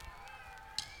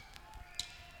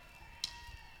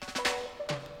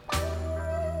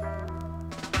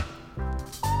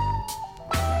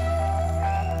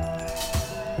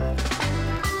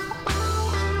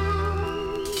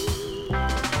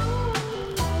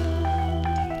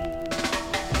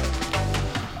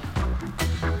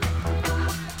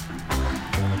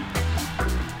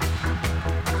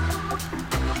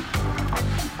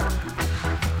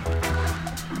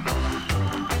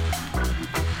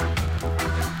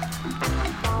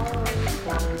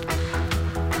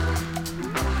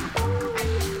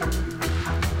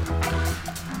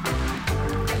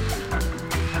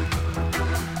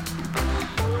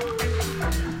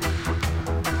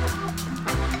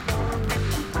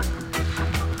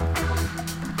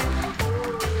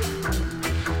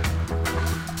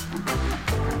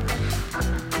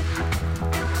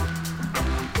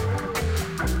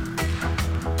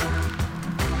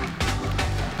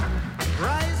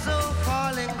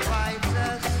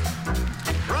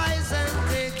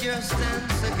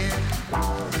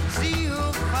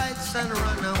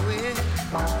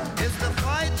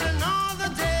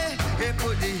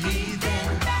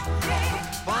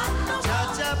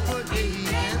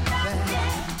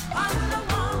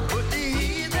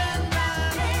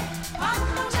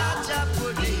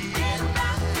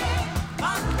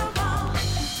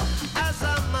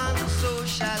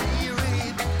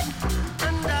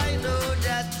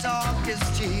is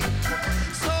cheap.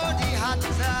 So the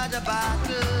hotter the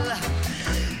battle,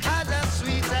 and the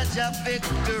sweeter the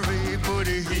victory. Put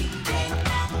the heat,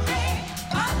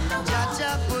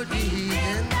 Jaja put the heat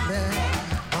in there.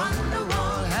 On the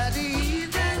wall, had the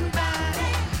heat in there.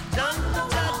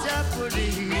 Jaja put the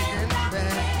heat in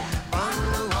there. On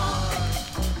the wall.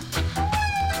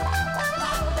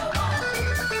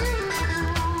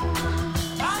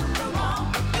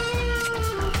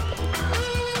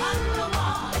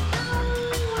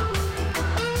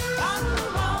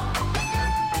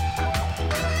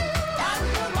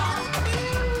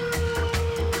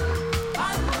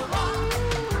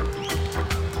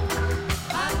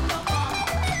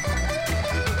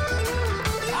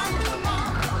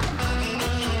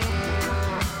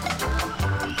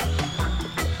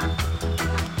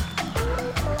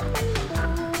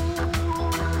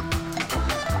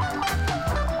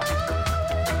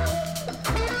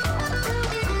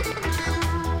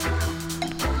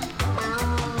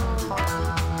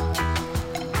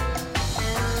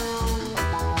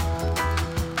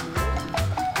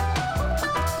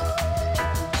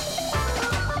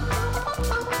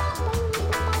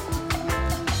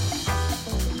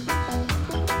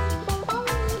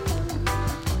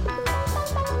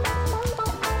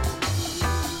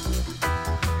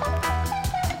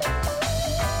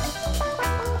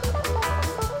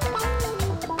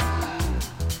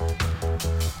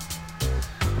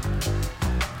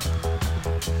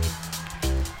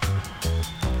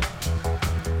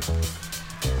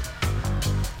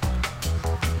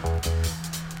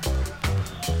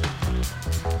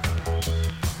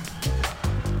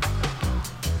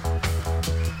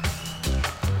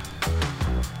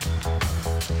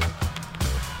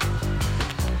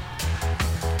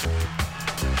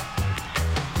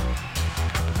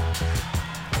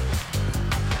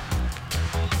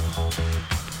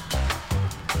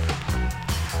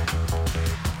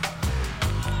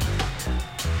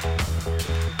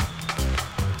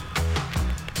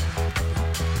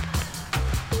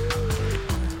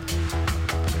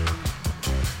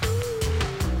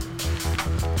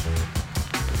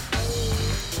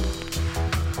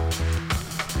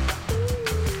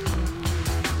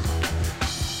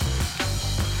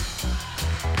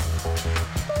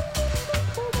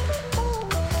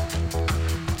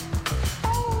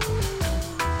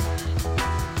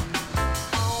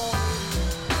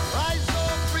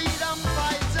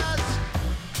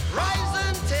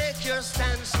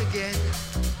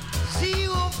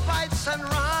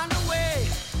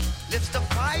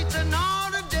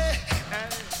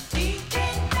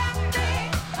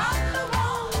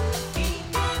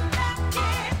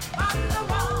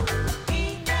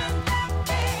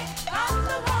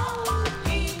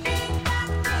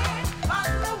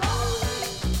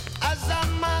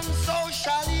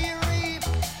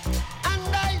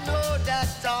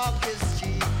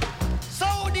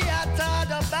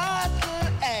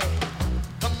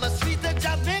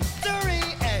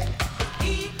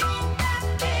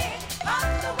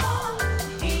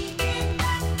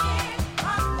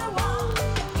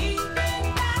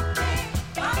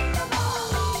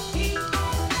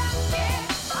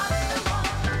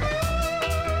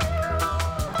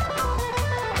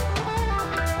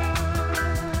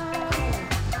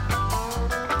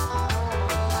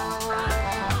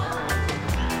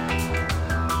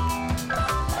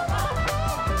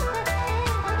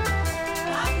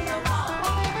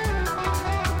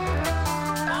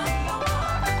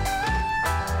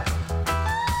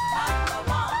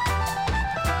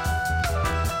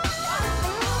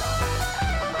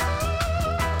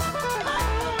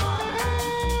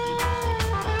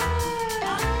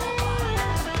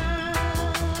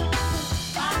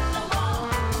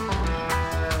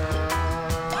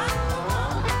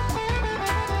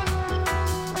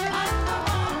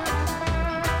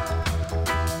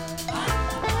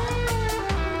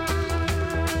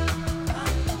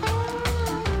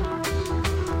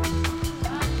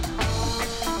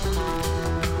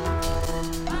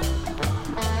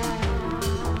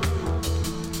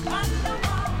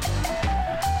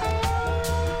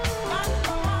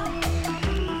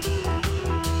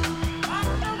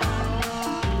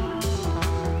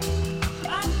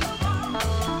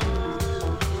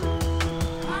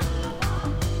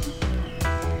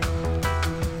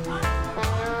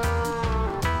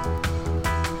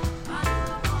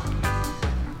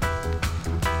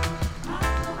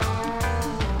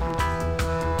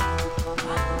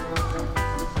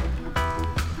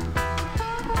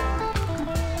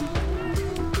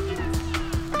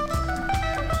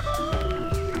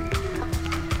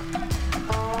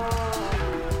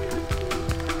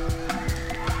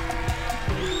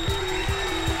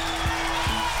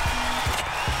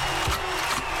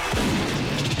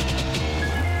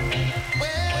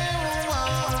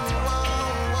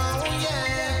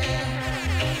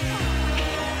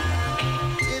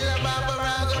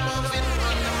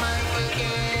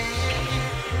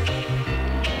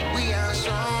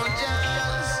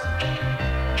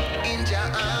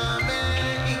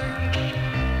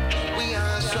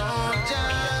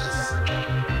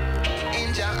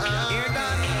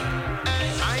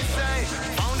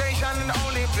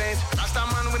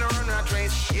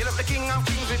 the King of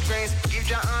Kings with grace. Give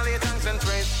Jah all the thanks and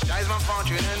praise. Jah is my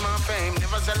fortune and my fame.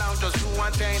 Never sell out just to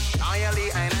attain. Loyally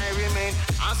and I remain.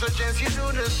 I suggest you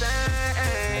do the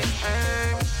same.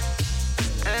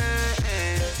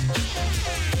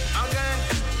 Again.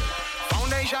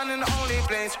 Foundation in the holy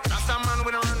place. Rasta man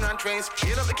with a run and trace.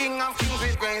 Heal up the King of Kings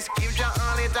with grace. Give Jah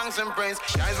all the thanks and praise.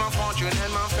 Jah is my fortune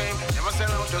and my fame. Never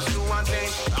sell out just to attain.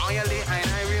 Loyally and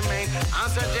I remain. I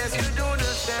suggest you do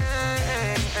the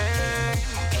same.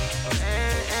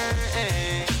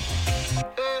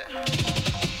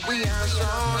 We are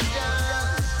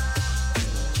soldiers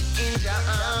in Jah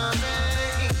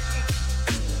army.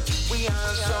 We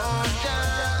are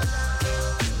soldiers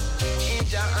in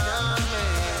Jah army.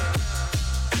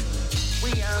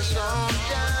 We are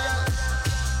soldiers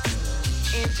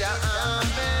in Jah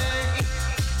army.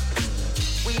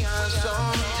 We are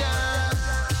soldiers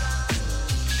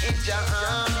in Jah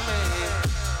army.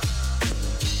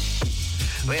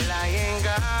 Well, I ain't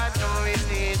got no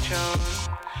religion,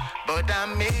 but I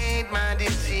made my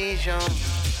decision.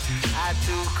 I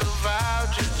took a vow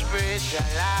to spread your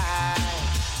life.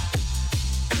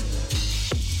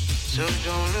 So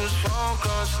don't lose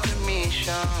focus, the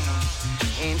mission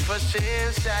ain't for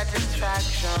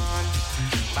self-satisfaction.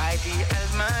 By the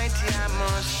Almighty I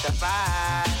must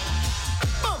abide.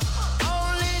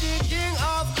 Only the King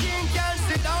of Kings can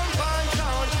sit down on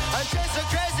town and chase the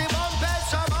crazy bumpers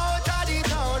from out of the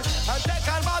town. And take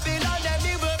on Babylon, them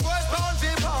evil boys pound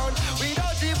for pound.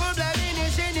 Without evil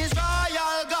blemish in his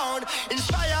royal gown.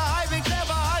 Inspire high with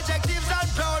clever adjectives and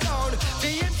pronoun.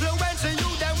 The influence of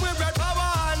you, them will bring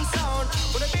power and sound.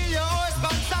 When it be your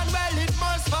husband stand, well it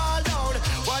must fall down.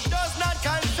 What does not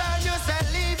concern you, say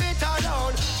leave it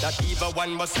alone. That evil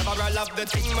one must several of the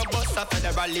thing, my boss a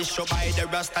federal issue by the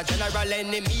Rasta general.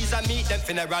 Enemies I meet them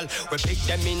funeral. We pick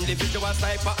them individual,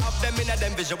 sniper of them in a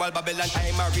them visual. Babylon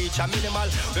time I reach a minimal.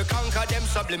 We conquer them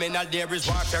subliminal. There is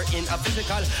warfare in a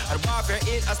physical and warfare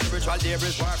in a spiritual. There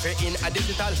is warfare in a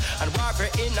digital and warfare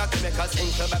in a chemical.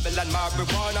 Into Babylon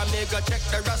marijuana, me go check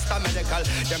the Rasta medical.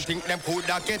 Them think them could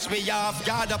that catch me off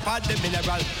guard upon the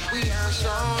mineral. We are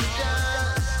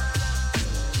soldiers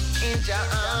in Jah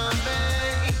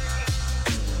army.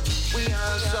 We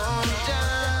are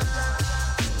soldiers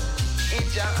in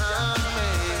Jah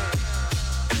army.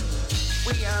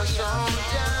 We are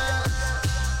soldiers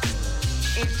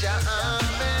in Jah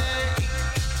army.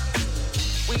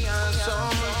 We are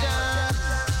soldiers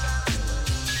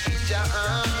in Jah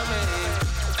army.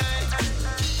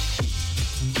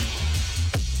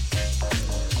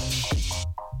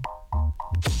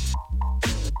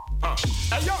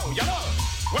 Hey yo,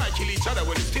 why kill each other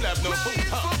when you still have no food?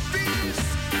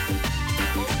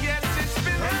 Oh yes, it's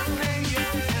been happening,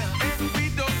 yeah. And we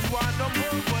don't want no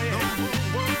more, boy.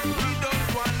 We don't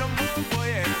want no more,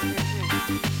 boy.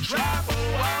 Travel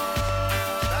on.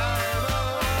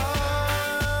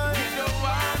 We don't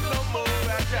want no more,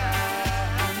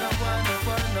 no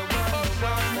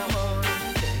more.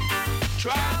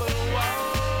 Travel on.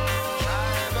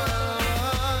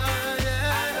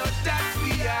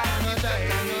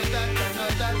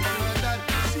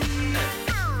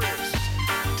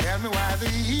 The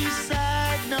east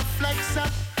side now flex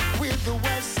up with the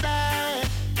west side,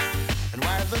 and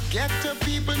while the ghetto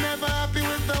people never happy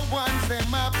with the ones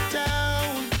them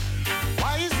uptown.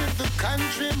 Why is it the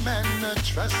countrymen not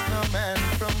trust no man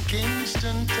from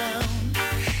Kingston town?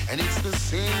 And it's the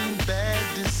same bad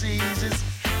diseases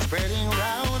spreading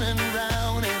round and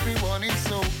round. Everyone is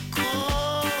so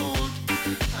cold.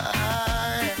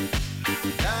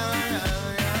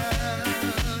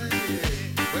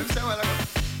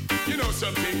 You know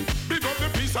something? Big up the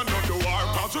peace and not the war.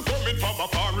 Cause we're coming from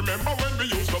afar. Remember when we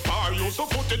used to fire? Used to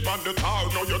put it on the tar.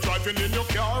 Now you're driving in your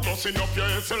car, busting up your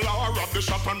SLR. Rob the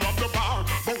shop and rob the bar.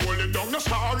 But hold it down the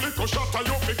star. Little shot and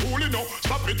you'll be cool, you know.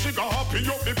 Stop it, trigger happy.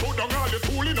 You'll be put down all the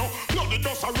tool, you know. Bloody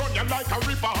dust run you like a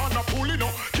ripper on a pool, you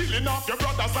know. Killing off your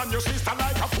brothers and your sister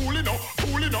like a fool, you know.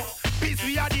 Fool, you know. Peace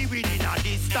we are the winning at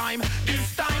this time.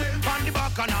 On the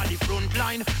back and on the front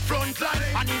line.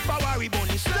 And if I worry about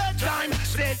it, straight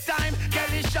time.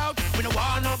 Kelly shout, we no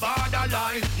want no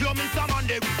borderline. You miss a man,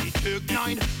 they with the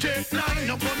take nine.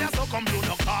 No come here, so come blow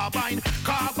no carbine.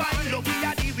 Look, we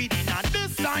are the winning at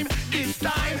this time.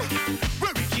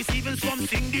 Where Richie Stevens from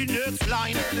sing the next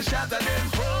line. Tell the shot and them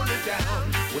hold it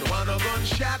down. We don't want no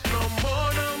gunshot no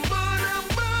more.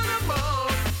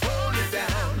 Hold it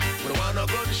down. We don't want no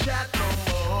gunshot no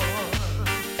more.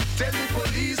 Tell the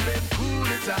police them cool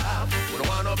it off. We don't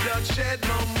want no bloodshed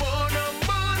no more.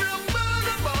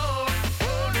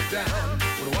 Hold it down.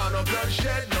 We don't want no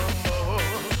bloodshed no more.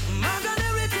 Morgan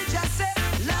heritage just say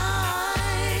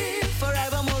life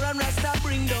forevermore and Rasta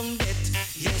bring down death.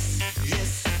 Yes,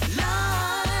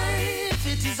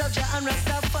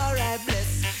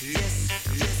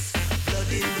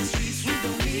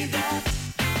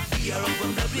 We are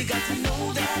open blood, we got to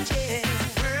know that,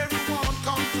 yeah. Everyone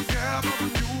come together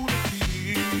in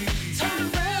unity.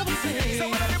 Turn the rebel thing. So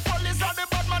when the police or the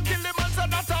bad man kill the man, so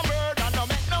not a murder. No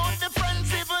make no difference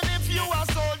even if you are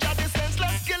soldier. The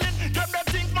senseless killing, them they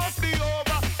think must be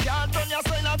over. Can't turn your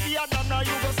son of Vietnam or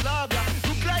Yugoslavia.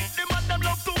 Look like the man them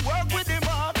love to work with the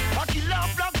mob. I kill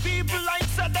off black people like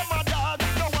said them a dog.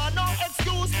 No one no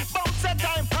excuse, bounce a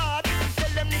time hard.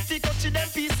 Tell them if they touch them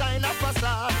peace sign a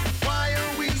facade. Why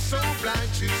are we so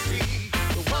blind to see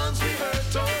the ones we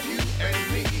hurt on you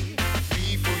and me?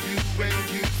 Me for you and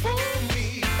you for me.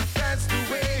 That's the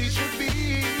way it should be.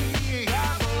 We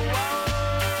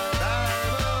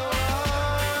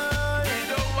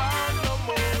don't want no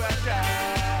more of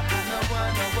that. No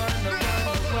more.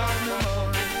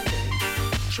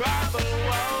 Trouble.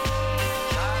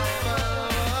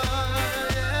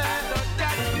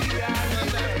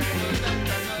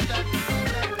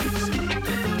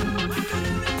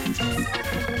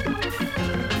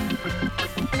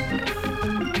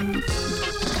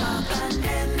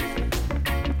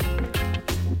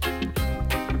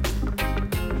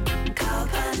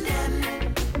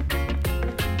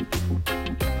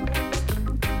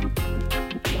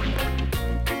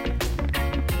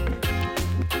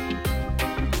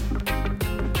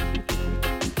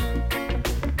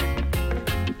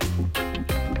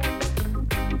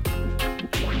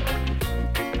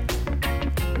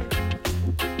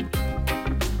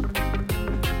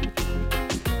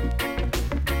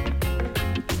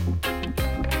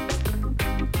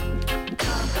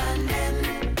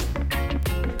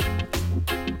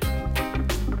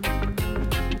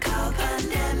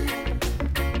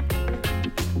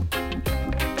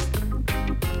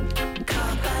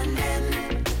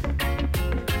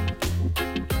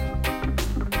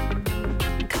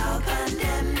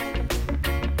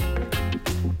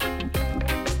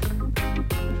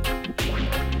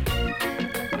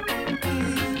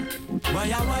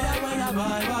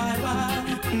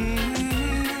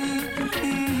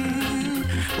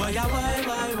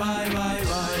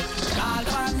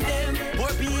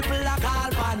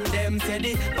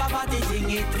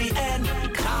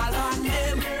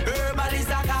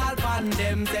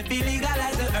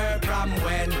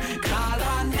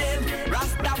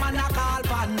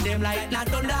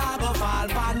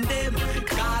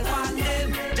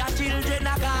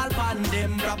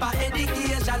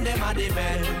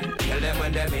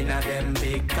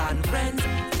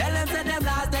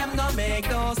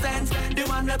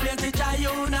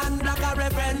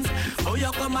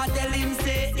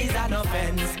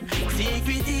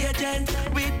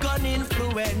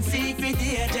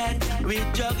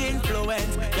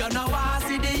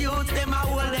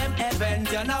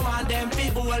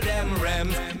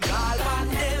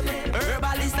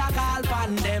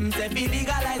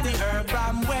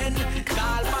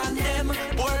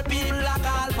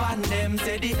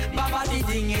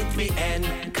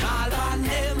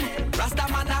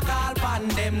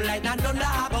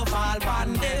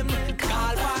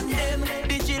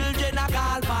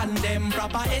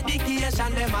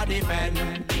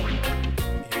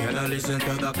 Listen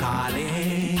to the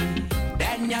calling,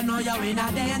 then you know you're in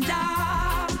a danger.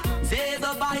 Say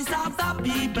the voice of the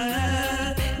people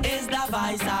is the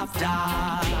voice of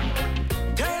Jah.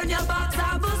 Turn your backs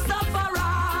on the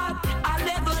sufferer and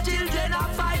let the children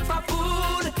fight for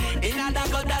food in the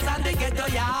gutters and the ghetto,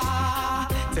 yeah.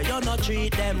 Say you no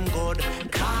treat them good,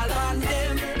 call on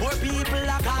them. Poor people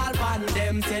are call on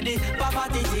them. Say the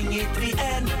poverty thing it we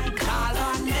end, call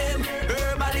on them.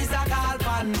 Herbalists are call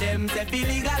on them. Say fi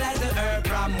legalize the herb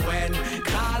from when,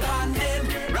 call on them.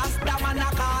 Rastaman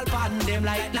a call on them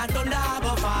like not thunder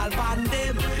go fall on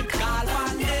them, call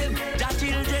on them. The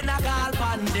children a call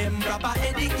on them. Proper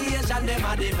education them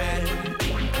a defend.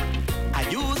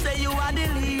 And you say you are the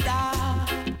leader,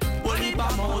 only pa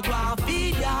mouth want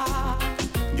feed ya.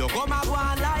 You come and go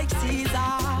on like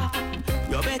Caesar.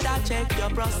 You better check your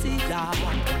procedure.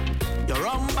 You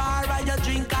run bar and you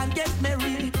drink and get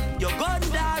merry. You gun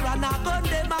there and a gun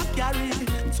them a carry.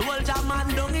 Soldier man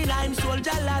down in I'm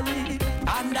soldier Larry.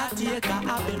 Undertaker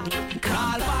a bury.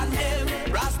 Call on them.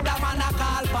 Rasta man a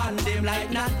call on them.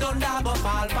 Like not thunder go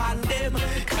fall on them.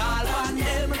 Call on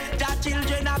them. The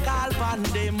children a call on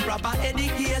them. Proper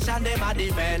education them a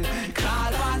defend.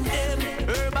 Call on them.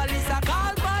 Herbalists a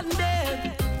call on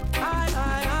them. Call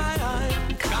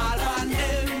on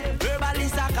them.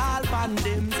 Herbalists a call on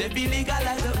them. Say be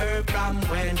legalize the herb from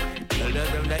when. Tell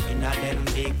them that in a them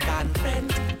big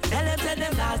conference. Tell them say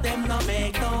them last them no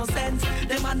make no sense.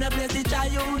 Them and the place the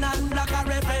Chayun and black a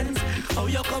reference. How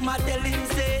you come and tell him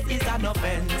say it's an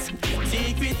offense.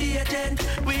 Secret secret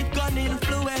agent with gun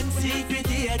influence, secret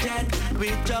agent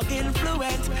with drug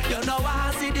influence. You know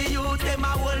I see the youth, them I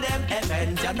hold them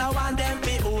events. You know want them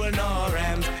be hold no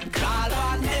rems. Call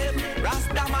on them,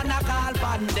 Rasta man a call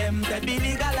on them. They be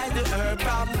legalize the herb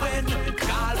from when.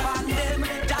 Call on them,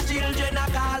 the children a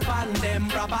call on them.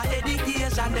 Proper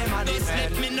education them a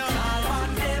defend. Call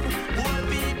on them, old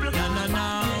people call on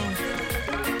them.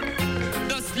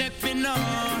 Just let me know.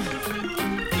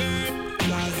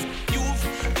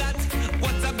 You've got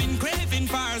what I've been craving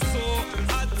for, so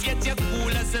hot yet you're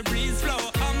cool as a breeze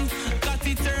flow. Got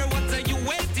it, what are you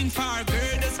waiting for?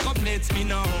 Girl, just come let me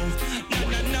know.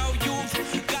 No,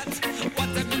 you've got what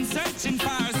I've been searching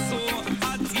for, so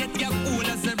hot yet you're cool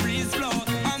as a breeze flow.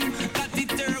 Got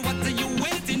it, what are you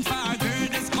waiting for? Girl,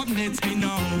 just come let me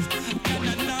know.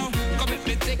 No, come let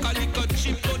me take a little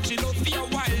trip, go chill out for a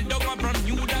while. Don't go from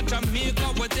Bermuda, Jamaica,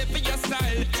 whatever your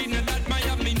style. Trinidad,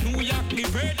 Miami, New York, the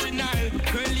Virgin Isle.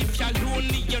 Girl, if you're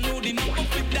lonely, you know the number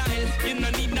to dial. You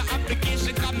don't need no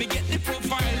application, come me get the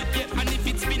profile. Yeah, and if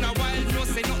it's been a while, no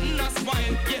say nothing as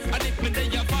wild. Yeah, and if me there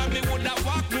you fall, me woulda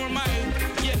walk more mile.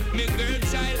 Yeah, me girl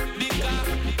child,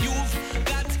 because you've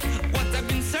got what I've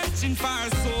been searching for.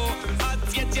 So hot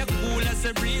yet you're cool as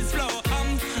a breeze flow.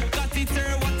 Got it,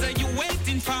 what are you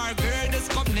waiting for? Girl, just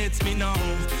come let me know.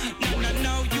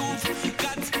 No, you've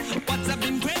got what I've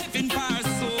been craving for.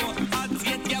 So hot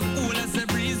yet you're cool as a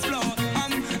breeze flow.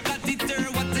 Got it,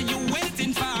 what are you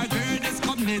waiting for? Girl, just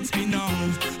come let me know.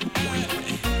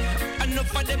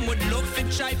 Enough of them would love to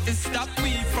try to stop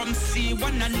we from see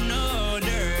one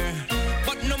another.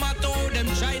 But no matter how them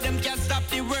try, them can't stop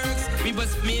the works. We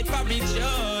was made for each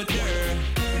other.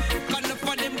 Enough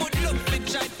of them would love to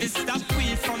try to stop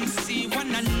we from see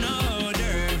one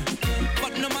another.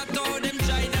 But no matter how them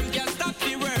try, them can't stop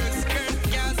the works. Girl,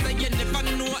 can't say you never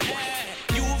know.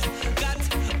 You've got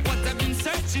what I've been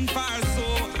searching for. So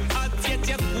hot yet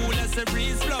you're cool as a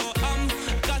breeze flow.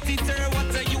 Got it,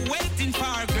 what are you waiting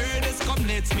for? Girl, just come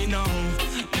let me know.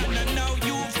 No,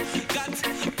 you've got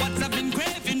what I've been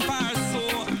craving for. So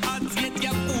hot yet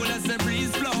you're cool as a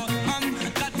breeze flow.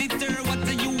 Got it, what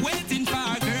are you waiting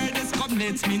for? Girl, just come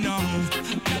let me know.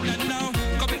 No,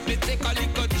 come let me take a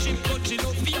little trip, go chill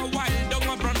out for a while. Don't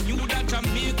go from Bermuda,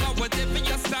 Jamaica, whatever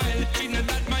your style.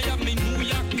 Trinidad, Miami, New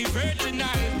York, the Virgin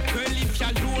Isle. Girl, if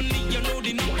you're lonely, you know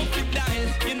the number to dial.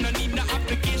 You don't need no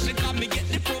application, come me get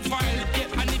the profile.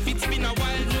 Yeah, and if it's been a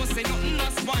while, no say nothing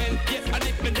as wild. Yeah, and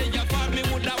if me there you fall, me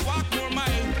woulda walk more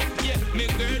mile. Yeah, me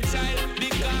girl child,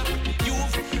 because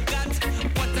you've got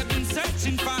what I've been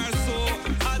searching for. So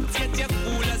hot yet you're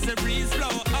cool as a breeze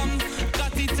flow.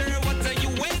 Got it, what are you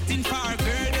waiting for?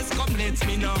 Girl, just come let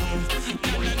me know.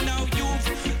 No, you've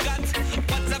got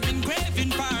what I've been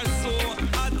craving for. So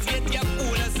hot yet you're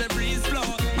cool as a breeze flow.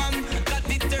 Got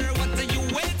it, what are you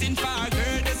waiting for?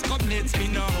 Girl, just come let me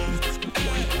know.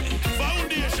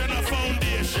 Foundation of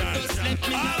foundation.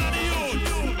 All of the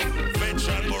youth.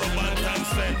 Veteran, Borough,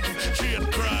 Tansen. Straight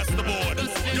across the board.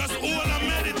 Just all a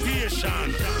meditation.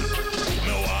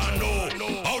 Me want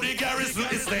know how the garrison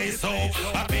is stay so.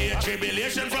 I pay a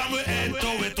tribulation from we head to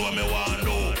it. What me want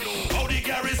know how the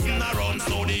garrison a run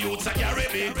so the youths a carry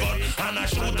big gun and I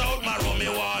shoot out my room. Me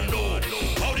want know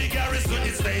how the garrison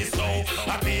is stay so.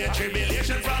 I pay a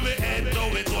tribulation from we head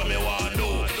to it. What me want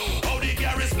know how the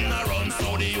garrison a run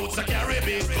so the youths a carry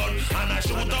big gun and I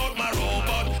shoot out my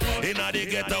robot. Inna the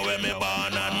ghetto where me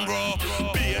born and grow.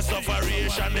 Be a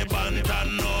sufferation the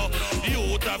bantan no.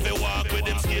 Youth have to walk with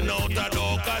him skin out the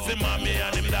door. Cause him mommy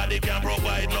and him daddy can't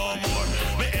provide no more.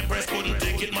 Me empress couldn't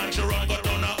take it, man, she run got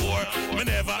on a whore. Me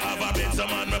never have a bed, so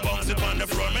man, me bounce it on the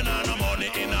floor. Me nah no money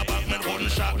in a bank, me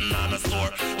couldn't shop in a store.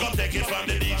 Come take it from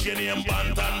the DJ named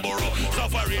Bantan Borough.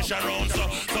 Sufferation round, so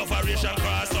sufferation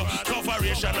cross, so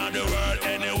sufferation of the world.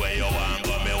 Anyway you want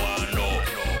go, me want know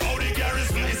how the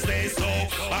garrison is stay so.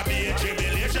 I be a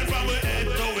tribulation from we head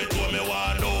to it, what me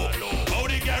want know how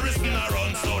the garrison a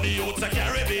run so the youths a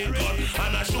carry big gun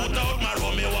and I shoot out my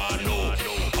room. Me want know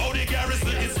how the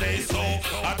garrison is stay so.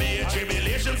 I be a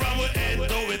tribulation from we head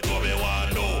to it, what me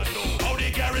want know how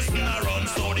the garrison a run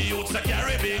so the youths a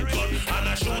carry big gun and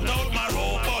I shoot out my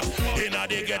robot. Inna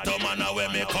the ghetto man where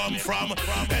me come from,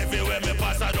 everywhere me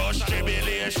pass a dust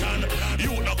tribulation.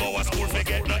 You no go to school for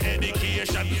get no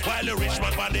education, while the rich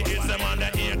man find the kids them on the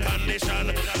air condition.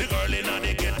 The girl inna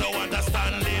the ghetto want a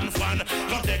standing fan.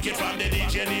 Come take it from the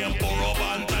DJ named Borough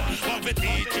Bantan. Come for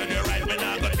teach you the right, me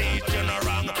nah go teach you no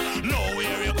wrong. Know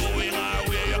where you going or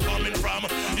where you coming from.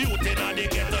 Youth inna the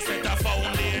ghetto set a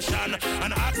foundation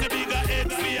and ask the bigger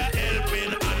head for your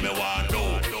helping. And me want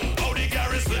know how the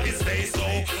garrison is stay so.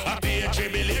 I pay a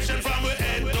tribulation from we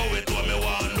head to it, what me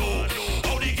want know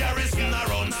how the garrison a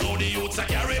run so the youths a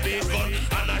carry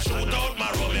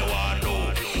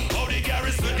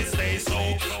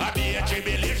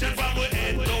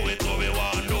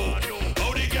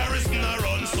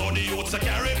youths a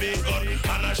carry big gun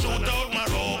and I shoot out my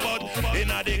robot.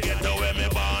 Inna the ghetto where me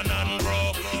born and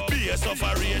grow. Be a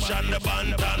sufferation, the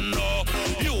bantan no.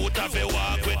 Youth have to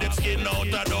walk with them skin out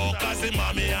the door. Cause the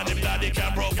mommy and them daddy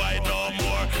can't provide no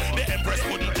more. The empress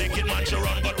couldn't take it, man, she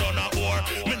run but on a whore.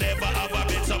 Me never have a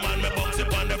bit, so man, me bounce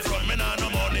it on the front. Me nah no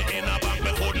money in a bank,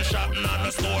 me couldn't shop in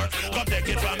a store. Come take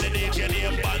it from the DJ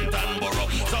name Bantanboro.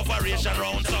 Sufferation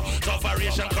round so,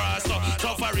 sufferation cross so,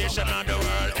 sufferation on the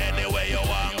world. Anyway you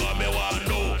want go, me want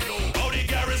know how the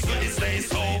garrison is stay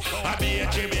so. I be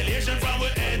a tribulation from we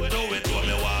head to it, to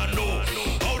me want know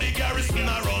how the garrison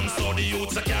a run so the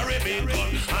youths a carry big gun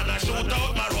and I shoot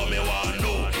out my room. Me want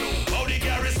know how the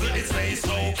garrison is stay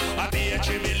so. I be a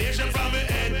tribulation from we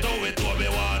head to it, to me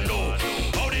want know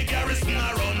how the garrison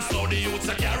a run so the youths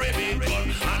a carry big gun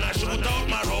and I shoot out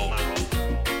my room.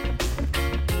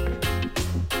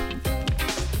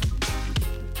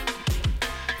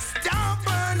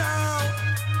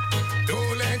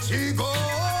 She go,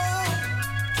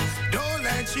 don't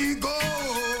let she go.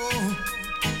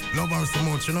 Love her so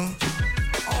much, you know.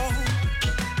 Oh,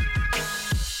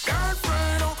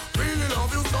 girlfriend, really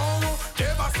love you so.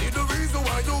 Never see the reason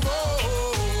why you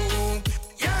go.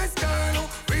 Yes, girl,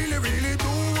 really, really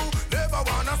do. Never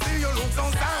wanna see you look so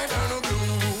sad and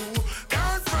blue.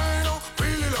 Girlfriend,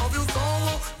 really love you so.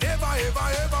 Never, ever,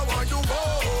 ever want you go.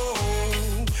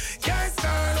 Yes,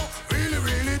 girl, really,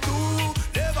 really do.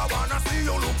 Never wanna see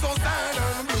you look so sad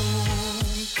and blue.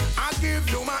 I give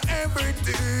you my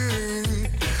everything.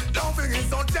 Loving is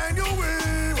so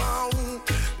genuine. Wow.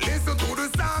 Listen to the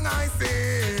song I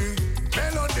sing.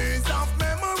 Melodies of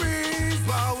memories.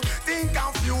 Wow. Think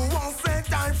of you won't set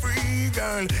time free,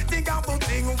 girl. Think of the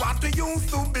thing what we used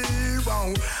to be.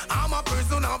 Wow. I'm a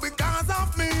personal because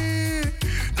of me.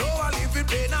 No, I live in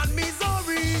pain and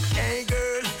misery. Hey,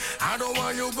 girl, I don't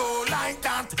want you go like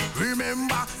that.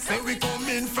 Remember, say we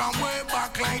coming from way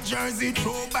back like Jersey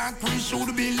throwback. We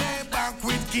should be laid back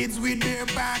with kids with their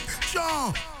back.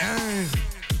 Sure, hey.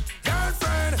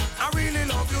 Girlfriend, I really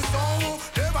love you so.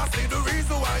 Never see the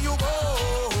reason why you go.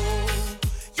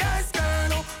 Yes,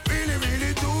 girl, really,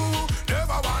 really do.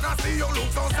 Never wanna see you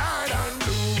look so sad and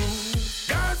blue.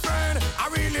 Girlfriend, I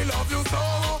really love you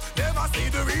so. Never see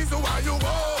the reason why you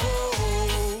go.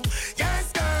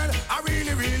 Yes, girl, I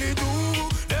really, really do.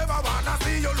 Never wanna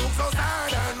see you look so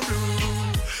sad and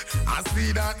blue. I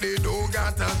see that they don't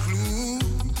got a clue.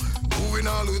 Doing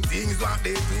all the things what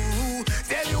they do.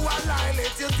 Tell you a lie,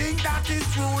 let you think that is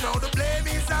true. Now the blame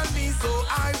is on me, so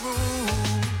I rule.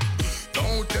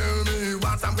 Don't tell me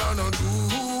what I'm gonna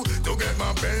do to get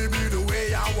my baby the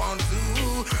way I want to.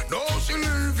 No, she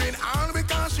living all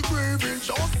because she grieving.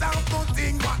 Just have to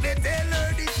think what they tell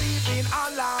her this evening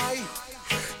a lie.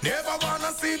 Never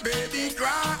wanna see baby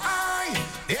cry.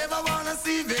 Never wanna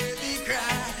see baby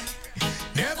cry.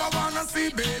 Never wanna see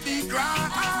baby cry.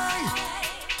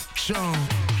 Sure.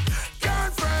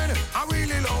 Girlfriend, I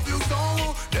really love you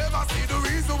so. Never see the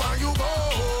reason why you go.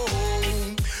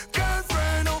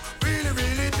 Girlfriend, really,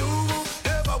 really do.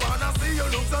 Never wanna see you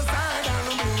look so sad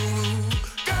and blue.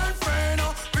 Girlfriend,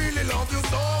 really love you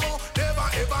so. Never,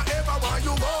 ever, ever want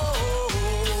you go.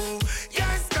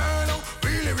 Yes, girl,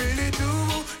 really, really do.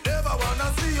 Never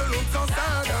wanna see you look so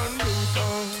sad and blue. So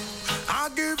I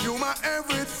give you my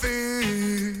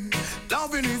everything.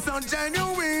 Loving is so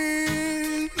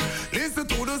genuine. Listen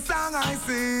to the song I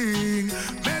sing.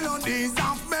 Melodies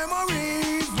of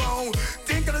memories. Wow.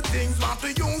 Think of the things what we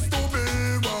used to be.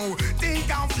 Wow. Think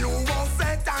of you won't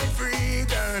set time free,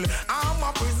 girl. I'm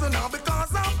a prisoner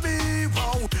because of me.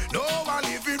 Wow. No, I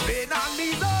live in pain and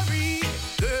misery.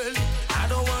 Girl, I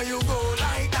don't want you go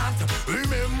like that.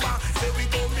 Remember, say we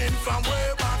coming from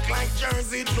way back like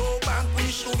Jersey throwback. We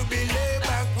should be laid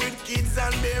back with kids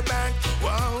and their back.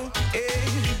 Wow, hey.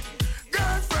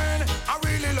 Girlfriend, I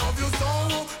really love you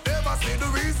so. Never see the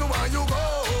reason why you go.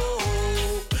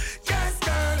 Yes,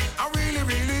 girl, I really,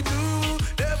 really do.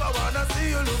 Never wanna see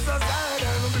you look so sad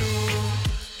and blue.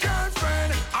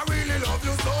 Girlfriend, I really love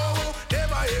you so.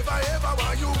 Never, ever, ever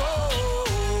want you go.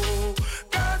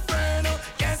 Girlfriend,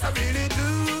 yes, I really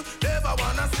do. Never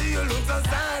wanna see you look so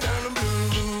sad and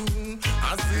blue.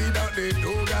 I see that they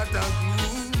don't got a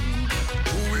clue.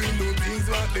 Doing the things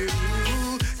what they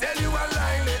do. Tell you a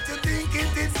lie, let you think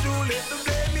it's true. Let the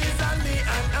blame is on me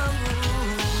and I'm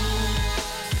rude.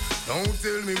 Don't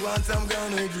tell me what I'm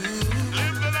gonna do.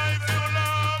 Live the life you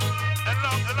love and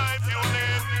love the life you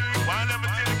live. While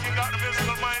everything the king got the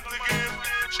physical mind to give.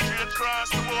 Straight across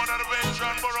the border, the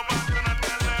veteran, borrow back and I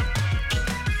tell them.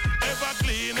 Ever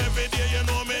clean every day, you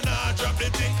know me nah drop the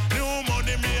thing. New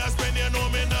money me I spend, you know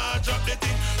me nah drop the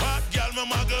thing. Hot girl me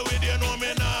muggle with, you know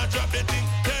me nah drop the thing.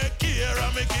 Take care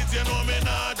of me kids, you know me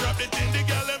nah drop the thing.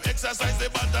 exercise the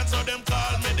button, so them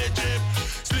call me the gym.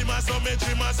 Slimmer, so me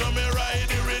trimmer, so me ride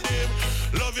the rhythm.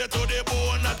 Love you to the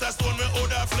bone, not a stone me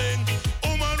woulda fling.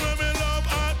 Woman when me love,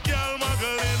 hot girl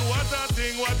muggling. What a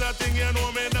thing, you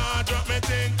know me nah drop me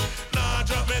thing. Nah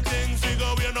drop me thing,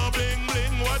 figure we no bling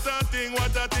bling. What a thing,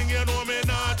 you know me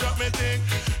nah drop me thing.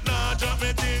 Nah drop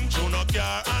me thing, chew no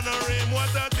car and a rim.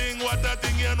 What a thing,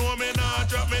 you know me nah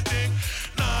drop me thing.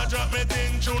 Nah drop me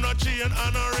thing, chew no chain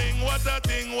and a ring. What a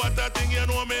thing, you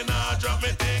know me nah drop me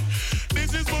thing.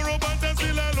 This is for Robert and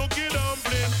still a lucky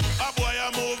dumpling. A boy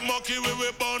a move mucky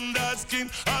with bun that skin.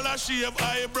 All a shave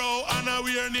eyebrow and a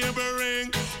wear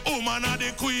neighboring. Woman a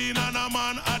the queen and a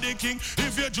man a the king.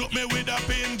 If you joke me with a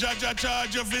pin, judge a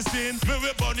charge you for sin. Me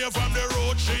will burn you from the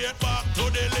road straight back to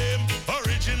the limb.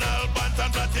 Original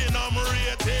Bantam Platinum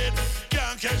rated.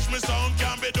 Can't catch me sound,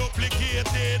 can't be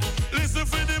duplicated. Listen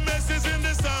for the message in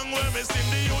the song when me sing.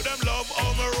 The youth them love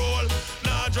how me roll.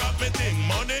 Nah drop me thing,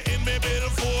 money in me bill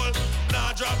full.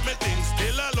 Nah drop me thing,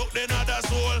 still I look the other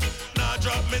soul. Nah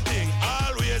drop me thing,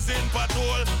 always in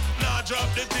patrol. Nah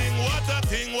drop the thing, what a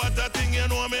thing, you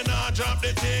know me nah drop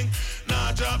the thing.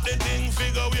 Nah drop the thing,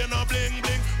 figure we no bling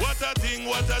bling. What a thing,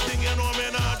 you know me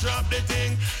nah drop the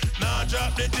thing. Nah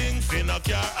drop the thing, fin a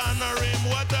car and a rim.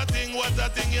 What a thing,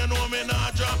 you know me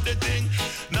nah drop the thing.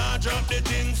 Nah drop the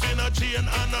thing, fin a chain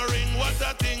and a ring. What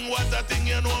a thing,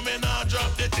 you know me nah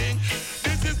drop the thing.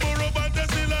 This is for Robert and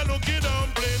still a lucky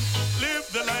dumpling. Live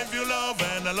the life you love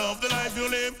and I love the life you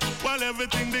live. While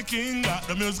everything the king got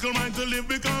the musical mind to live.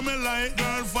 Because me like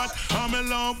girl fat and me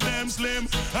love them slim.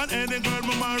 And any girl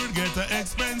me married get an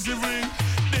expensive ring.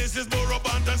 This is Burro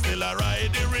Banton still a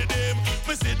ride the rhythm.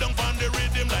 Me sit down on the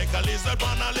rhythm like a lizard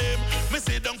on a limb. Me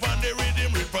sit down on the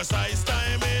rhythm with precise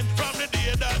timing. From the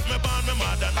day that me born, me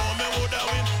mother know me woulda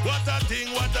win. What a thing,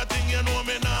 you know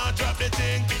me nah drop the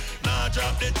thing. Nah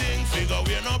drop the thing, figure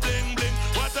we no bling bling.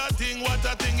 What a thing,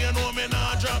 you know me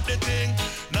nah drop the thing.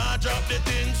 Nah drop the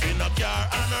thing, fin a car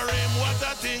and a rim. What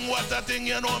a thing,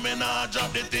 you know me nah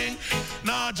drop the thing.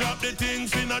 Nah drop the thing,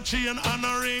 fin a chain and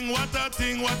a ring. What a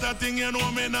thing, you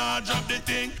know me nah drop the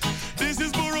thing. This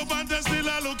is Burro Banton, still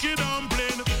a lucky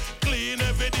dumpling. Clean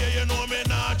every day, you know me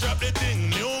nah drop the thing.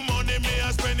 New money me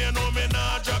a spend, you know me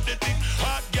nah drop the thing.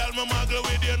 Hot girl me muggle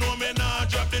with, you know me nah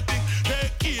drop the thing.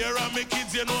 Take care of me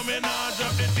kids, you know me nah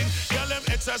drop the thing. Girl them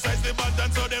exercise the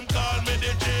button, so them call me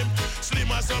the gym.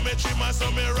 Slimmer, so me trimmer, so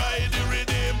me ride the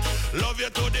rhythm. Love you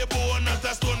to the bone, not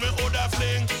a stone me woulda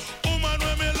fling. Woman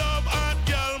when me love, hot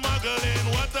girl muggling.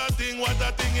 What a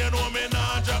thing, you know me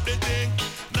nah drop the thing.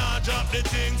 Nah drop the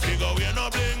thing, figure we no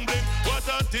bling bling. What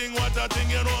a thing,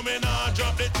 you know me nah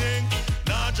drop the thing.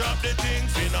 Nah drop the thing,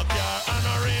 fin a car and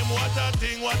a rim. What a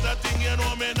thing, you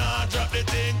know me nah drop the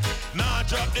thing. Nah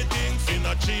drop the thing, fin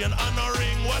a chain and a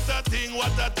ring. What a thing,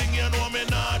 you know me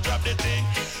nah drop the thing.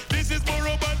 This is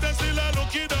Burro Banton, still a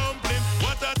lucky dumpling.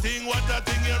 What a thing,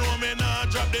 you know me nah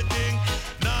drop the thing.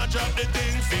 Nah drop the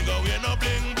thing, figure we no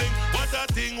bling bling. What a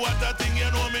thing, you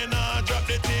know me nah drop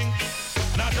the thing.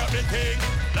 Nah drop the thing,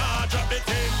 nah drop the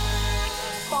thing.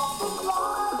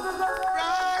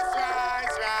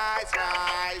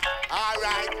 Right. All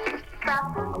right.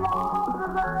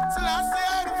 So let's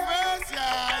say the first,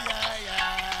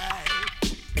 yeah.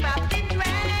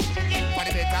 For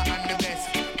the better and the best.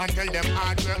 Until them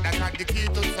hard work, that's the key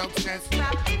to success.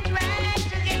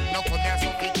 No come here so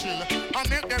we chill. And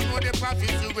make them know the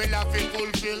profits you will have to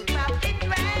fulfill.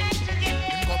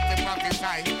 Come to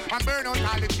prophesy. And burn out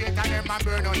all the traitor them and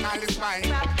burn out all the spy.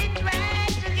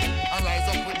 And rise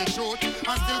up with the truth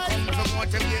and still come to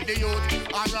motivate the youth.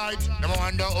 Alright, them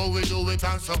wonder how we do it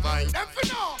and survive.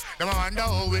 Them wonder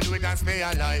how we do it and stay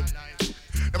alive.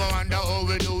 Them wonder how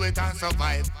we do it and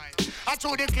survive. I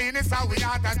throw the cleanest how we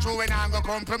out and throw when I go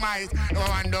compromise. Them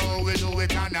wonder how we do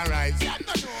it and arise.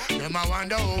 Them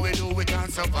wonder how we do it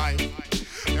and survive.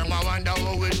 Them wonder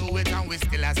how we do it and we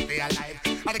still stay alive.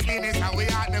 And the cleanest how we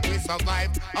out and we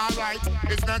survive. Alright,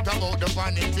 it's not about the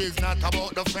vanity, it's not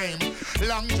about the fame.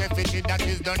 Longevity, that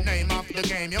is the name of the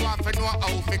game. You have to know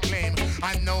how to claim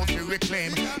and know to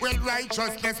reclaim. Well,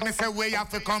 righteousness, me say we have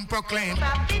to come proclaim.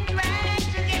 Have to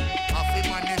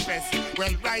manifest.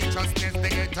 Well, righteousness, they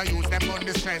get to use them on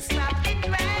the stress.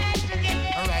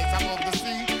 Rise above the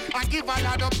sea and give a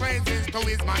lot of praises to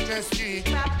His Majesty.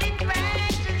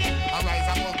 Rise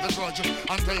above the grudge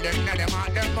until them let them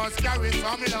out. Them must carry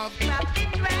some love. Them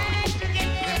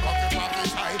coffee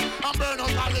prophesy and burn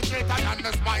out all the traitor and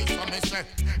the spice. So me say,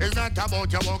 it's not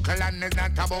about your buckle and it's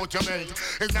not about your belt.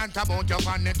 It's not about your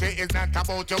vanity, it's not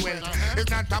about your wealth. It's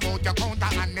not about your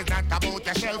counter and it's not about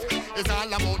yourself. It's all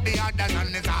about the others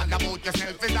and it's all about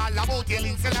yourself. It's all about your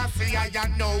links and I see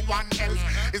and no one else.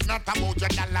 It's not about your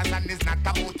dollars and it's not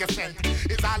about your cent.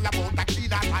 It's all about a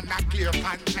clean and a clear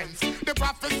conscience. The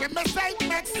prophecy me say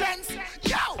makes sense.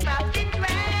 Yo!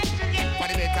 For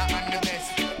the better and the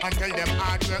best. And tell them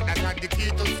hard work that's the key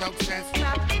to success.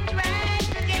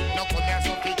 No come here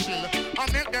so to chill.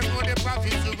 And make them know the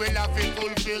prophecy will have it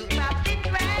fulfill. Them up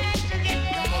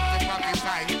to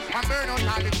prophesy. And burn out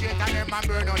all the traitor and them and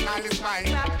burn out all the spy.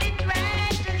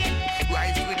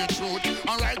 Rise with the truth.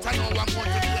 Alright, I know I'm going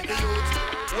to get the youth.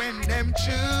 When them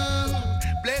choose,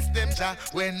 bless them Jah.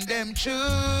 When them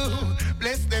choose,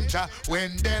 bless them Jah.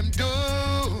 When them do,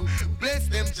 bless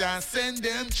them Jah. Send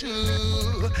them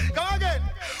choose. Go again.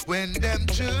 When them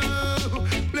choose,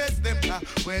 bless them Jah.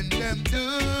 When them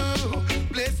do,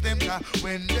 bless them Jah.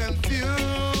 When them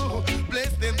few,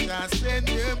 bless them Jah. Send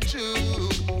them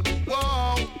choose.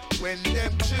 Whoa. When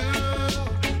them choose,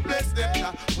 bless them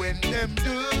Jah. When them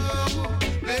do,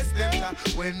 bless them Jah.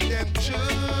 When them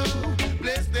choose,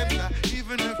 bless them Jah.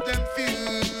 Even if them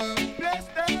few, bless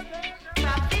them.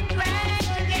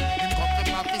 Him come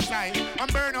to prophesy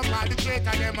and burn up all the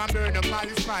traitor them and burn up all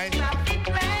the spies. No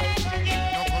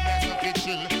come here so fit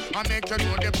chill and make you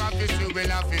know the prophecy will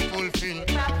have it fulfill.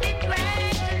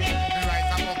 Rise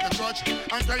above the touch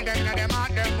and tell them that them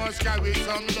heart them must carry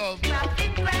some love. North,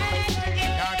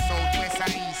 south, west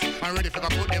and east and ready for to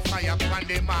put the fire upon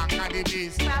the mark and the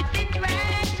beast.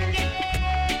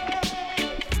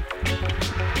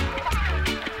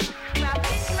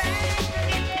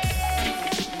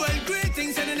 Well,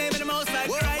 greetings in the name of the Most High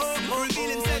Christ. Reveal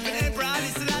himself in April,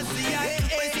 this is the CI.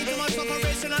 We see too much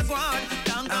operation as one.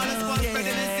 Thank all us for spreading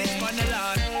the message from the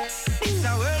Lord. It's a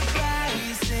world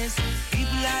crisis.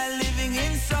 People are living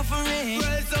in suffering.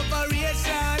 World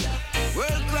separation.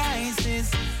 World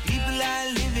crisis. People are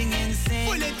living in sin.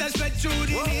 Will it spread through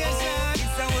the nation?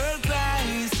 It's a world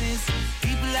crisis.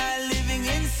 People are living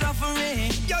in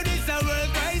suffering. Yo, this a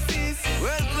world crisis.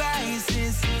 World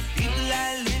crisis. People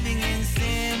are living in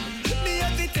sin. Me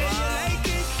have to tell you like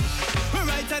this.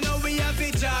 Right now we have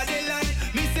to draw the line.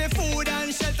 Me say food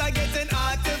and shelter getting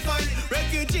hard to find.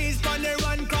 Refugees on the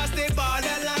run cross the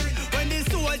borderline. When the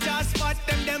soldiers spot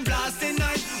them blasting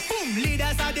nine. Boom,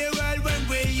 leaders of the world when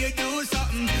will you do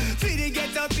something? For the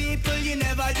ghetto people you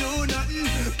never do nothing.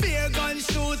 Beer gun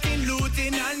shooting,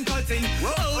 looting and cutting.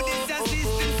 Oh, this a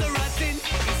system so rotten.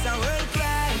 It's a world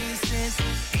crisis.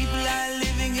 People are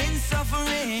living in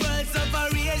suffering. World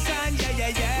separation,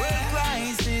 yeah. World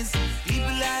crisis.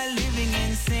 People are living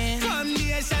in sin. From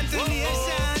nation to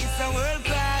nation. It's a world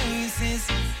crisis.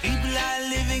 People are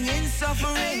living in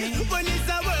suffering. When it's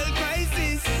a world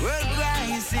crisis. World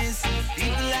crisis.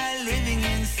 People are living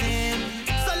in sin.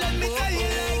 So let me tell you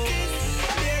like this.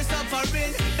 They're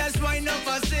suffering, that's why no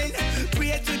sin.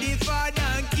 Pray to the Father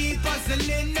and keep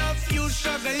hustling. Enough you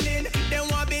struggling. They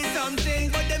want be something,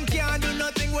 but them can't do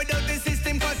nothing without the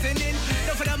system cutting in.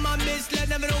 No for them and let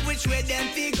them know which way them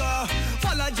figure.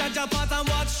 Follow judge apart and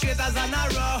walk straight as an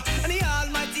arrow. And the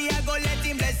Almighty I go let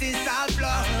him bless his star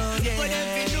flow. But them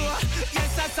fi know,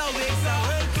 yes that's how it's a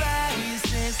world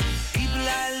crisis. People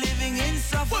are living in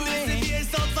suffering.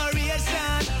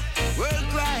 Separation. World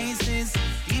crisis.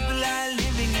 People are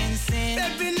living in sin.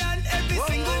 Every land, every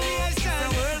single nation. It's a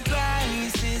world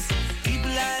crisis.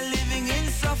 People are living in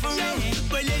suffering.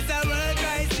 Well, it's a world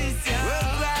crisis, yeah.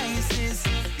 World crisis.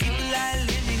 People are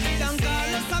living in sin. Don't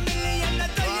call us a million, I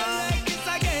tell you like this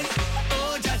again.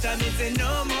 Oh, Jaja, me say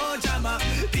no more drama.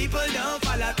 People don't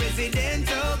follow President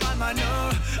Obama,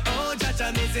 no. Oh,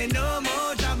 Jaja, me say no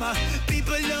more drama.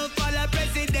 People don't follow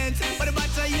President. But the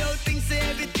batch of you think say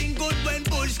everything good when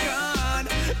Bush gone.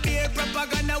 Beer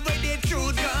propaganda when the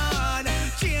truth gone.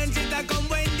 Change it and come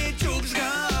when the troops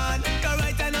gone. Cause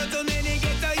right now too many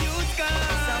get a youth gone.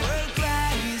 It's a world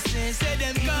crisis. Say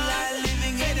them people gone. Are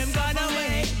living say them gone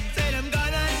away. Say them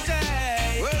gone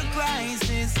astray. World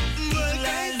crisis. People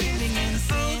are living in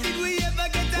sin. How did we ever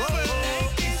get a world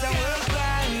like this? It's a world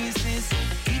crisis.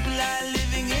 People are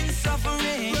living in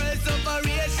suffering. World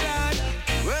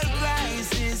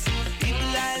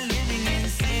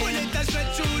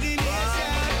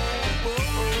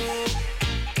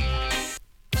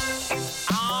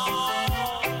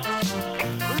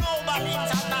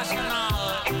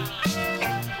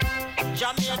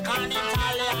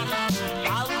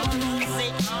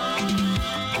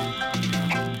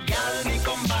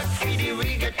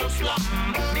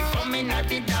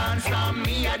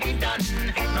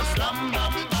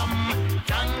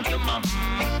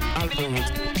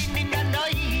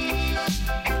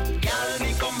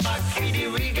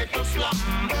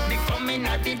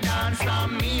dance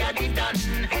on me I did done.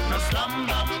 No slum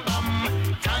bum bum.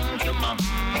 Thank you mum.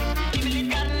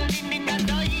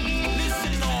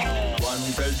 Listen now.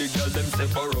 One tell the girl them say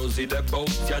for Rosie the boat.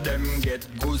 Yeah them get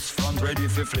goose front ready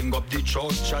fi fling up the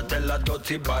church. I tell a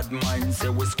dirty bad mind say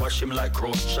we squash him like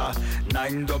roach.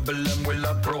 9 double M will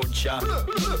approach ya.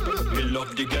 Me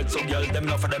love the get so girl them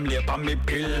love for them lay on me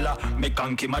pillar. Me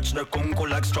conky match the kunku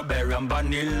like strawberry and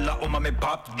vanilla. Me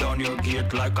pop down your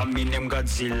gate like a minium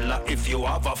Godzilla. If you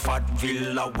have a fat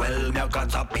villa, well me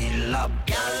got a pillar.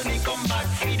 Girl me come back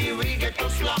for the reggae to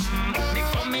slum. Me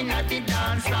come in at the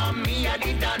dance on me at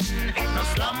the dance. No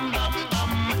slum bum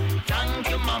bum. Thank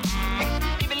you mum.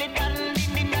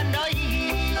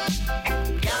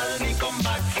 Girl me come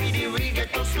back for the reggae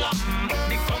to slum.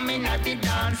 Me come in at the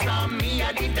dance on me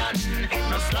at the dance.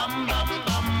 No slum bum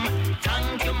bum.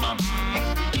 Thank you mum.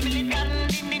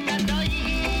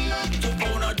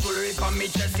 Jewelry for me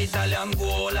chest, Italian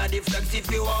gold. The flex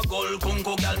if you a gold.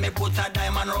 Kunko girl, me put a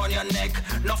diamond round your neck.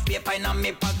 Enough paper in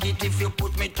me pocket if you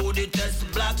put me to the test.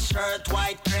 Black shirt,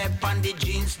 white crepe, and the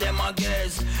jeans them a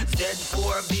guess.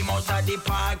 Z4 beam out of the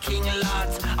parking lot.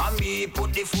 And me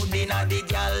put the food in a the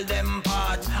girl them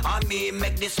part. And me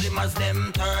make the slimmers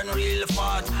them turn real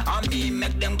fat. And me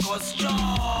make them cause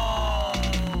strong.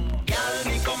 Girl,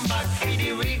 me come back for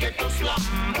the reggae to slum.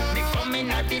 Me come in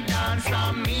at the dance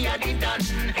on me at the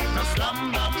dance. No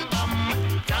slum bum bum.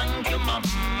 Thank you mum.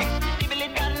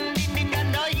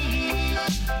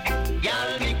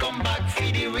 Girl, me come back for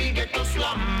the reggae to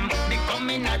slum. Me come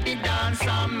in at the dance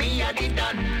on me at the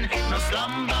dance. No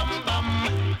slum bum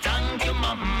bum. Thank you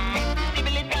mum.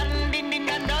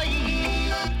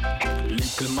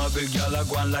 Little muggle girl a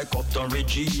go on like Uptown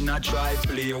Regina. Try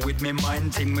play with me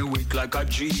mind, think me weak like a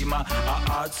dreamer. Her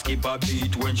heart skip a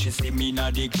beat when she see me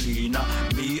na the cleaner.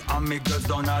 Me and me girls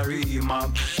down a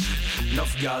rima.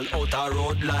 Enough girl out a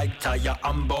road like tire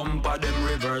and bumper. Them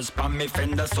reverse pan me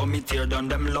fender so me tear down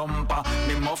them lumper.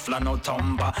 Me muffler no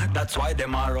thumper, that's why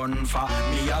them a run for.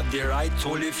 Me have the right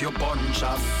tool if you punch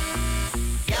up.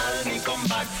 Girl, me come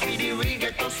back for the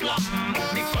reggae to slum.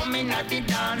 Me come in at the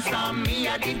dance on me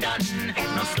at the dance.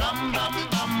 No slum bum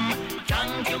bum.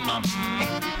 Thank you mum.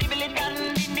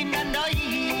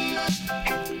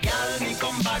 Girl, me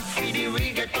come back for the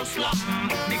reggae to slum.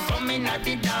 Me come in at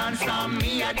the dance on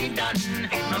me at the dance.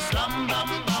 No slum bum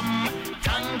bum.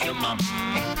 Thank you mum.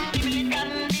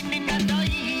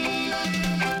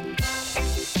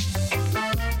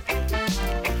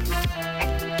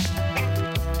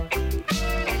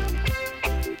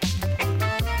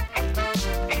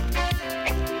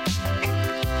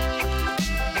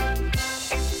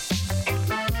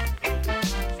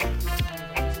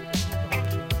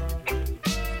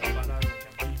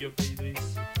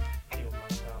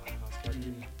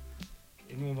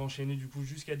 Enchaîner du coup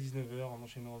jusqu'à 19h en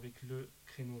enchaînant avec le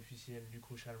créneau officiel du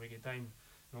Crucial Reggae Time.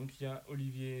 Donc il y a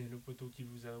Olivier le poteau qui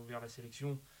vous a ouvert la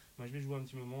sélection. Moi je vais jouer un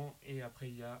petit moment et après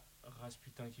il y a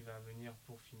Rasputin qui va venir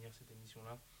pour finir cette émission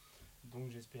là.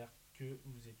 Donc j'espère que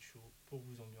vous êtes chaud pour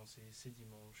vous ambiancer. C'est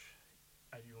dimanche.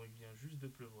 À Lyon il vient juste de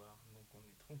pleuvoir. Donc on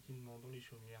est tranquillement dans les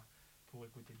chaumières pour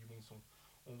écouter du bon son.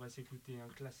 On va s'écouter un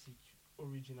classique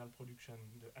Original Production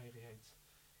de Irie Heights.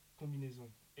 Combinaison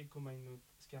Echo My Note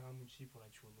Scaramucci pour la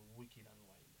tune Wicked and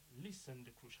Wild. Listen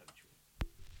the crucial tune.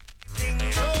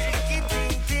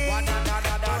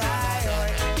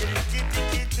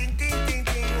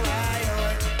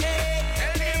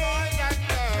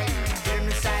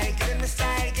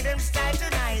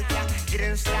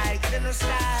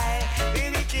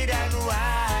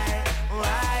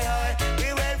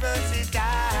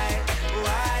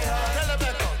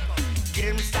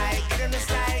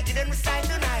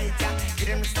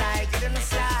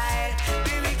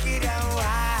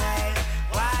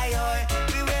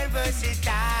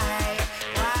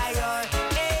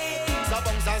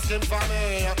 For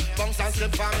me, bounce and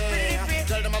slip for me.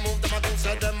 Tell them I move them, I do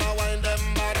say them, I wind them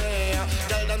body.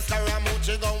 Tell them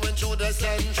Scaramucci going through the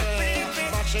century.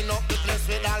 Mashing up the place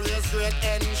with always great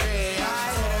entry.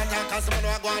 So don't talk as someone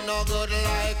who go no good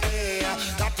like me.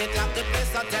 Got it like the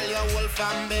place, I tell your whole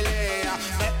family.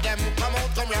 Let them come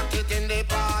out, come rock it in the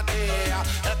party.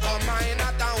 They come in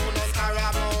a town, no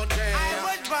Scaramucci. I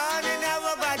was born in a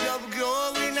rubber dub,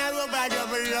 growing a rubber dub,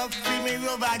 love for me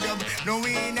rubber dub. No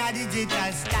we in a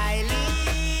digital styling.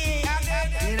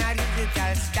 In a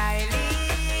digital styling.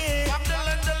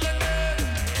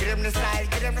 Get them the style,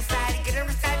 get them the style, get them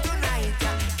the style tonight.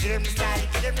 Get them the style,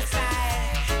 get them the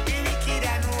style. Be wicked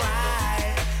and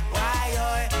wild. Why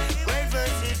oh, well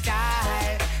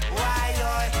versatile. Why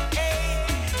oh,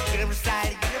 hey. Get them the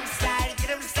style, get them the style, get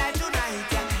them the style tonight.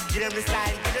 Get them the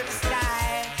style, get them the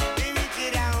style. Be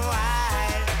wicked and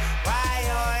wild. Why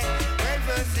oh.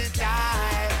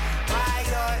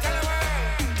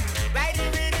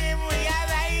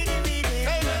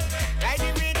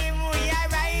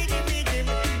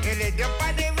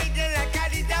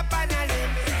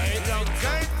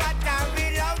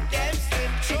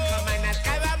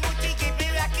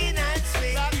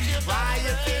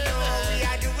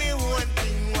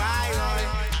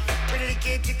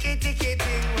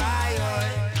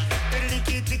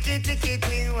 kitty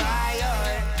kitty why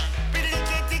oh. Pretty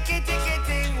kitty kitty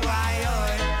kitty why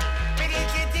oh. Pretty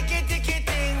kitty kitty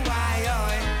kitty why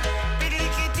oh. Pretty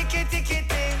kitty kitty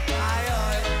kitty why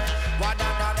oh. Wa da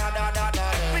da da da da da.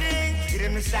 Get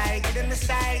in the style, get in the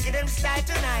style, get in the style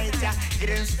tonight. Yeah. Get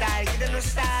in the style, get in the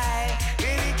style. We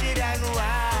wicked and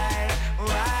wild,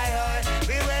 why oh.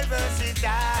 We well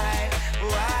versatile,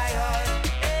 why oh.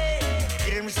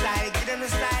 Get in the style, get in the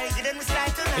style, get in the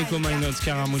style tonight. Echo My Notes,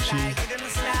 Scaramucci,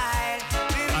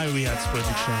 Irie Hats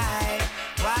Production.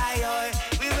 Why oh,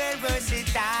 we well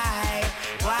versatile,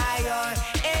 why oh.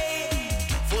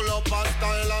 Full up of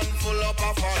style and full up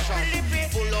of fashion.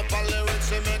 Full up of lyrics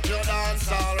to make you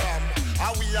dance all ram.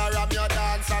 And we are ram your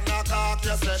dance and knock off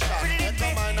your session.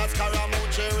 Echo My Notes,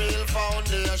 Scaramucci, real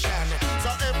foundation. So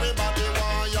everybody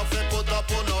want you to put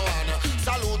up on one.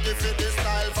 Salute if it is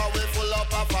style for we full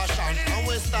up of fashion. And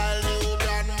we style new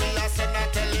brand, we a send a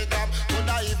telegram. Could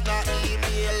I if not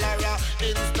email or a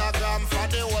Instagram. For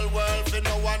the whole world fi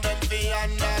know and them fi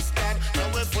understand. So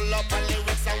we full up of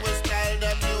lyrics and we style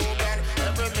them new brand.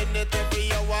 Every minute,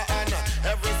 every hour and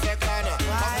every second.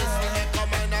 Come this we Echo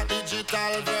My Notes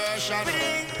digital version.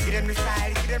 Get them the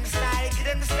style, get them the style, get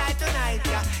them the style tonight,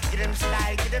 yeah. Get them the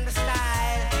style, get them the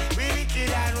style. We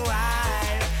wicked and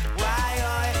wild, why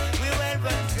oh. We well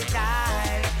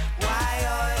versatile, why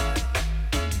oh.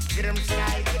 Get them the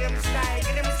style, get them the style,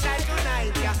 get them the style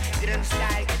tonight, yeah. Get them the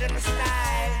style, get them the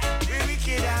style. We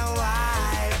wicked and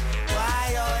wild,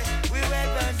 why oh. We well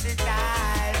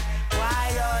versatile,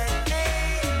 why oh.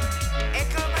 Hey,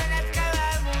 come on, let's go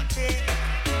and move it.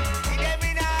 See them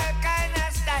in all kind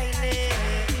of styling.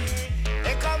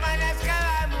 Hey, come on, let's go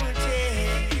and move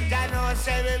it. That no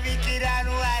say we wicked and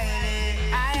wild.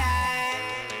 Aye, aye.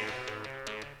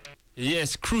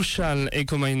 Yes, Crucial,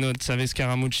 Echo My Notes avec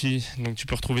Scaramucci. Donc tu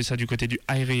peux retrouver ça du côté du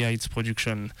Irie Heights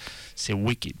Production. C'est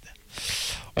wicked.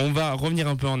 On va revenir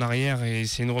un peu en arrière et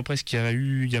c'est une reprise qui a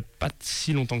eu il n'y a pas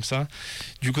si longtemps que ça.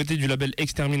 Du côté du label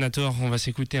Exterminator, on va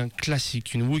s'écouter un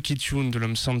classique, une wicked tune de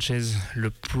l'homme Sanchez, le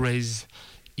Praise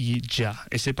Ija.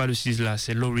 Et c'est pas le Sizzla,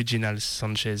 c'est l'original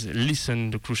Sanchez. Listen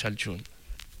the Crucial tune.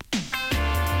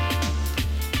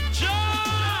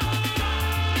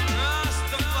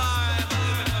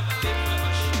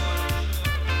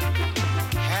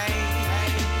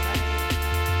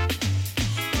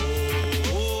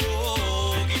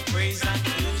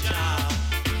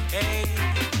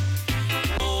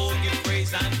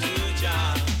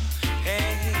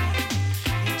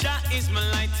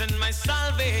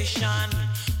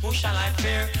 Who shall I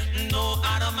fear? No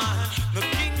other man. The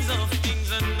kings of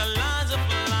kings and the lords of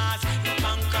lords, the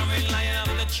conquering lion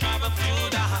of the tribe of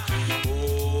Judah.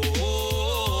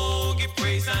 Oh, give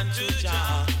praise unto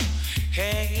Jah.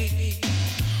 Hey.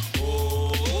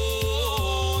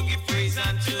 Oh, give praise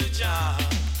unto Jah.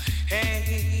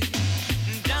 Hey.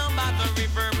 Down by the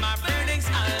river, my burdens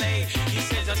I lay. He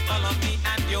says, just follow me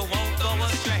and you won't go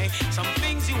astray. Some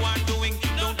things you are doing,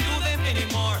 don't do them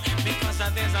anymore. Because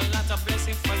there's a lot of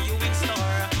blessing for you in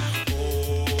store.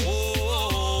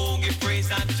 Oh, give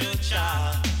praise unto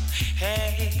Jah.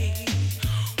 Hey.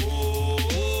 Oh,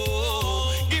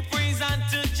 give praise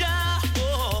unto Jah.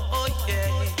 Oh,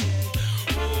 yeah.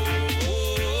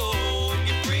 Oh,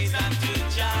 give praise unto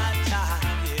Jah. Yeah.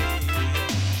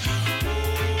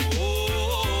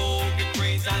 Oh, give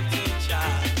praise unto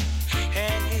Jah.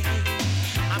 Hey,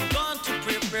 I'm going to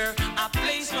prepare a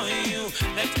place for you.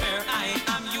 That where I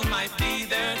am, you might be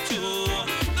there too.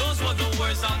 Those were the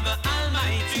words of the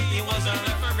Almighty. He was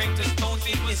referring to stones,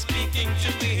 he was speaking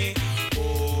to me.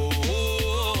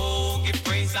 Oh, give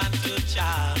praise unto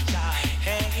Jah.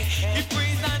 Hey, give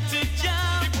praise unto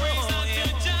Jah. Give praise unto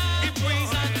Jah. Give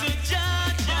praise unto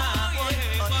Jah. Oh,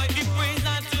 yeah.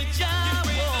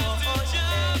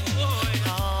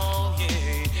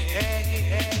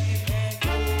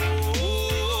 Oh,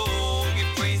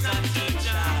 give praise unto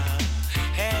Jah.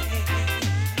 Hey.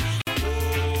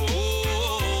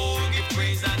 Oh, give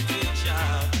praise unto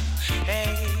Jah.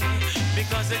 Hey.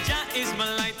 Because Jah is my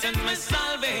light and my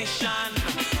salvation.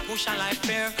 Who shall I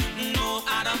fear? No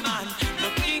other man. The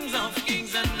kings of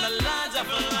kings and the lords of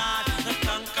lords, the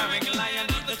conquering lion,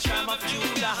 the tribe of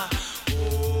Judah.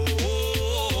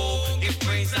 Oh, give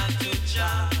praise unto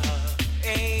Jah.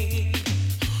 Hey.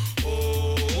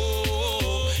 Oh,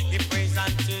 give praise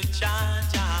unto Jah.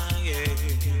 Yeah.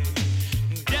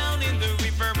 Down in the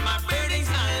river, my burdens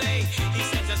I lay. He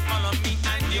says, just follow me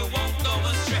and you won't go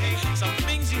astray. Some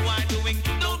things you are doing,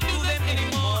 don't do them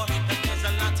anymore. But there's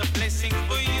a lot of blessing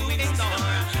for you in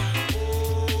store.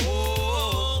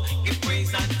 Oh, give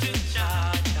praise unto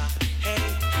Jah. Hey,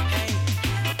 hey.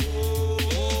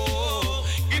 Oh,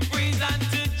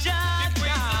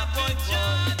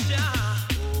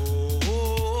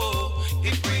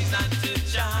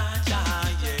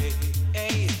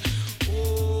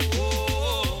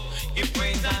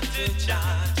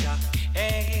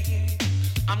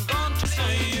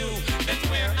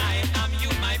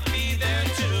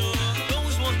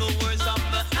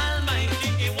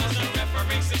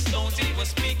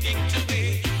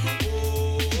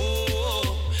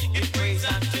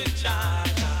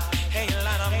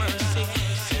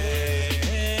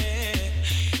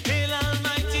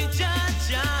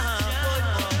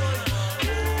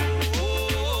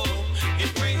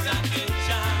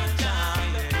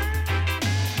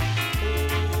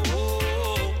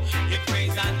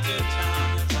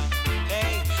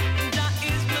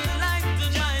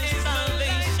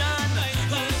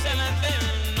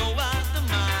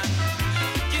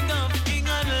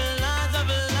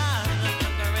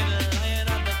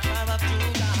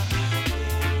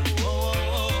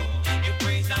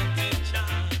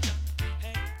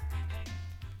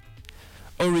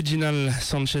 Original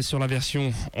Sanchez sur la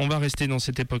version. On va rester dans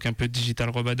cette époque un peu digital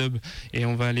robadub et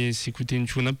on va aller s'écouter une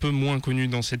tune un peu moins connue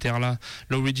dans cette ère-là,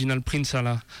 l'Original Prince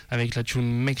Allah avec la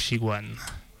tune Mexiguan.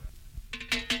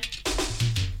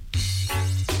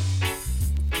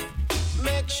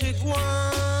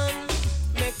 Mexiguan,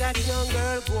 make that young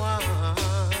girl go on.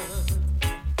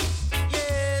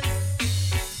 Yes.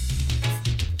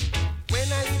 When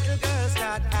a little girl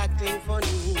start acting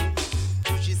funny,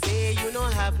 she say you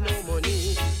don't have no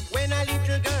money. When a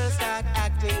little girl start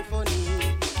acting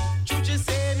funny, she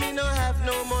say me no have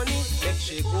no money. Make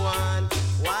she go on.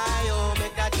 Why oh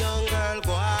make that young girl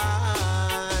go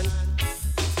on?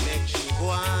 Make she go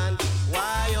on.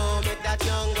 Why oh make that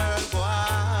young girl go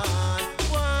on?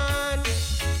 One.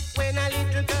 When a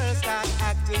little girl start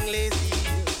acting lazy,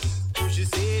 she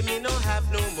say me no have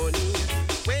no money.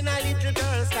 When a little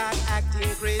girl start acting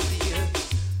crazy,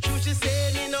 she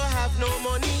say me no have no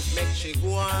money. Make she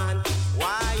go on.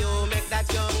 Why oh make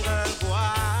that young girl go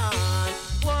on?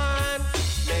 One.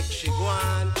 Make she go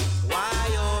on. Why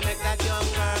oh make that young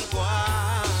girl go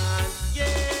on?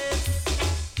 Yes.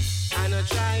 I no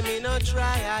try, me no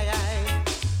try,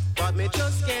 but me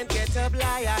just can't get a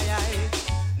blind.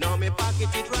 Now me pocket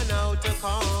it run out of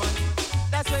corn.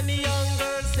 That's when the young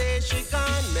girl say she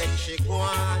gone. Make she go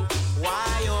on.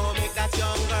 Why oh make that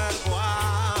young girl go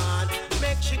on?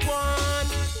 Make she go on,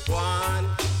 go on.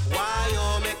 Why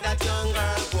oh make that young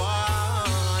girl go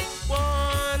on?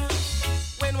 One.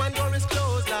 When one door is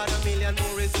closed, Lord, a million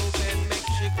more is open. Make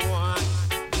she go on.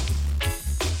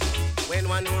 When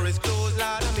one door is closed,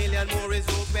 Lord, a million more is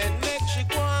open. Make she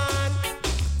go on.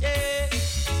 Yeah.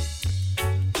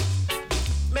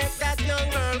 Make that young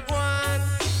girl go on.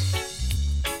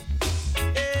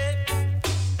 Yeah.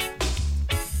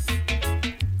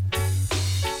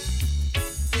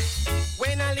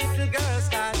 When a little girl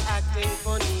start acting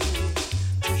funny,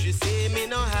 she say me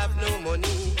no have no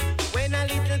money. When a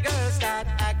little girl start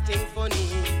acting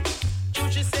funny,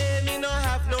 she say me no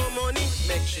have no money.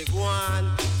 Make she go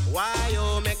on. Why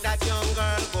oh make that young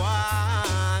girl go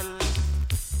on?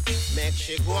 Make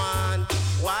she go on.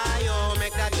 Why oh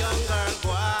make that young girl go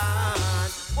on?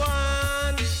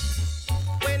 One.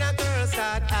 When a girl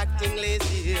start acting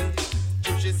lazy,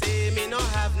 she say me no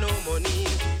have no money.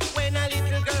 When a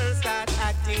little girl start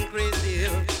acting crazy,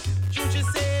 she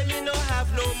say me no have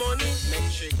no money.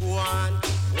 Make she go on.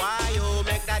 Why oh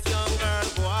make that young girl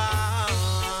go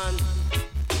on?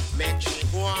 Make she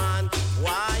go on.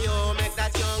 Why oh make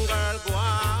that young girl go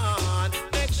on?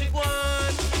 Make she go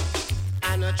on.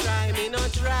 I no try, me no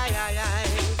try,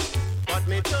 but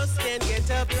me just can't get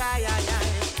a blind.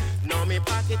 Now me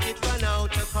pocket it run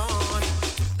out of corn.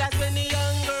 That's when the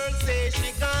young girl say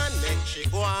she gone. Make she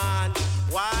go on.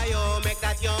 Why oh make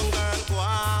that young girl go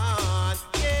on?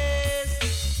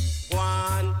 Yes, go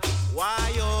on.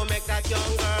 Why oh make that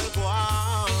young girl go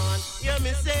on? Hear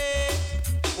me say,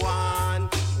 go on.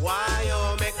 Why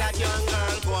oh make that young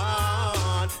girl go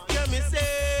on? Hear me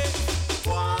say,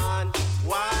 go on.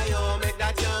 Why oh make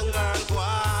that young girl go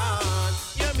on?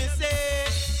 Hear me say,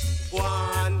 go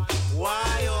on.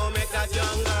 Why oh make that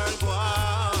young girl go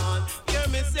on? Hear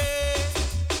me say,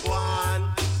 go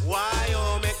on. Why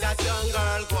oh make that young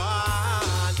girl go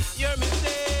on? Hear me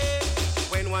say,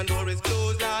 when one door is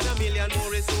closed, Lord, a million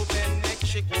more is open. Make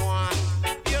she go on.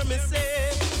 Hear me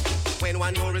say, when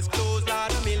one door is closed,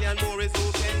 Lord, a million more is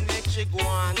open. Make she go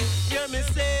on. Hear me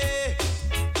say,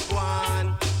 go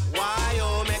on. Why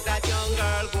oh make that young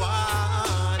girl go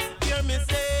on? Hear me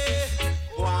say,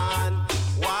 go on.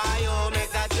 Why oh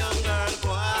make that young girl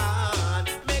go on?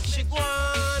 Make she go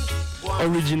on. Go on.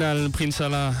 Original Prince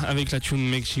Allah avec la tune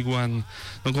Mexiguan.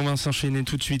 Donc on va s'enchaîner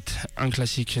tout de suite un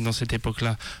classique dans cette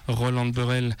époque-là, Roland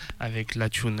Burrell avec la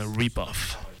tune Rip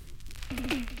Off.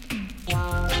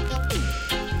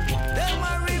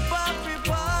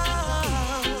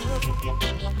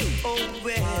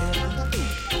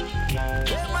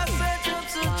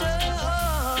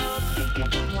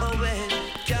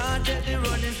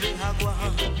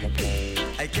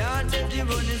 I can't tell the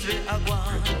runnings where I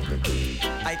want.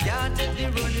 I can't tell the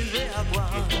runnings where I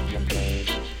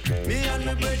want. Me and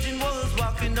my virgin was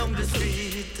walking down the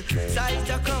street. Sight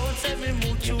a crowd said me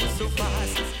move through so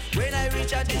fast. When I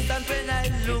reach a distance, when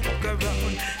I look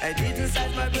around, I didn't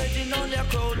sight my virgin, only a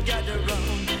crowd gather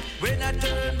round. When I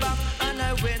turned back and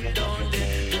I went down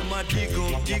there, them a dig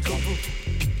up, dig up.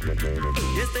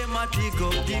 Yes, them a dig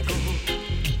up, dig up.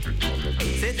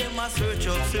 Say them a search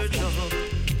up, search up.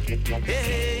 Hey,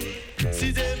 hey,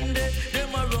 see them there,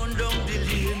 them a run down the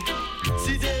lane.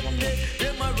 See them there,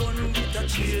 them a run with a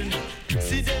chain.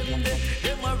 See them there,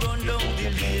 them a run down the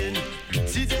lane.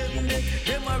 See them there,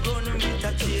 them a run with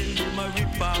a chain. Them a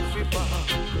rip off, rip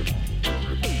off.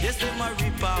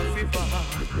 river.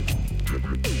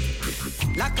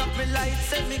 Lock up me lights,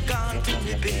 say me gone to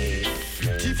me bed.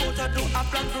 Chief out a do a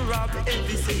plan for rob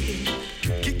everything.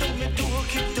 Kick down me door,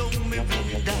 kick down me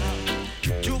window.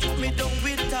 Juke me down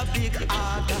with a big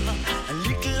order. A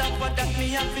little of what that me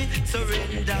have to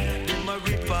surrender. Them a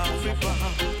ripper.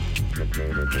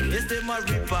 Yes, them a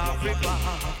ripper.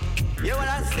 Yeah, what I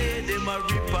say, them a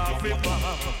ripper.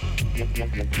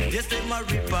 Yes, them a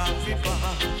ripper.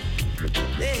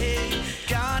 Hey,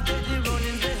 can't take the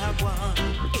runnings they have one.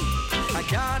 I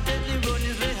can't take the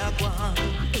runnings they have one.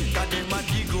 Cause them a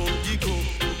dig up.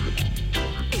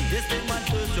 Yes, them a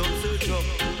search up.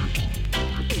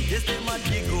 Yes, them a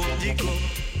dig up.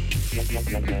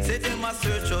 Say them a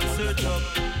search up.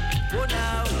 Oh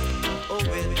now, oh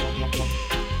well.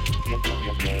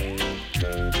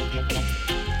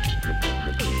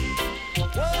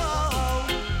 Whoa,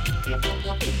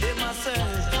 them a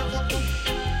search up.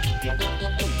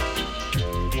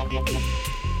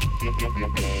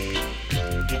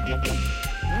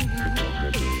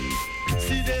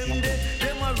 See them there,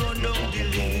 them a run down the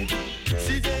lane.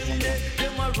 See them there,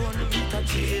 them a run with a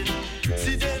chain.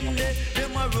 See them there,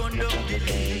 them a run down the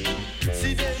lane.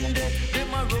 See them there,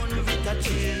 them a run with a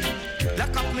chain.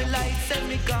 Lock up me lights and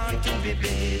me gone to be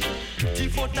bed.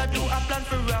 Chief out a do a plan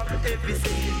for rob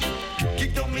everything.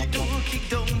 Kick down me door, kick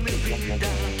down me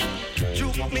window.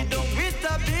 Juke me down with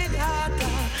a big heart.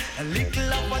 A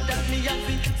little of what that me have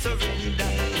to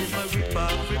surrender. Them a ripper.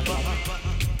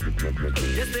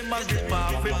 Yes, them a ripper.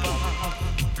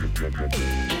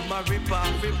 Them a ripper.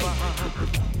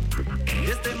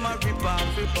 Yes, them a ripper.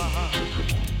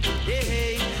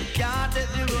 Hey, can't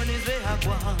take the runnings they have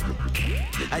one.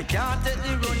 I can't take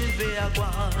the runnings they have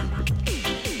one.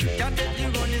 Can't take the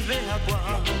runnings they have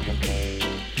one.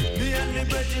 Me and me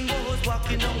brethren was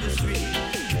walking down the street.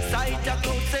 Sight a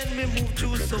crowd send me move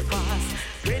through so fast.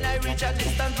 When I reach a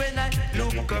distance, when I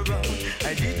look around,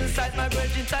 I didn't sight my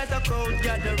brethren, sight a crowd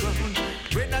gather round.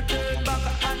 When I turned back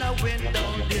and I went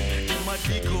down there, them a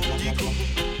dig up.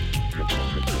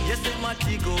 Yes, them a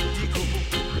dig up.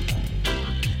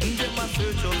 Them a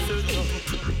search up.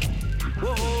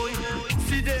 Whoa,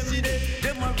 see them there,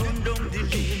 them a run down the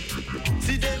lane.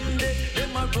 See them there,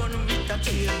 them a run with a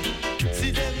chain.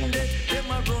 See them there, them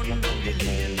a run down the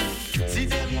lane. See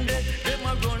them there, them a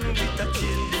run with a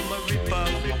chain. Them a ripper.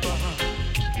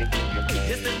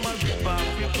 Yes, them a ripper.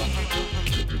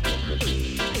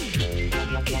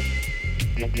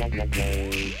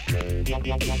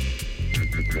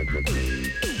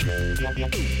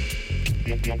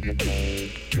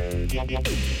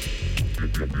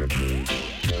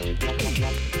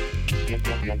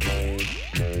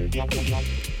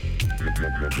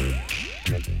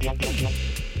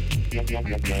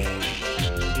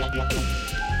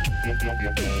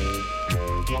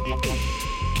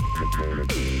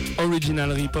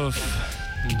 Original rip-off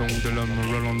donc de l'homme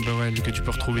Roland Burrell que tu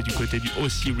peux retrouver du côté du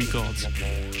OC Records.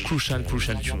 Crucial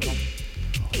tune.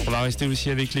 On va rester aussi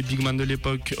avec les big man de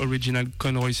l'époque, Original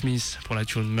Conroy Smith pour la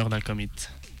tune Murder Commit.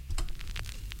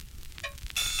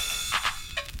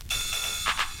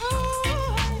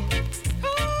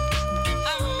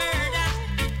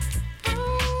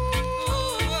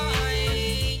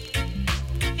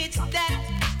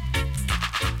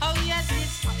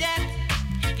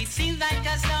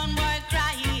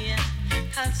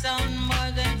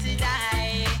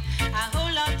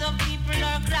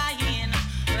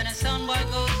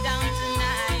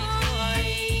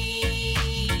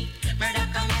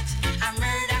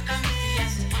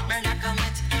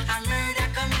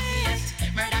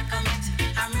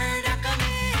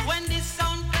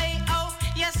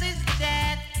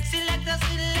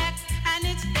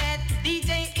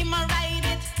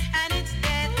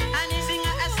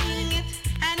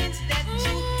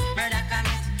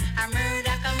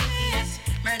 Murder commit, yes.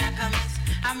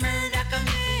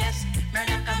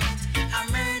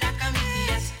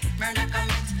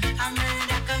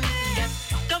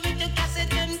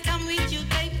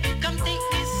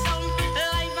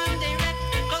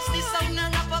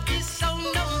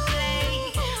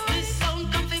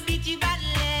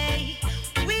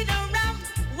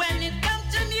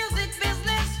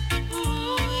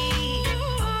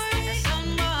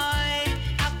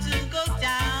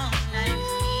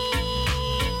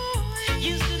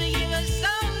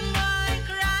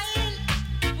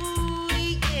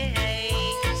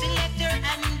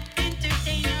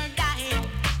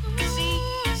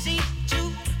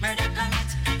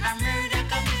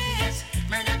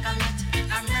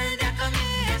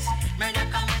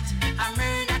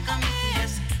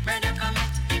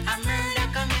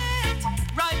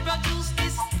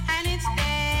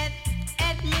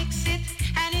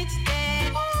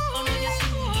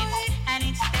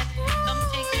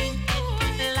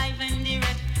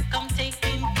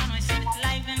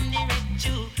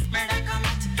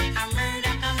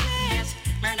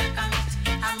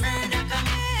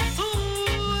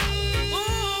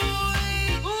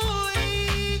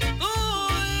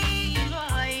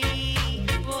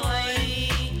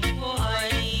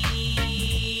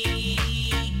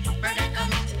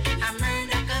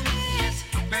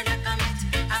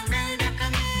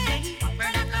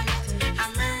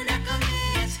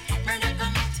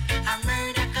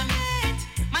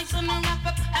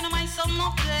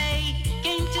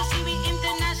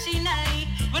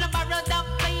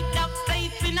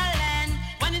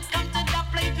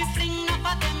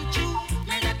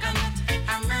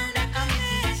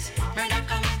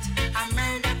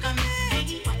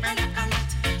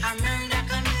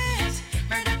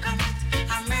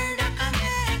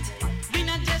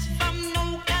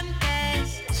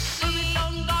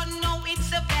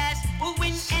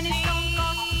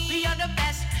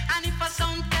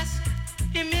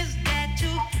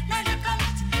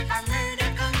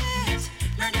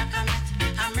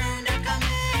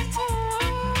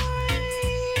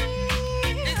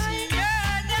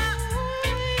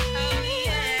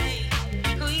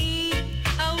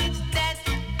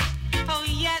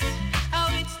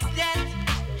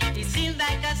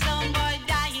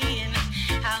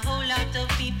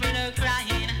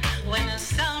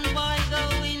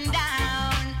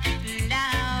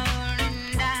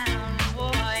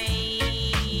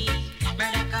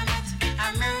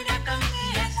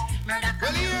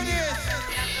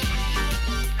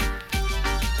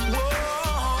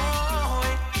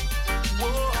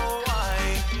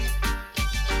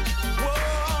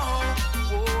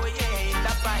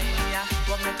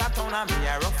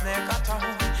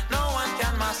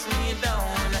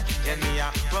 Yeah, me a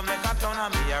run make a town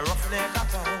and me a rough neck a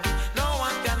town. No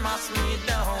one can mash me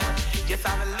down. Yes,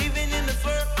 I'm living in the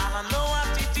world and I know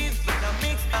what it is when I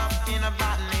mix up in a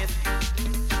badness.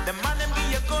 The man them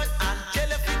give you good and tell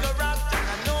you figure out, and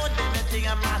I know them a thing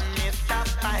a madness. That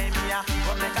time me a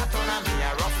run make a town and me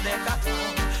a rough neck a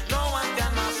town. No one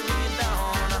can mash me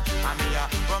down. And me a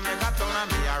run make a town and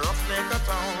me a rough neck a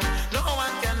town. No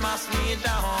one can mash me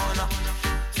down.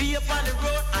 See up on the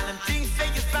road and them things say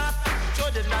you start. Show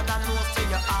them that I know say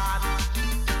you hard.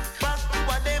 Pass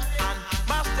over them and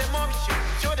mash them up.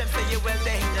 Show them say you well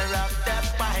dangerous. That's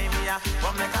why me a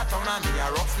run make a town and me a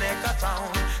rough neck a town.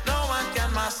 No one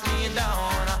can mash me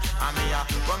down. And me a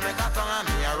run make a town and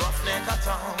me a rough neck a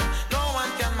town. No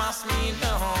one can mash me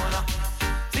down.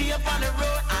 See up on the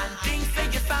road and things say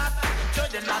you start. Show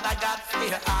them that I got say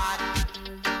you hard.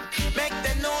 Make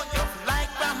them know you like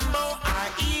Rambo or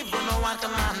even no one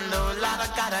commando. Lord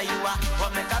of God, you are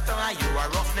what make a town, you are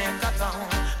rough neck a town.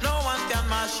 No one can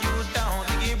mash you down.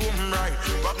 Diggy boom right,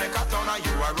 what make a town,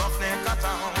 you are rough neck a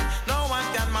town. No one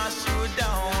can mash you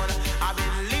down. I've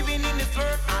been living in this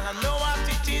world and I know what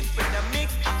it is when you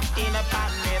mix up in a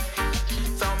badness.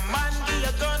 Some man give you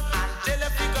a gun and tell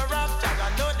you figure out. I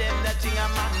know them that thing a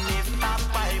man is not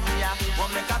by me.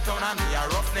 What make a town and me a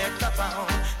rough neck a town.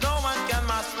 No one can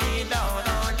mash me down.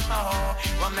 Oh,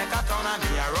 what make a town and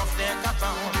me a rough neck a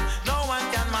town. No one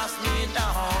can mash me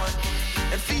down.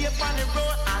 And see you on the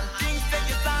road and things say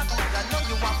you start. I know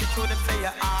you want to show them say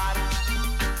you hard.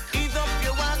 Ease up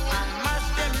your one and mash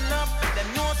them up. Them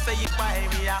know say you buy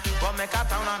me. What make a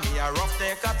town and me a rough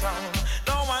neck a town.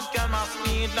 No one can mash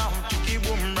me down. Keep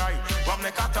boom right. What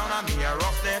make a town and me a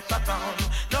rough neck a town.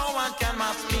 No one can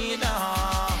mash me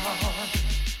down.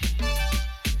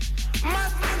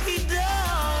 Mash me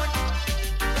down.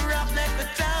 Rough neck a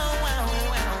town.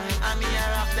 I'm me a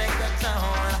rough neck a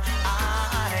town.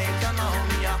 I come on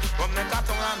me a what make a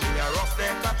town and me a rough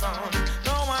neck a town.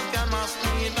 No one can mash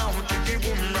me down. Keep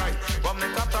boom right. What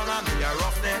make a town and me a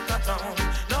rough neck a town.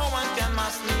 No one can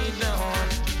mash me down.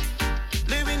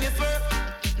 Living this world,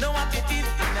 know what it is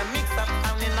in a mix up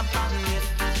and in a badness.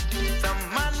 Some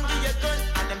man give you gun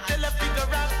and them tell you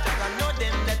figure out. I know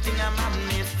them that thing a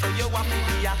madness. So you want me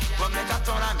here, what make a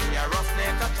town and me a rough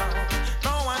neck a town.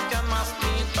 No one can mash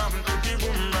me down to the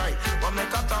boom right. What make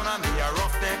a town and me a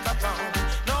rough neck a town.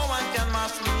 No one can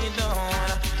mash me down.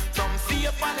 Some see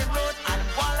you on the road and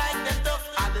fall like them tough.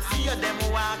 And the see you them who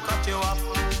want cut you up.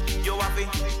 You have to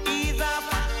ease up.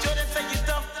 Show them say you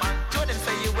tough and show them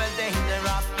say you well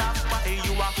dangerous. That's why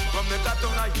you are from the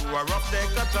town and you are rough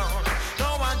neck a town.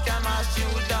 No one can mash you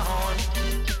down.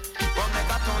 From the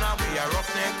town and we are rough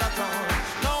neck a town.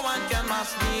 No one can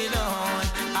mash me down.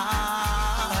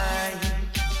 I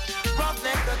rough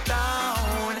neck a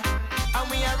town and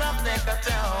we are rough neck a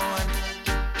town.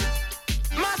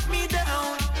 Mash me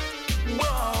down.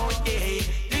 Whoa, yeah.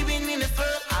 Living in the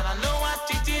world and I know what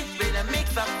it is. With a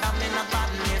mix up and in a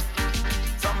badness.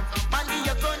 Some man give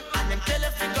you gun and them tell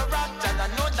you figure out. And I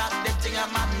know that the thing a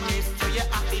madness. So you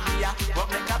have to be a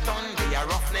rough neck a town. Be a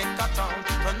rough neck a town.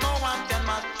 So no one can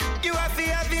match. You have to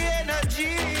have the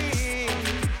energy.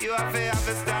 You have to have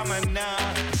the stamina.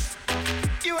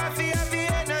 You have to have the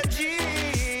energy.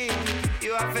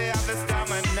 You have to have the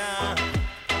stamina.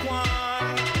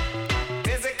 One.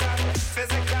 Physical,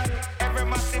 physical. Every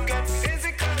massive get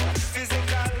physical,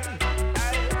 physical.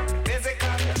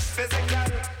 Physical, physical.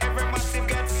 Every massive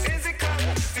get physical,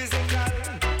 physical.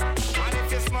 And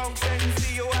if you smoke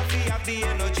sense, you have the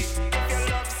energy. If you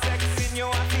love sex, you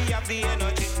have the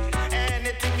energy.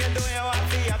 Anything you do, you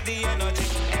have the energy.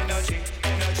 Energy,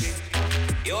 energy.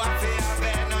 You have to have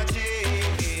energy.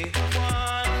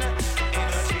 One.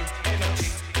 Energy, energy.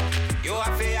 You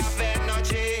have to have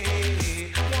energy.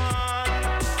 One.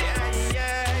 Yeah,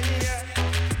 yeah, yeah.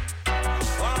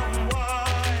 One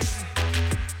boy.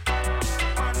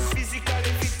 And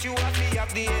physically fit, you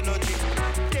have the energy.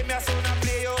 Tell me a son and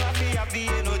play, you have the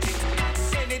energy.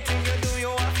 Anything you do,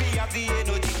 you have the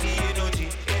energy. The energy,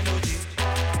 energy.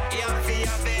 You have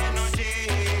the energy.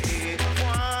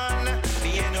 One.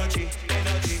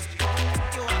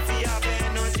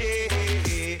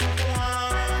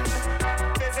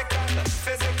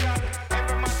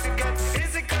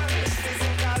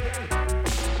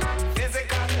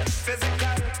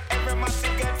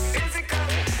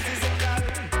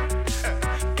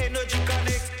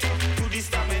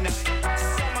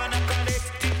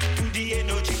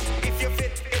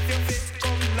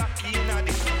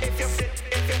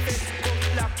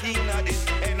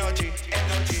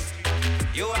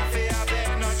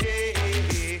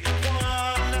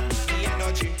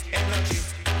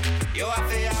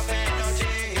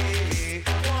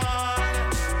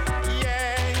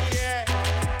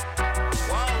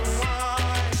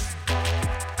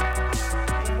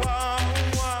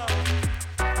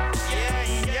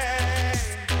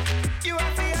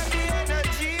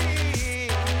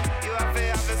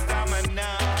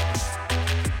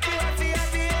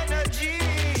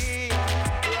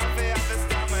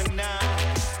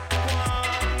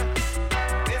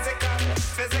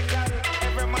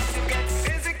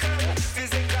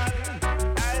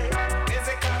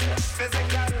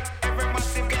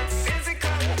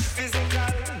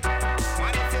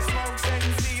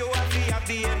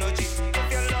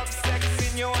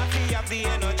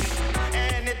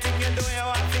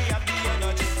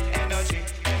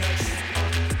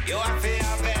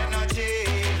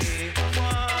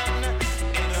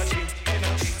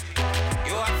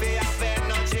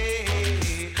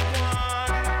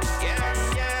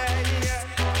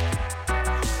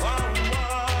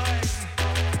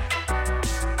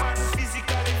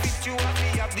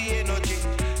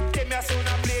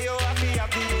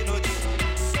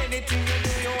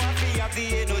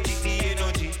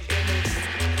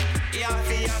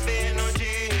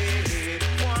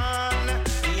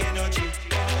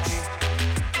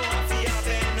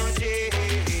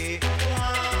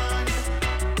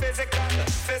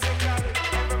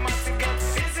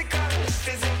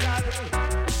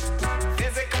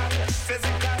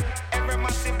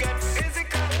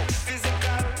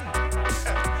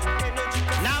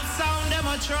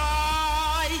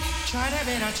 try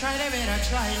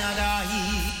not die.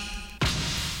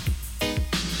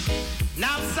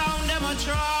 Now sound them a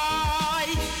try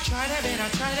the better,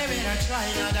 try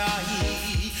not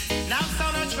die. Now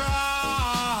sound a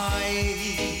try.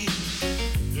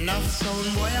 Now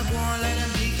sound boy a go on let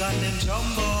them big and them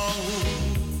jumbo.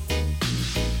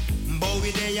 But we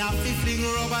they have to fling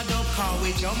rubber dub car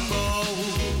we jumbo.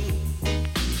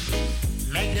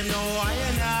 Make them know I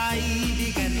and I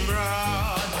big and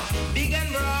broad.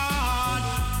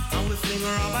 And we fling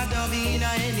rubber dub in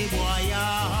any boy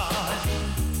yard.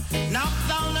 Knock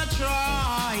down a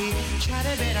try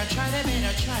the better,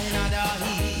 try not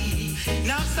die.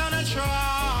 Knock down a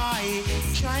try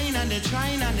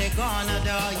and they gonna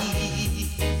die.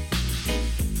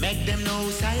 Make them know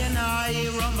say and I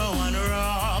rumble and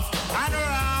rough.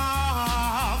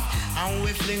 And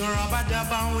we fling rubber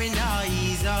dub and we now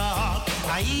ease up.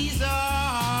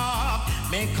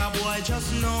 Make a boy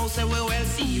just know say we well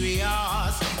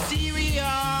serious.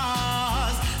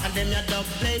 And them your dub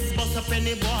plate bust up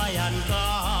any boy and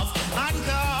cough.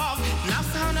 Now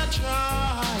sound a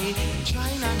try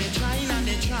and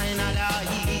they try not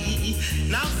die.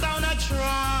 Now sound a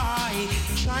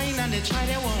try and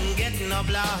they won't get no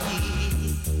blind.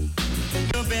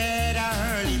 You better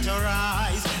early to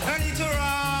rise.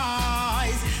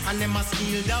 And them must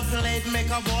kill the plate, make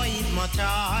a boy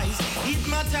hypnotize.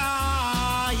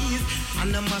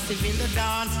 And the massive in the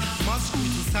dance must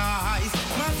criticize.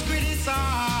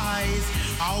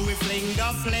 How we fling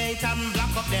the plate and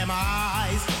block up them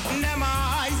eyes.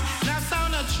 Now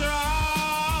sound a try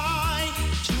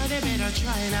they better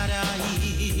try not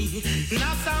die.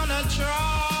 Now sound a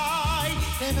try,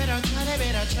 they better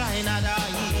try not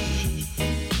die.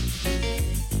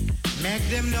 Make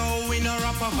them know we no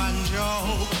rap up and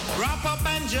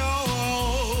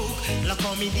joke. Look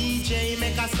how me DJ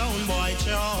make a sound boy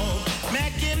choke.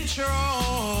 Make him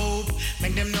choke.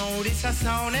 Make them know this a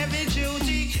sound heavy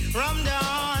duty. Rum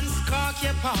dance, cock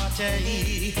your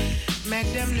party.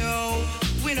 Make them know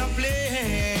we no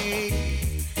play.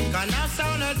 Gonna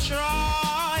sound a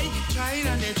try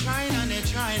and they try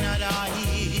not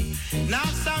die. Now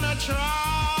sound a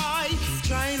try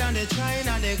and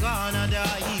they gonna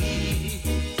die.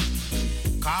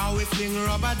 Cause we fling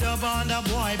rubber dub on the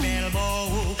boy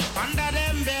elbow. Under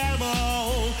them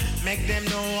elbow. Make them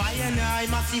know I and I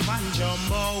massive and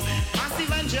jumbo.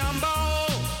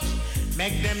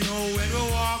 Make them know when we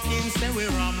walk in, say we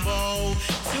rumbo.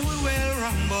 Say we will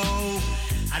rumbo.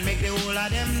 And make the whole of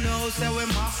them know, say we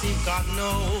massive, God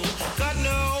know.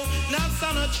 Now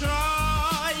son a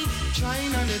try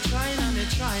and they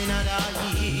try not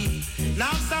die.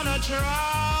 Now son a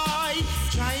try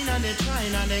and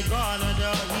they gonna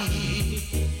die.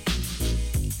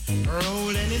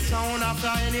 Roll any sound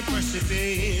after any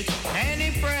precipice.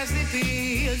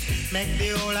 Make the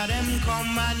whole of them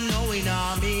come and know we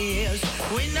know miss.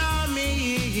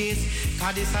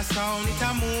 Cause this a sound, it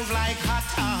a move like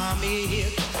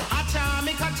atomic.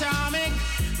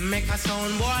 Make a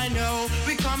sound boy know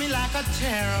we coming like a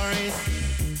terrorist.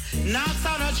 Now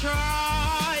sound a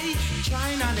try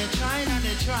and they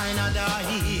try not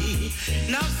die.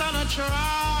 Now sound a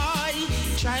try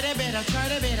they better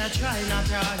try not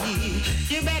die.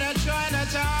 You better try not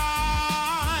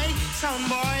die. Sound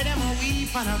boy them a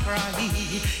weep and a cry.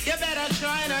 You better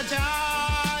try not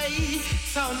die.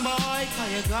 Sound boy,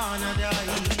 cause you gonna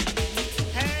die.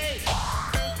 Hey.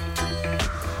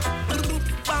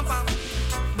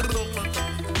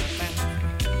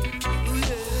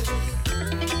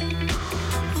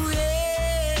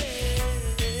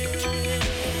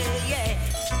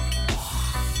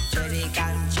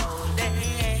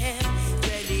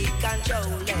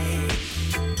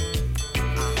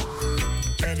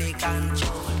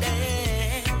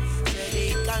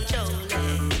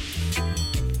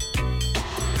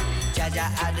 Jaja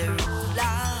are the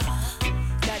ruler,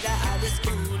 Jaja are the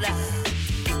schooler.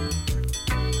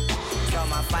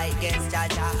 Some a fight against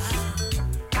Jaja,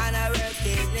 and I work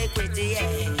iniquity,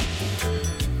 yeah.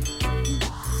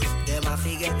 Them a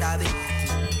forget a bit,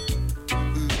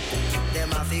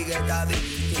 them a forget a bit,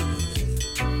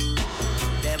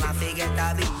 them a forget a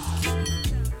bit,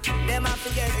 them a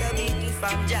forget a bit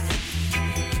from Jaja.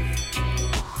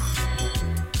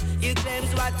 You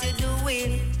claims what you're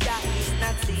doing, Jah is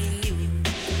not seeing you.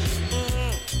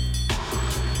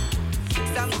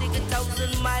 Some take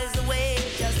 1,000 miles away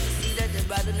just to see that the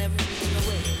brother never reached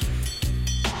away.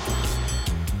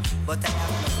 But I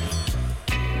have nothing.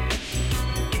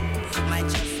 My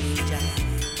trust in Jah.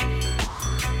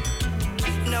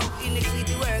 No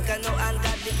iniquity work and no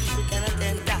ungodly people cannot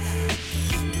enter.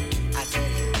 I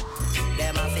tell you,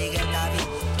 them a forget of it.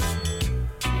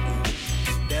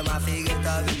 Them a forget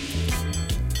of it.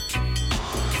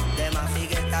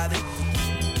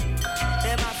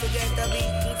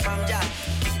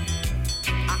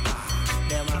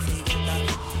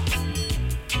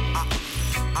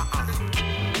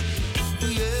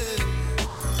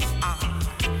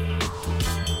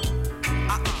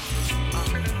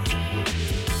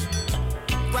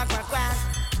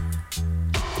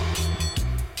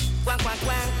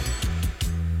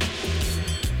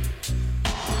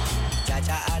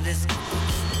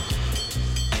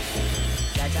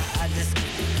 just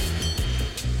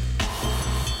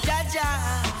Jaja,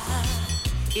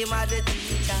 him a the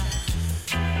teacher.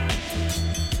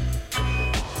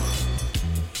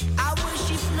 I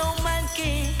worship no man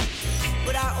king,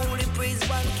 but I only praise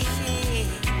one king.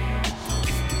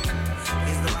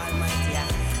 He's the Almighty,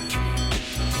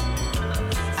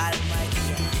 Almighty,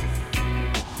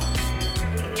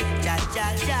 Jaja,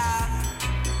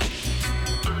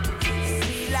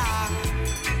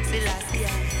 Selassie.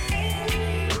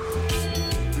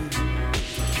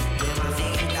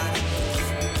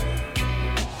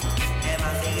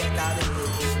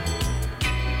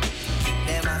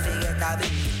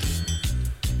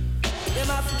 Them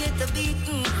a forget the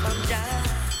beating from Jah.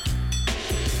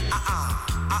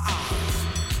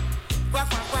 Quack,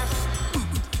 quack, quack.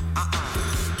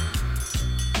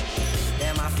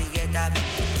 Them a forget the beat.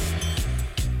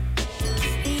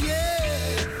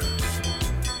 Yeah.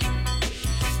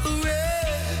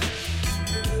 Hooray.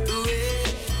 Hooray.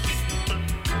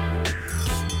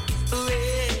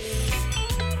 Hooray.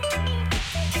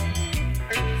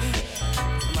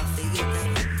 Them a forget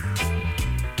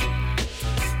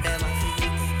the beat.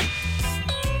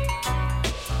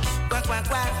 Quack, quack,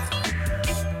 quack.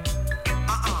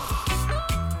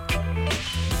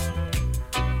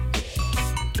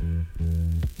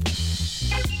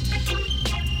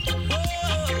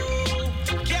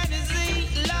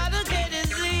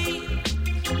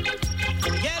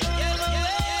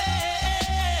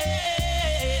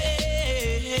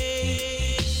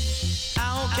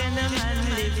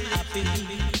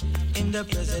 In the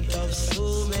presence of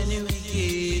so many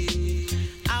wicked,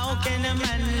 how can a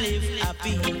man live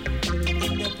happy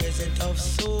in the presence of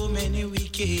so many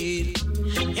wicked?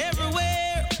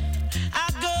 Everywhere I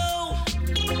go,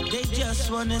 they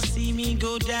just wanna see me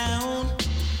go down,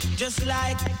 just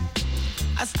like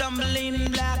a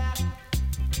stumbling block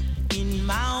in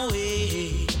my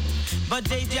way. But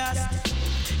they just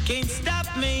can't stop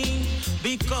me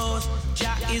because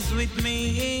Jah is with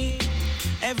me.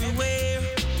 Everywhere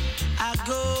I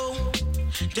go,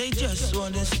 they just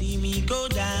wanna see me go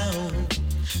down.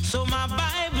 So my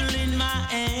Bible in my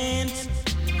hands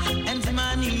and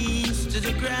my knees to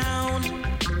the ground,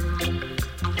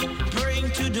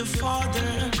 praying to the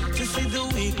Father to see the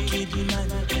wicked man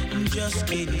just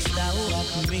can't stop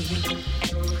me.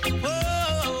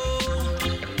 Whoa,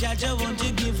 Jaja want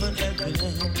to give an helping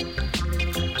hand.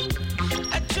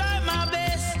 I try my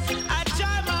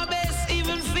best,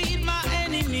 even feed my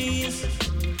enemies.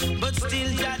 But still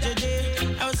Jaja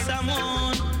there, or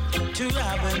someone to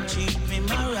rob and cheat me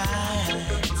my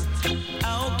rights.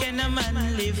 How can a man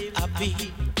live happy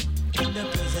in the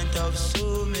presence of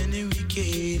so many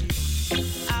wicked?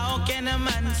 How can a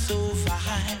man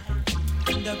survive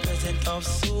in the presence of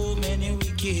so many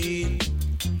wicked?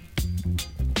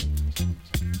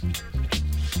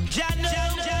 Jaja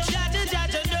know,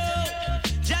 Jaja know,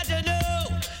 Jaja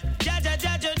know,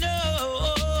 Jaja know.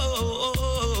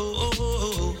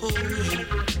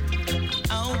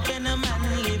 How can a man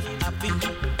live happy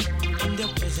in the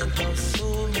presence of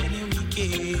so many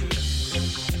wicked?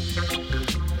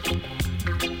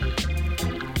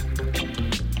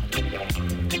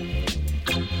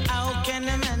 How can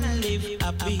a man live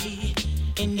happy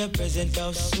in the presence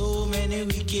of so many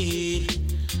wicked?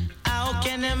 How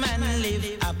can a man live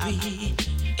happy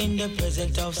in the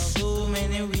presence of so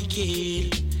many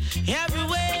wicked?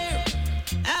 Everywhere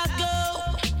I go,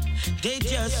 they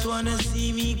just wanna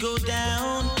see me go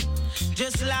down,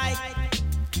 just like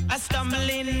a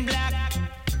stumbling block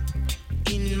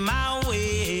in my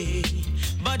way.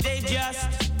 But they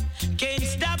just can't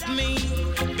stop me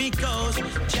because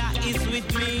Jah is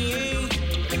with me.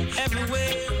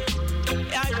 Everywhere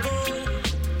I go,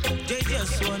 they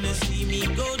just wanna see me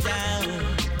go down.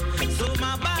 So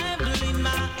my Bible in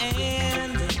my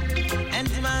hand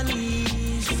and my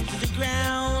knees to the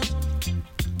ground,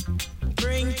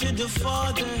 praying to the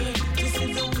Father to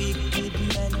see the wicked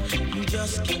man who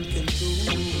just can't control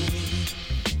me.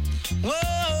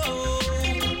 Whoa,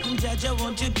 Jaja,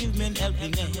 won't you give me an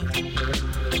helping hand?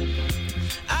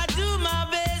 I do my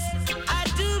best,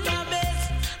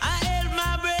 I help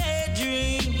my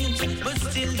brethren, but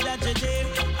still Jaja there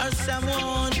are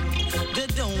someone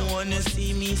that don't wanna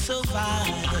see me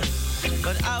survive.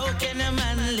 But how can a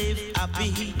man live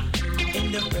happy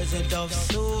in the presence of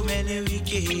so many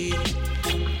wicked?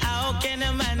 How can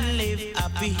a man live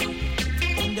happy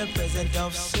in the presence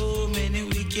of so many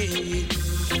wicked?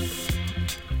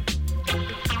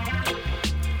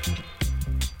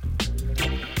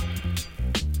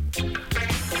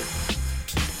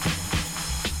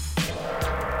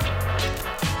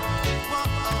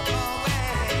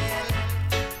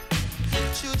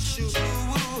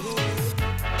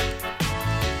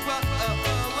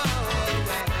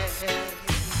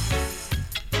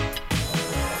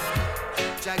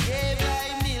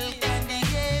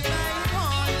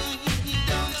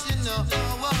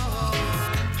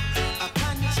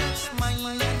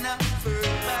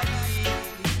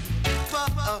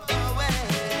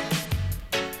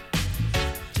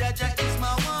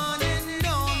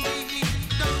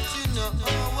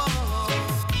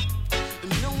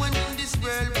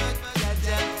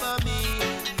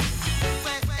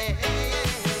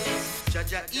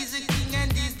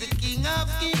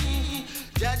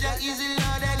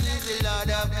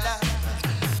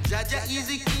 Jaja is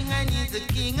the king and he's the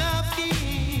king of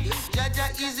kings. Jaja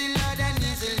is the Lord and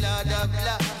he's the Lord of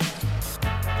love.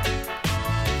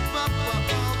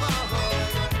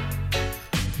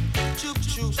 Choop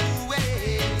choop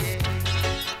away.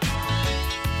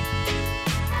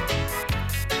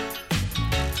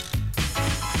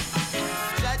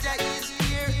 Jaja is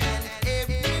here and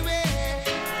everywhere.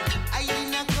 I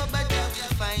in a cupboard that you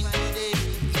find today.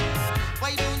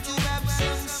 Why don't you have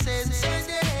some sense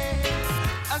today?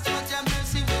 As much as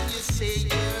mercy when you say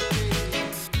your prayer.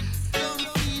 Don't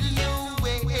feel no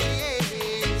way.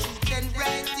 Truth and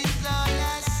right is all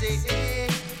I say.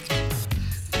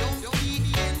 Don't be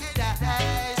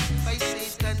enticed by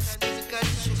Satan's physical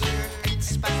sugar and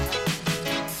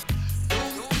spice.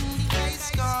 Don't think the guy's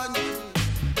gone you,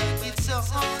 but it's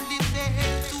only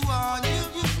fair to warn you.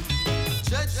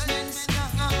 Judgment's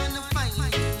gonna find you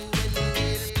when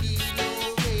there'll be no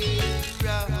way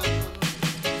round.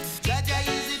 Jaja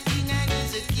is the king and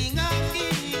he's the king of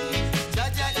kings.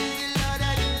 Jaja is the Lord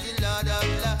and he's the Lord of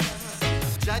love.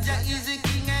 Jaja is the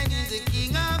king and he's the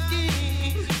king of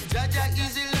kings. Jaja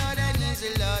is the Lord and he's the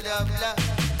Lord of love.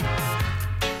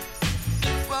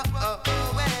 Whoa, oh,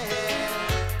 oh, well.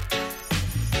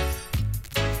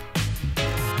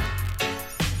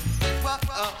 Whoa,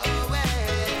 oh, oh, well.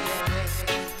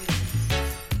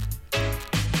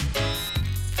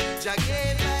 Jah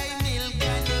gave my milk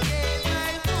and you gave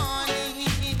my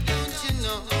honey, don't you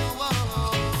know?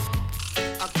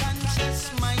 A conscious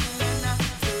mind and a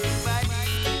firm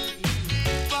body.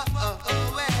 Whoa, oh, oh,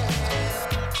 well.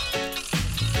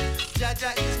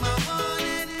 Jaja is my one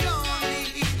and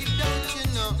only, don't you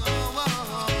know?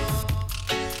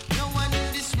 No one in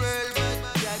this world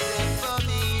but Jaja for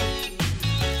me.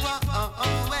 Whoa, oh,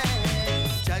 oh, well.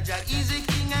 Jaja is the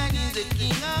king and he's the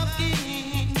king of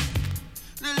kings.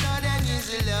 The Lord and he's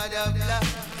the Lord of love.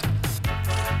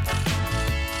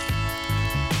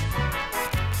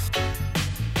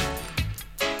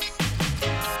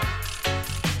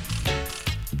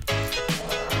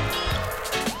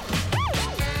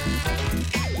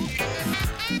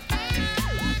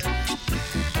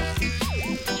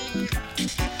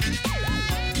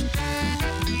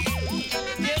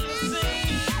 You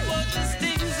see what these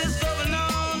things is going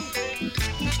on?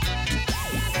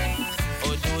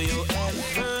 Or do you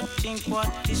ever think what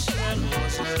this world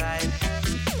was like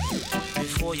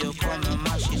before you come and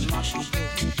mash it up?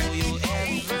 Do you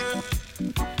ever?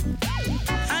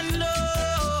 I know.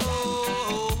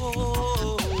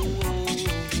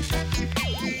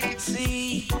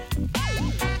 See,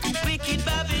 wicked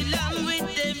Babylon with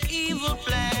them evil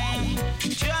plan,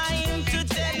 trying to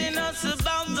telling us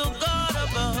about the God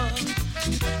above,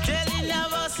 telling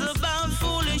us about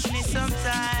foolishness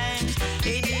sometimes.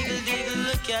 Hey, diggle, diggle,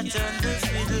 look at the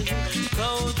fiddle, go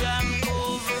down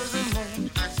over the moon.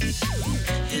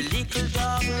 The little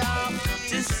dog laughed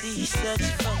to see such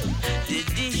fun. The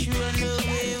dish run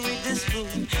away with the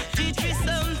spoon. Teach me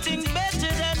something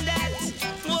better than that.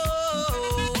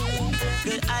 Whoa,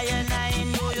 good I and I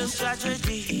know your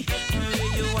strategy.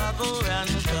 Where you are go round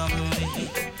come away.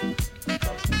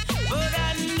 But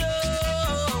I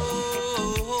know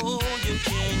you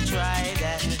can't try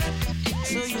that.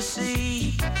 So you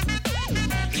see,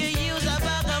 you use a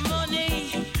bag of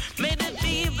money, made the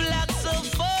people act so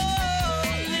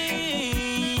phony.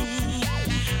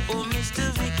 Oh,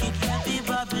 Mr. Wicked Happy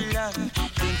Babylon,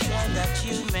 don't try that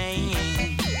you may.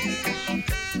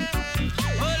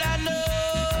 But I know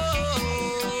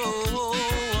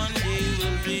one day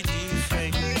will be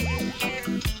different.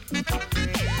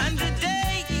 And the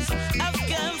days have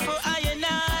come for I and I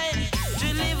to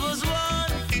live as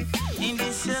one in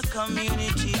this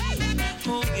community.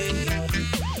 Okay.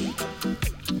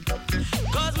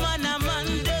 Cause man and man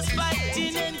just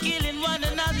fighting and killing one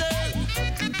another,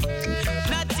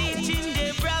 not teaching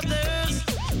their brothers.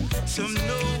 Some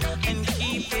know and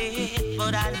keep it,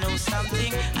 but I know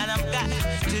something and I've got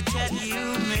to tell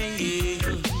you, man,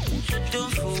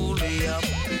 don't fool me up.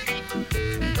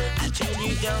 I tell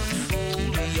you, don't fool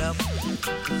me up.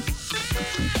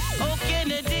 Oh, can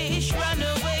the dish run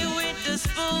away with the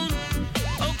spoon?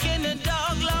 Oh, can the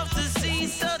dog love to see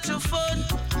such a fun?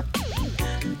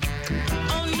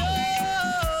 Oh no,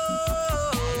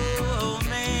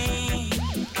 man,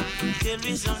 tell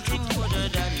me something other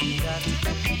than that.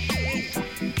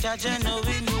 Jaja know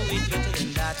we know it better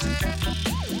than that.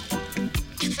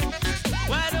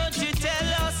 Why don't you tell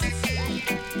us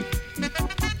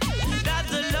that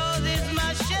the Lord is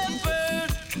my shepherd?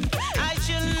 I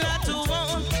shall not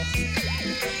want.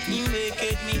 He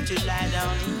maketh me to lie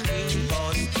down in green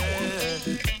pastures.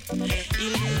 He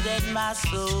lifted my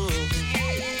soul.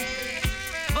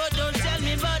 But don't tell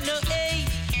me about no hey,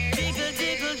 bigger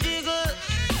Jiggle, jiggle, jiggle.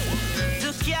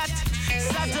 The cat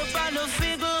sat up on a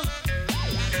figure.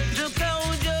 The cow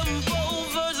jump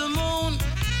over the moon.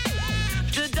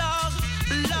 The dog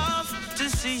laughed to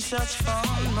see such fun.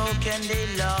 How can they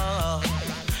love?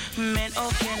 Man, how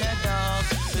can a dog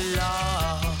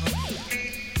love?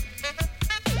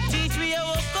 Teach me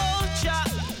our culture.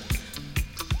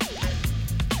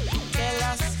 Tell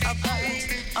us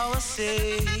about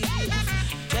ourselves.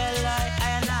 Tell I.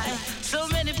 So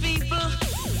many people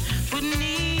who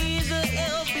need a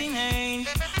helping hand.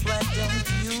 Why don't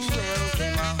you help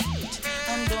them out?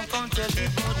 And don't come tell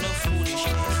people no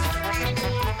foolishness.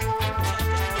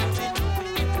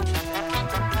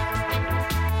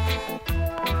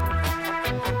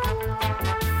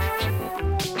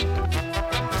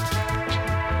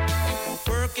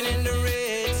 Working in the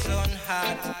red sun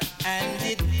hot, and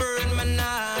it burned my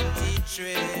naughty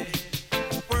tread.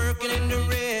 Working in the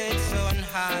red sun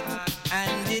hot,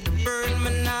 and it burned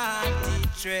my naughty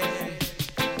tread.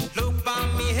 Look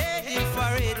on me head, if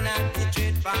I read naughty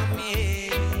tread on me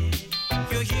head.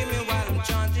 You hear me while I'm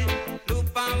chanting.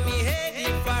 Look on me head,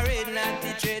 if I read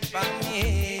naughty tread on me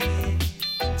head.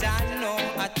 I know,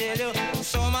 I tell you,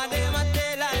 some of them I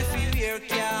tell I feel wear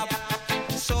cap.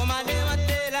 Some of them I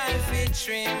tell I feel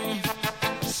trim.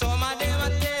 Some of them I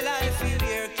tell I feel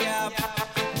wear cap.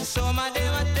 Some of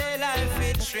them I tell I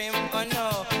feel trim. Oh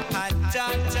no, I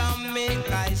don't make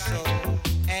I so,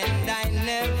 and I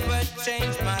never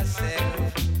change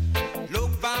myself.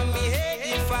 Look by me head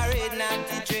if I read not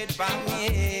the tread by me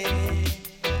head.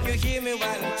 You hear me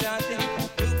while I'm chanting.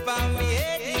 Look by me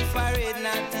head if I read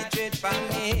not the tread by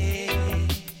me head.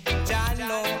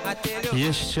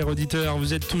 Yes, chers auditeurs,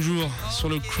 vous êtes toujours sur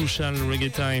le Crucial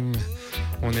Reggae Time.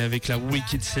 On est avec la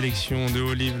Wicked sélection de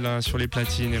Olive là sur les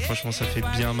platines et franchement ça fait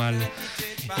bien mal.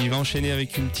 Il va enchaîner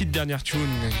avec une petite dernière tune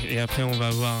et après on va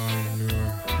avoir le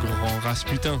grand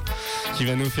Rasputin qui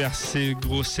va nous faire ses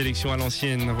grosses sélections à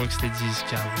l'ancienne, Rocksteady,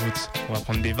 Ska, Roots. On va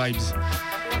prendre des vibes.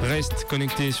 Reste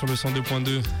connecté sur le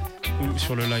 102.2 ou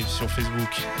sur le live sur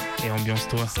Facebook et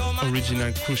ambiance-toi.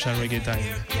 Original Crucial Reggae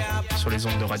Time sur les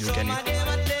ondes de Radio Canu.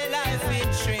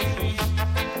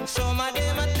 Some of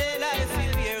them a tell I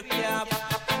feel wear cap.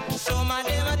 Some of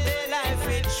them a tell I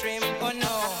feel trim. Oh no,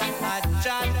 I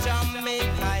just make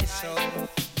I so,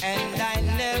 and I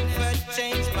never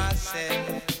change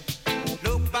myself.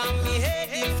 Look by me head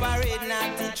if I read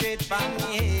not the tread by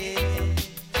me head.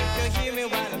 You hear me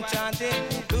while I'm chanting.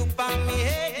 Look by me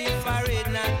head if I read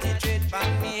not the tread by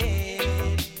me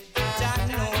head. Just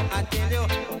know I tell you,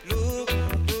 look,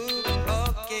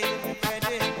 okay,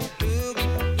 ready.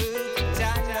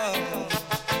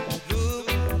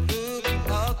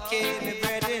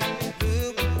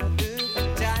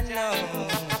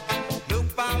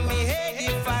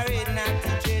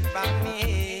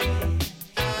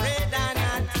 Red and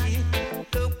natty,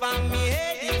 look on me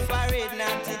head if I read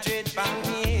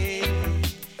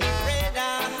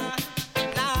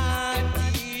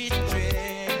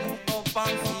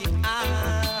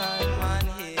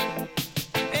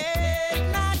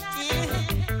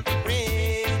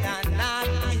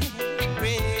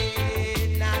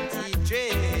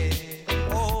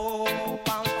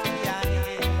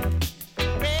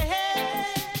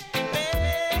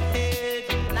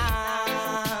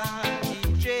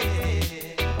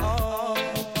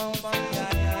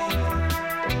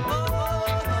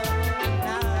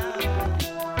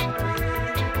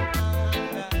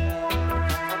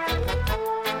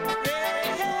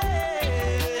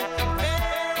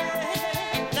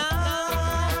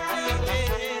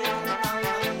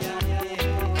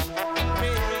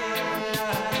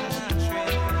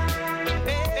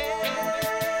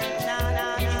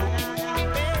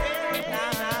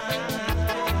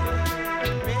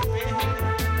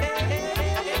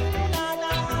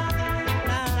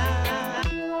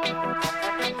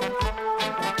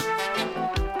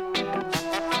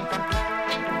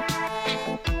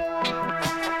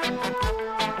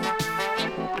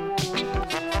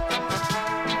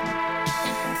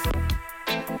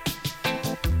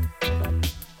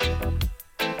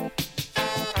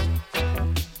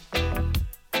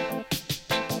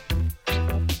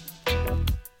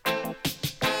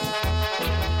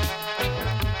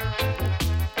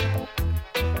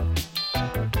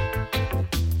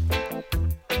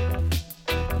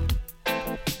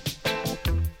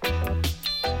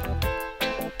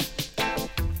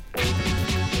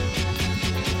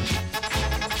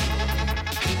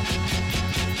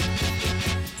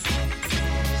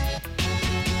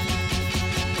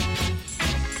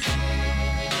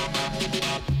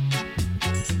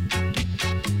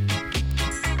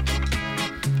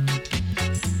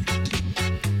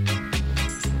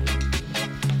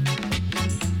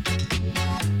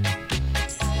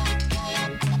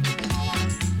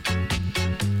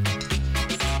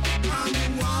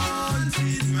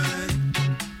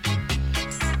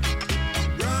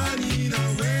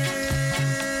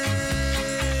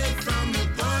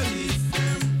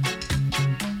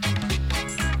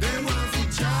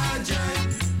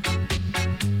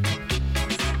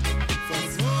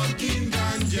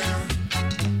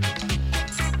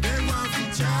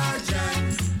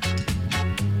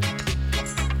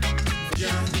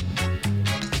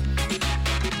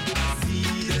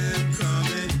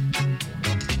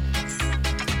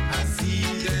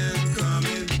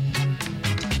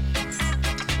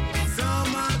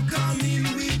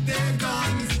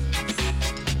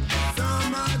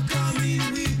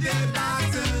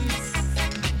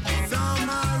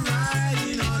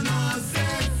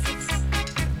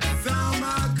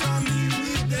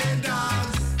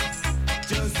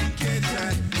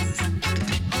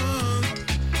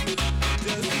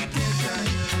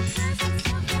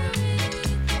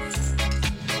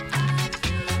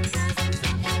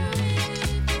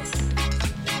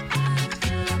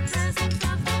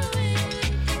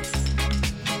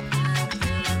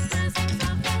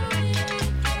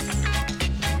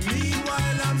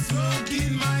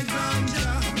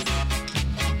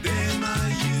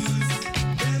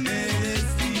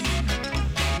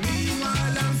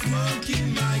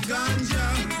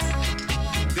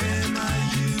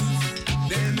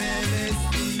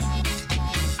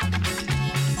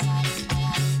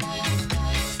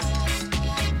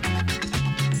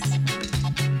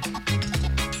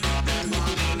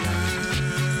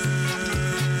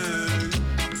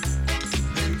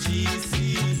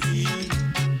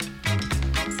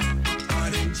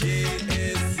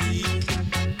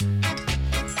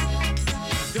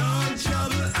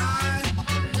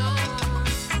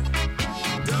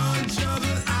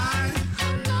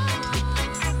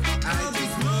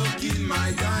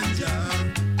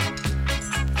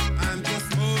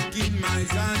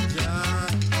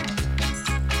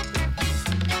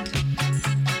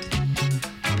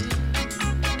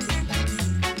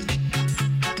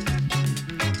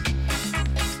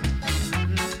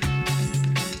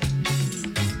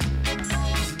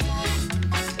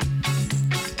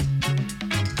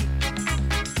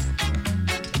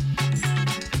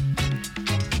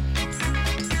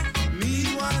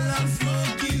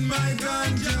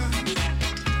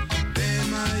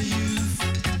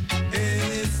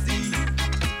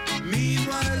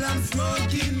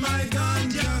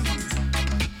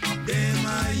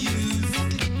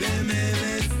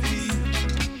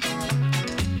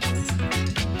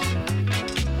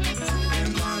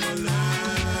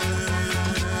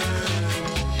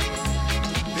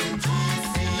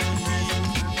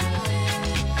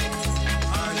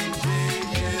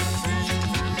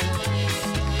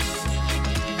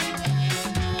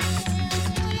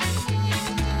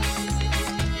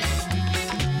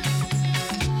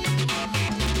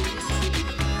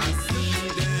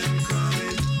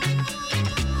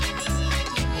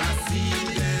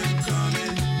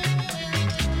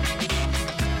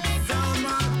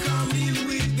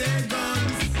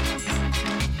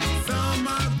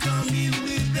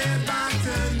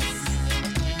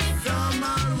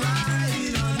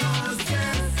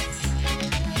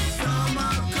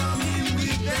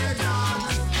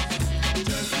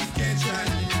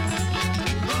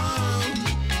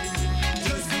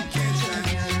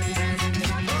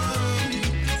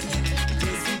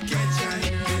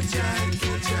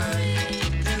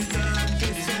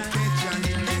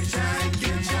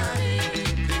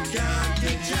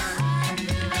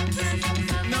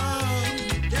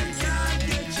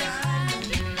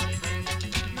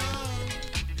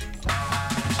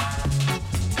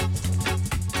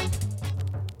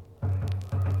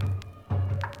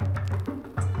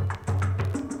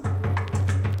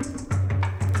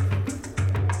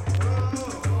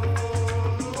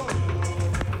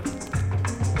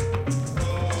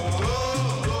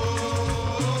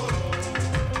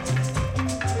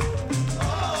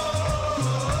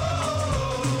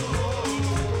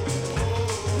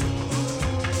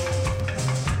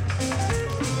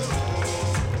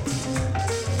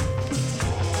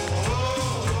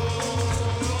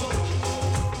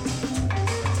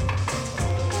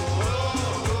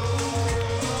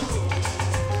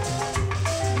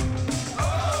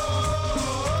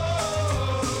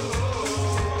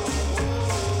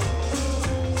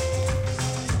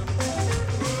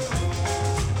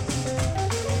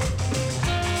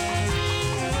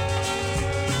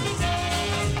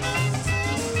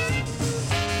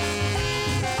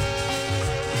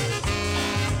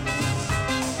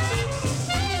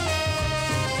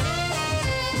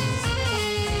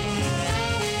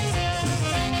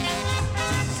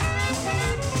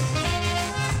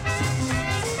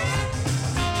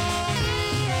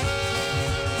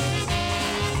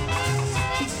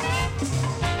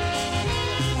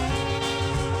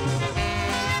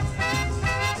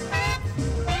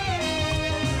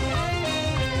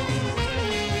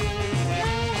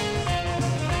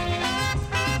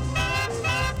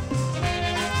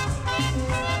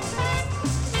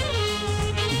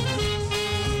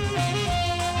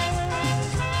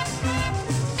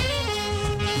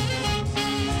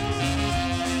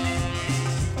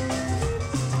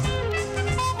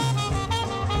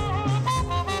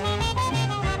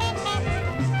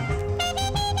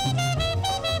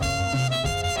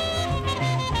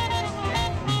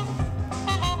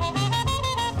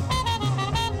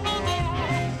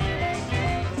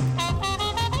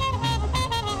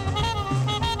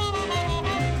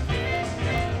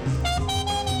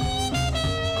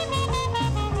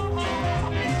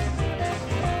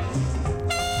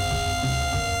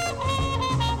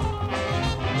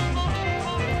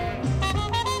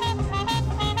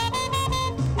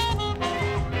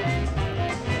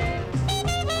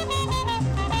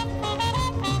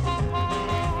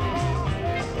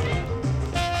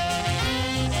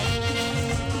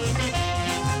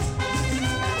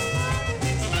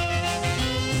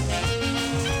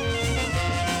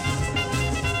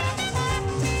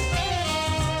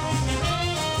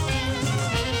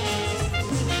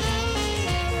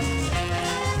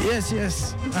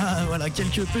Yes. Ah, voilà,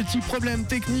 quelques petits problèmes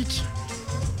techniques.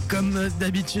 Comme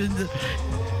d'habitude,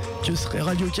 que serait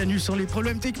Radio Canu sans les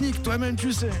problèmes techniques, toi-même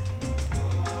tu sais.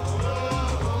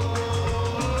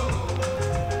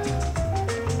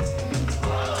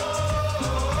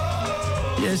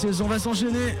 Yes, on va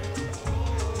s'enchaîner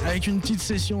avec une petite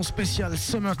session spéciale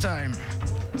Summertime.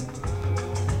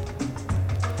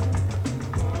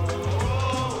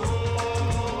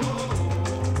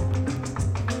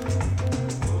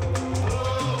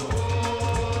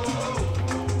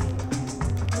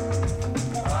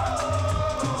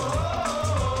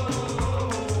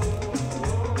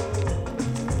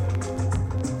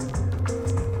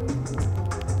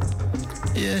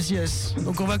 Yes.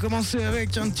 Donc on va commencer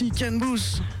avec un petit Ken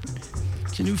Booth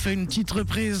qui nous fait une petite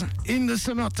reprise In the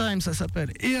Summertime, ça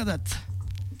s'appelle Hear That.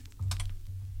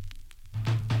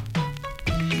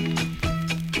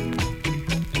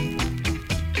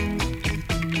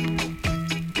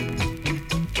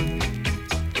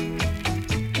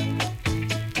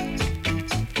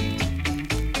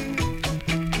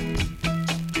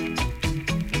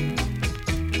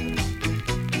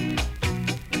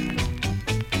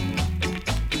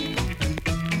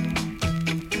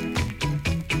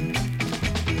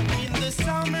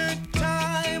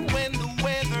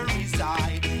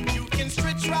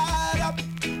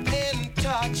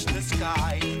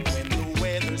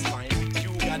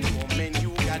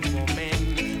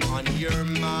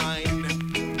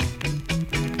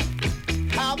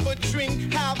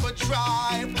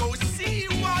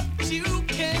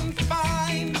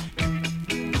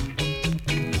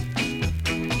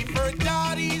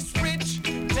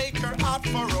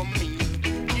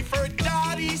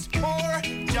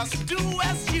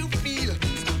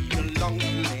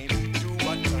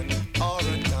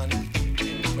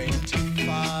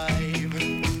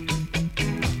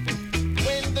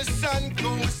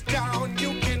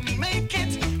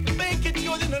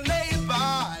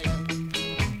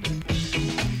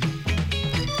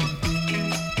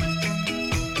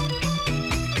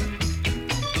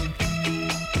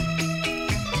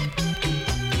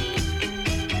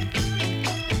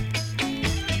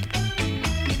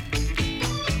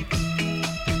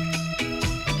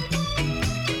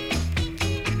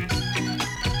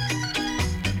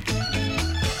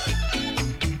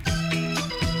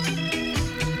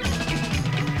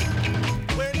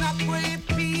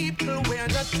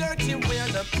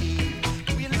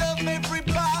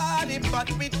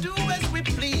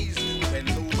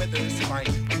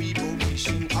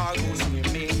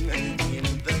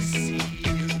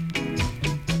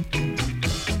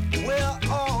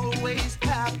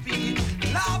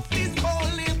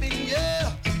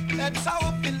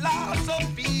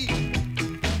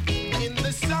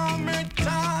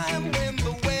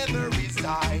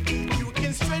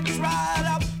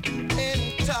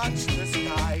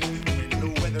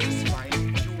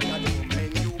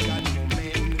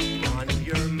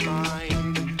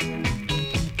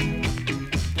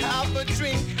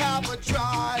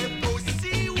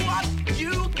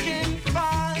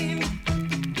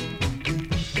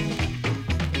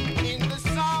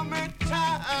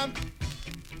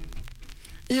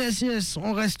 Yes,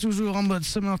 on reste toujours en mode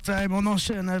Summertime. On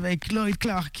enchaîne avec Lloyd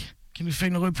Clark qui nous fait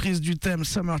une reprise du thème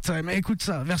Summertime. Écoute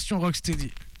ça, version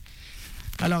Rocksteady.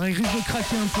 Alors il risque de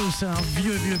craquer un peu, c'est un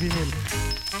vieux vinyle.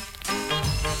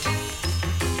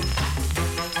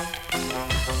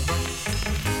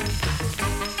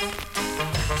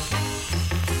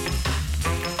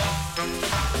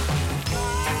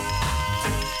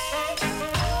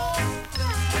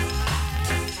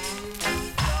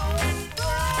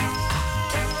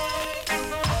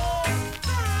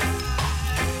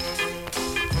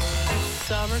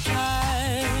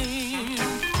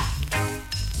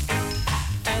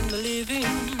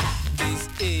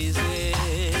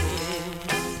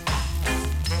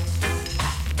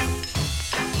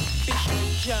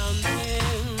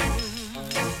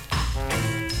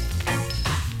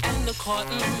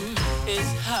 Cotton is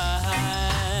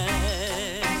high.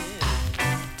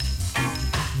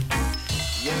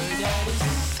 Your daddy's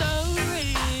so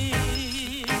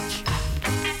rich,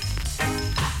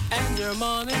 and your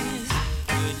mom is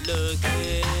good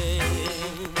looking.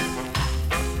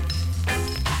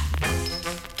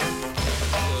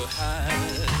 So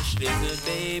hush, little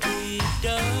baby,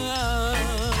 don't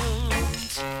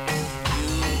you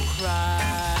cry.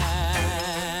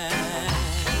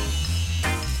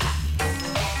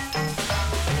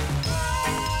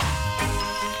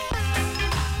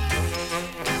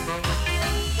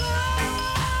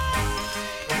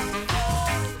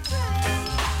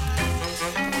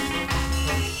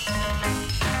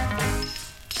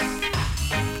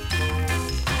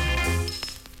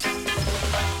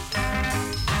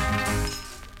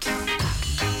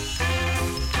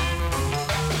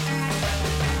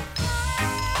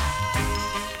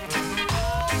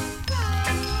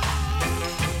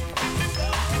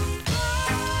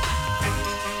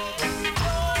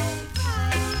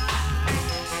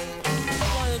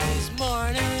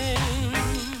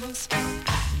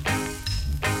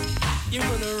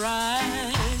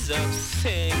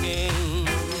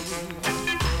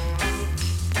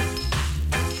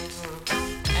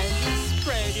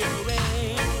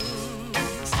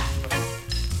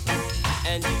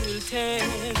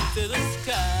 pointed to the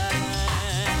sky.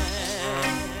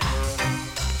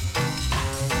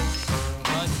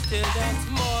 But till that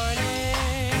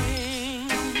morning,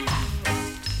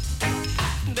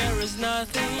 there is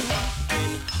nothing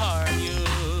can harm you.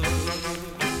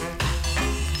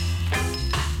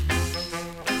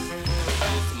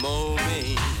 With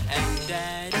Mommy and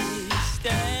Daddy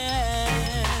standing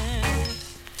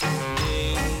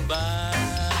by.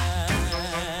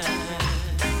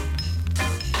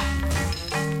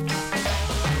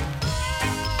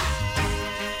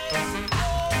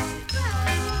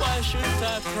 Should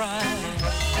I cry?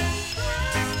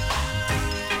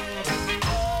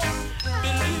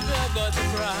 Believe I got to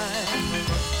cry.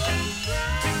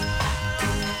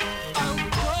 I'm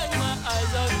crying my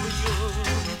eyes out for you.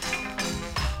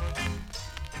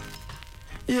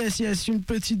 Yes, yes, une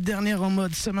petite dernière en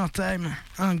mode Summertime.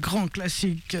 Un grand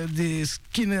classique des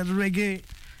skinhead reggae.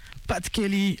 Pat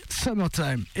Kelly,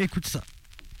 Summertime. Écoute ça.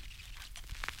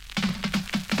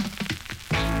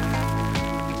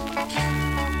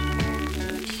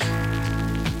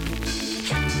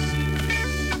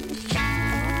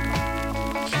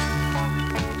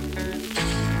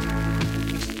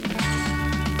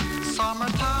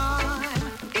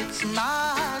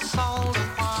 Nice all the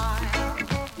while,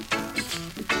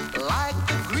 like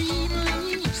the green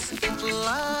leaves, if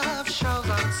love shows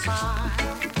outside.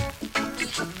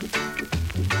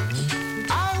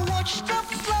 I watch the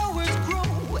flowers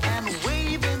grow and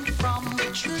waving from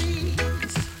the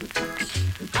trees.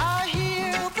 I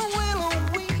hear the willow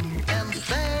weep and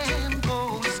then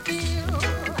go still.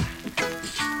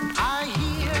 I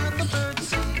hear the birds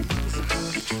sing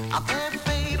their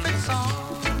favorite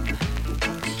song.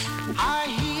 I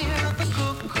hear the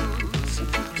cuckoos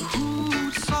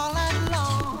hoot all night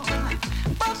long,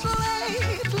 but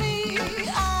lately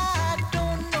I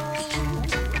don't know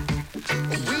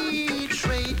which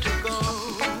way to go.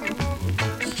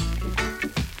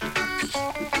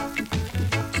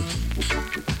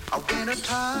 A winter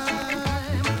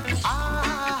time I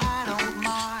don't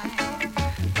mind,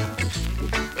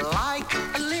 like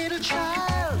a little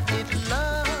child if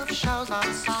love shows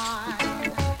outside.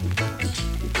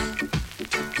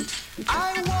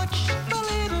 I watch the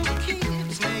little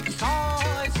kids make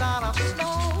toys out of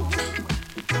snow.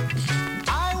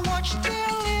 I watch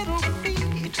their little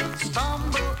feet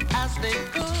stumble as they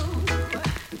go.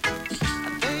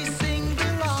 They sing the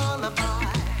lullaby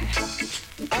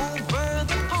over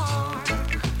the park.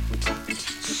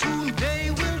 Soon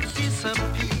they will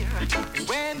disappear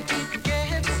when it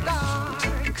gets dark.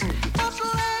 But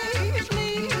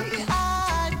lately I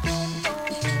don't know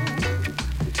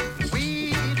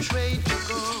which way to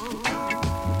go.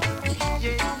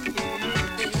 Yeah,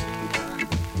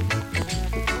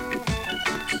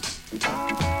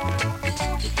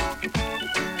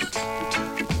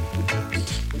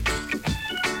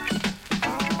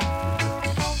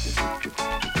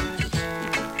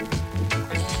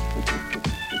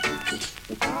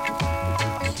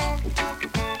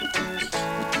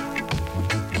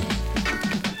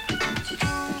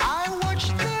 I watch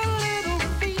their little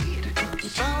feet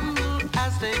stumble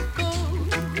as they go.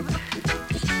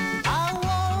 I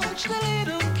watch the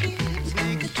little kids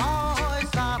make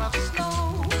toys out of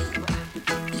snow.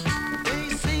 They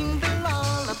sing the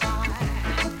lullaby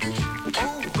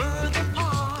over the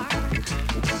park.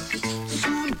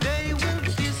 Soon they will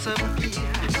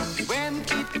disappear when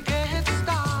it gets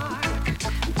dark.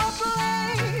 But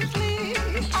lately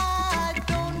I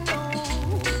don't know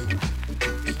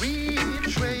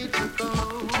which way to go.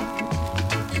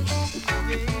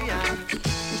 Yeah,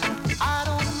 I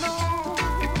don't know.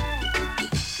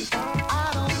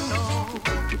 I don't know.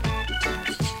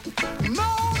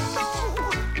 No,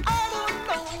 I don't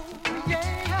know.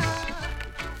 Yeah.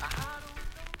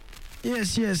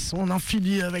 Yes, yes, on en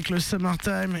finit avec le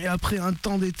Summertime. Et après un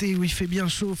temps d'été où il fait bien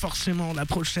chaud, forcément, la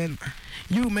prochaine,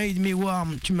 You Made Me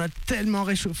Warm, tu m'as tellement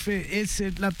réchauffé. Et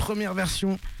c'est la première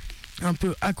version un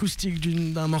peu acoustique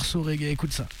d'un morceau reggae.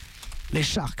 Écoute ça. Les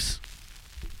Sharks.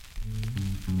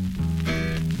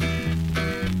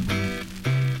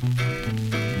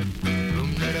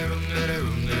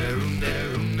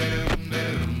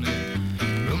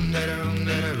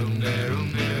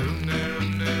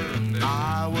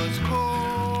 I was cold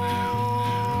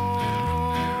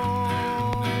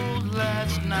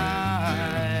last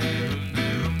night.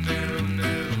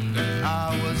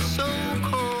 I was so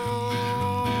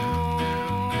cold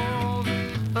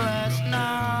last night.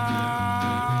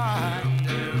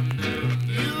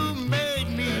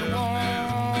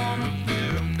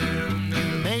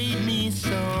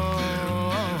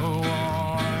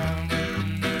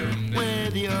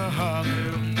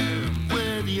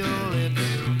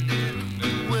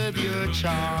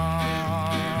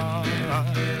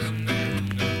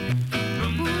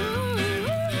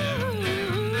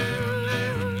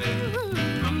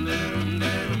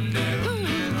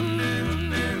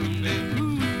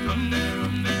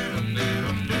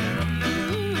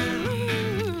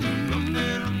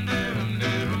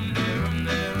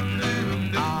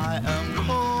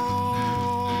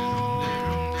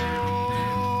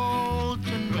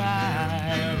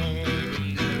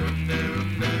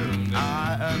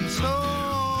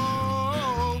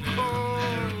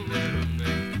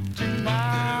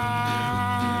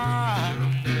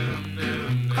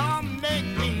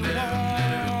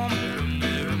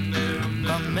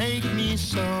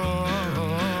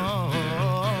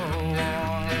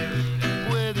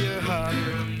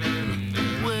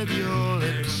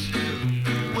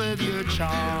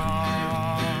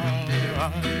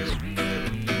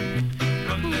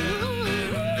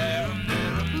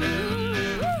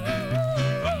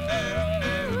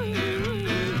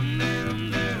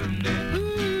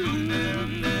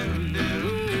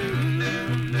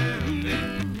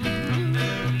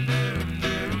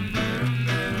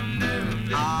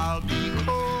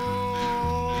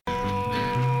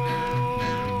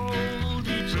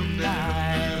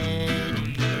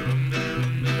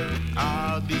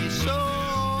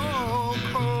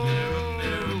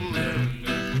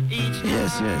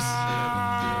 Yes.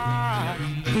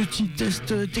 Petit test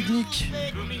technique.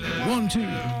 1, 2.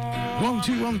 1,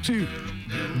 2, 1, 2.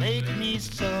 Make me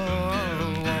so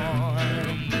warm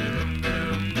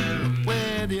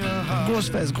with your heart. Grosse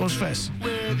fesse.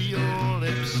 With your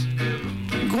lips.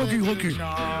 Gros cul.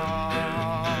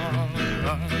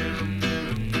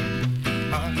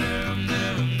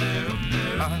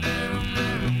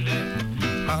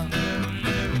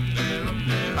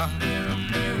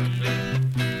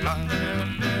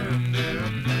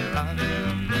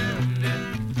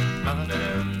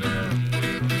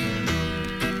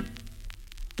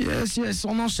 Yes,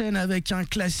 on enchaîne avec un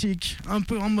classique, un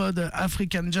peu en mode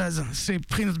African Jazz. C'est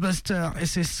Prince Buster et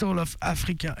c'est Soul of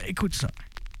Africa. Écoute ça.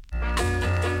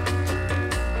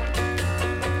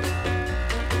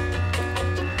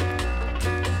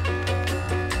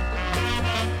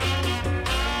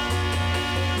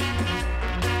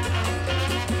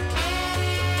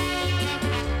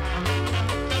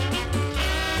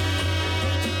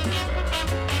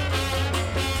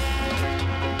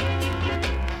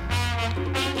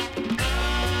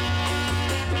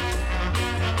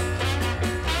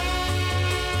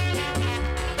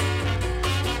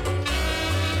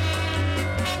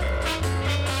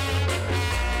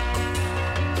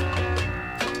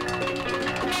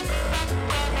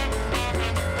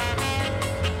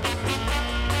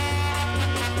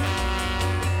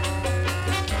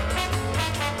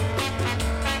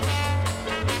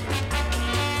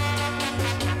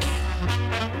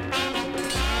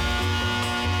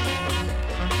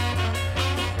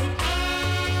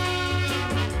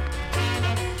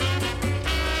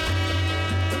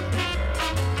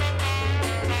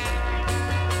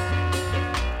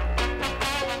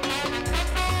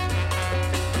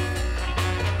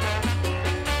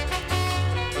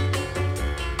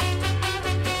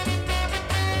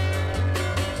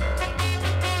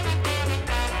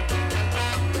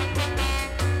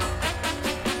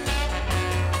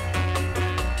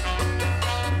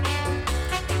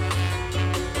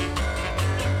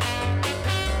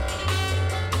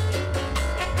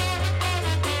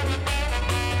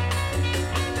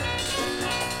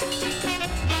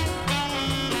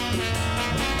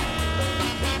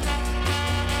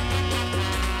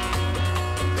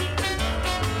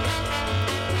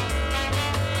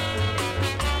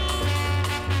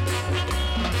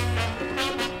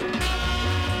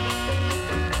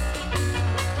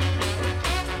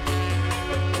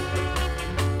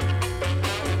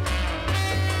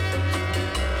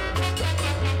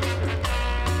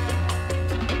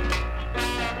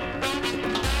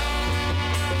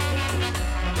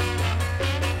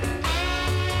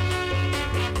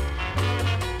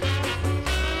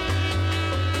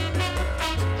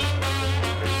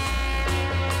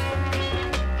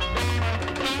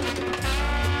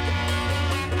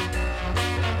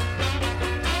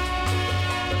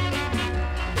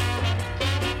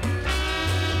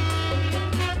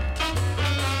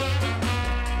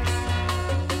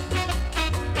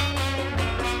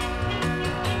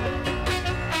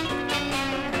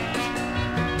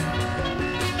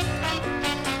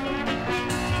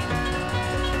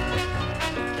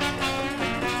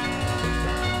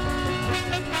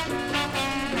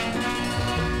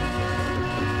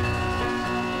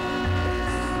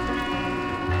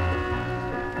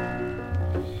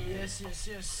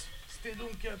 Yes. C'était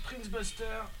donc Prince Buster.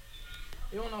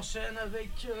 Et on enchaîne avec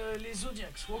les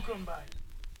Zodiacs. Welcome by.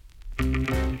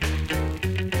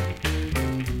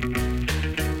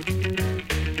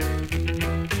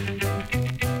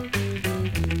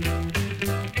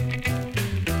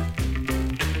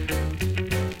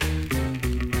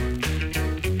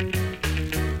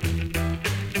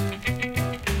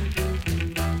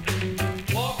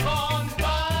 Walk on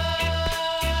by.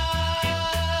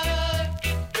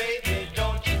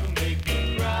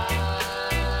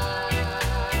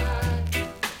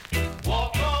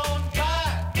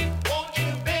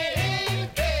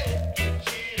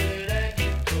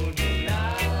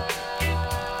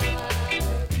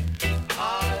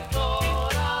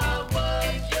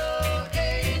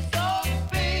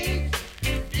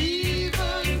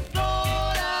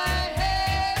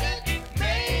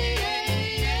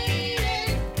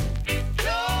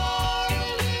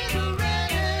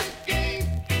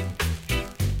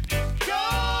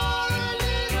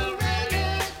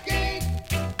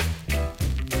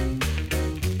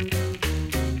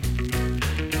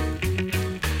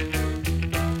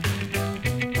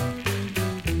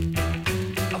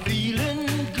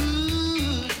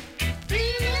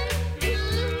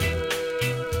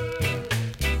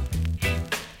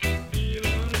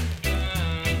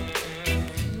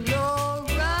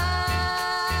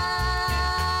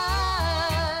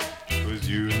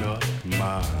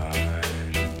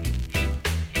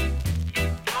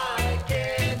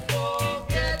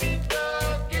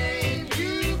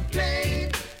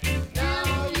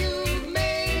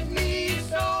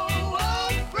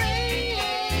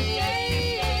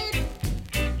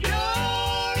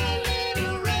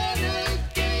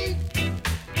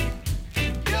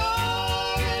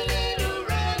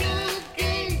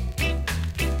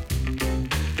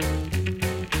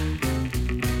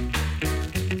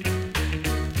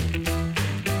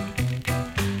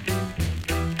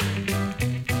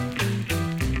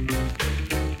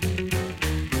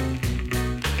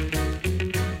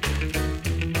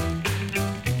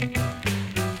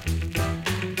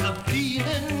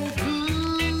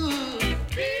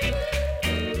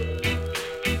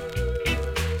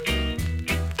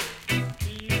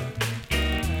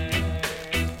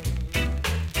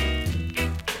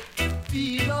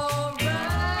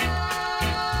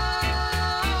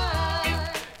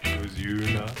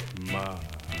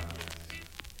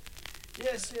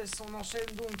 yes, on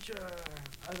enchaîne donc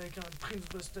avec un Prince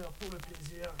Buster pour le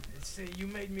plaisir. C'est You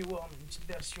Made Me Warm, une petite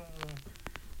version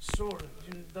soul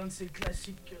d'un de ses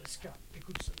classiques ska.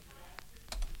 Écoute ça.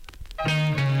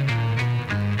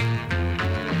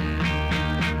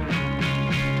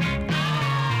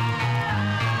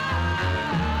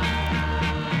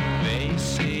 They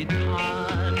say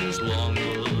time is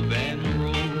longer than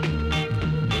road.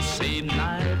 The same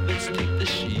knife that stick the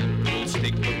sheep will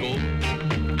stick the goat.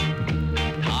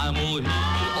 Time will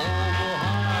heal all the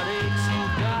heartaches you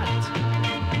got.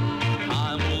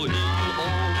 Time will heal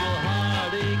all the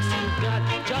heartaches you got.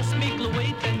 Just make the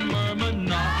wait and murmur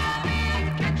not.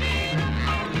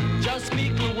 Just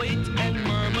make the wait and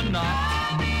murmur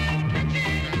not.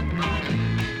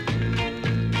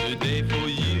 Today for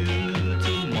you,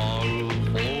 tomorrow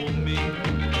for me.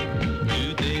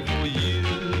 Today for you,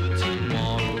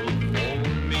 tomorrow for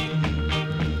me.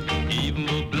 Even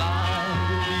the blind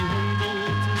will be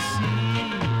able to see.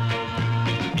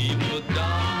 Even the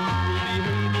dumb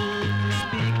will be able to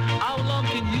speak. How long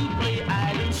can you play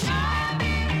hide and seek?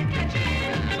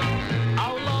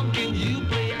 How long can you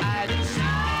play hide and seek?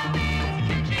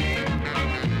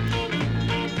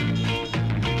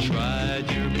 Tried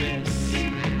your best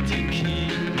to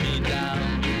keep me down,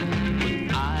 but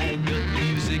I got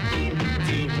music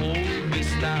to hold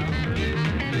this down.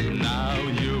 Now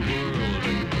your world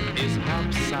is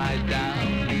upside down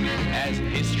as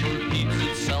history repeats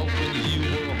itself when you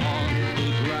were on the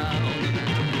ground.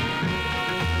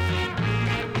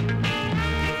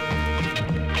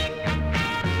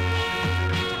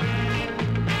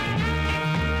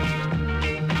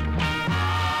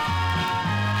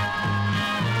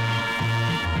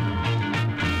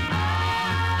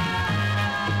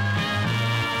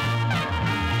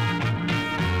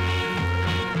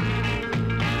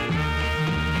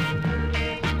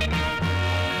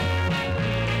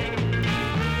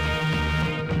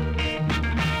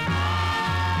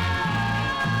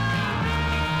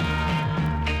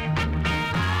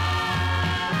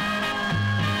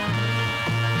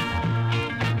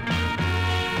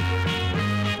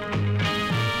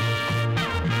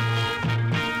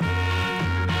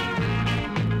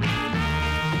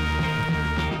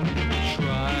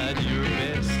 Tried your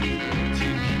best to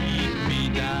keep me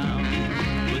down,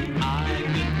 but I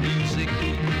got music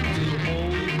to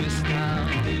hold this down.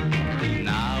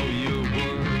 Now your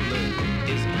world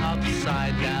is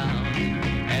upside down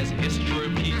as history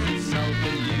repeats itself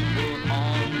and you were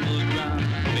on the ground.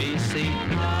 They say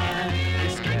time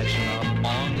is catching up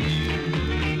on you.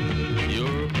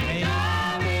 You're paying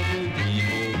for the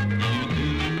evil you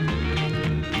do.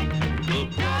 The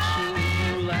pressure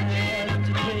you'll have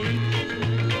to take.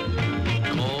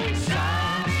 Call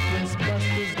signs, Prince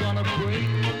Buster's gonna break.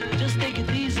 Just take it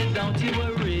easy, don't you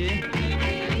worry.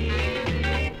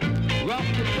 Rock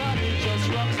your body, just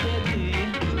rock steady.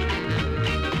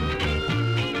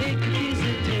 Take it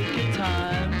easy, take your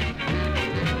time.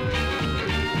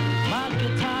 Mark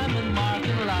your time and mark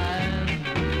your line.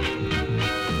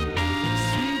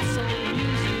 Sweet soul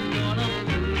music gonna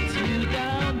put you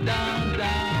down, down,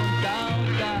 down, down,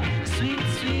 down. Sweet,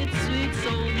 sweet, sweet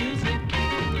soul music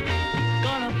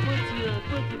gonna put you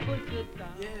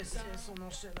down. Yes, yes, on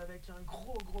enchaîne avec un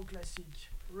gros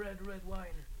classique. Red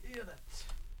Wine. Hear that.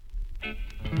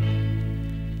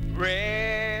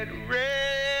 Red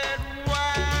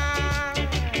wine.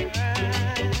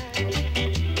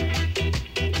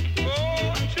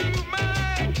 Go to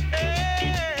my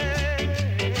head.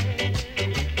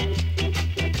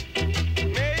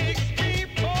 Makes me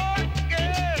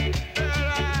forget that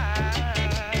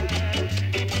I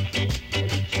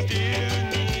still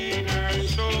need her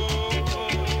so.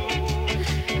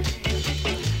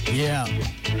 Yeah.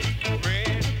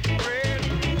 Red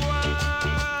wine.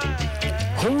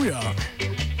 Oh yeah.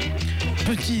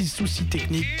 Petit souci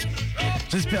technique.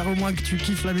 J'espère au moins que tu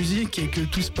kiffes la musique et que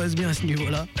tout se passe bien à ce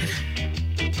niveau-là.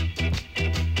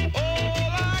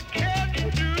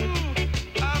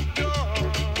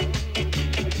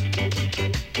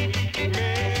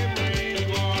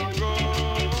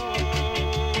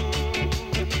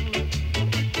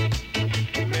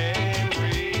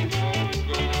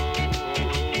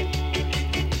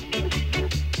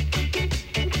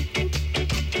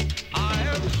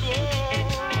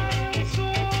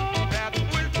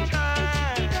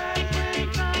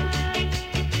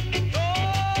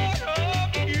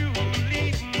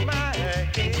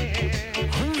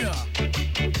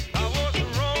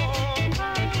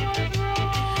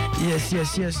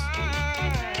 Yes.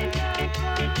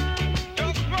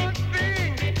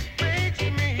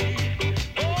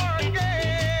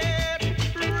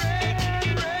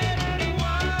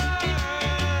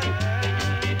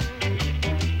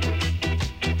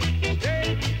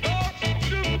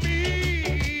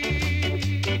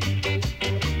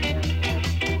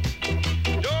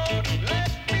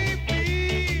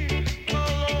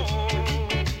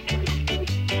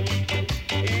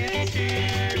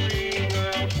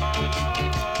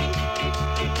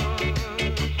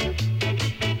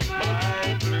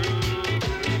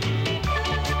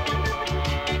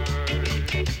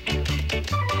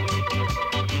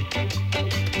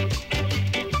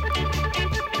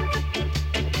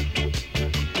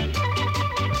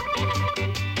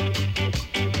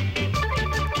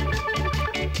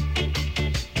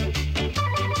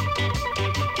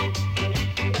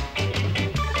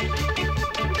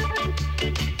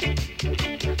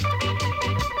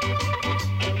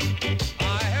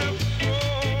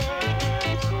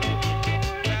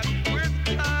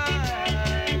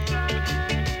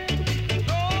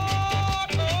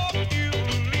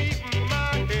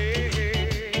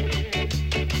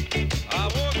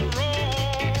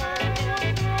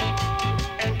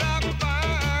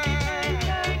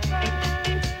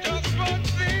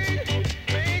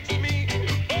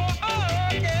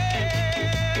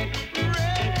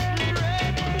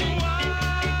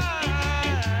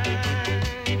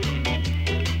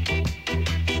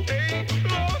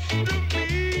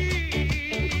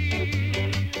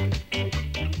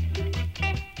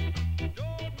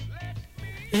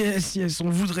 Yes, on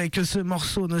voudrait que ce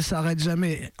morceau ne s'arrête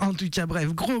jamais. En tout cas, bref,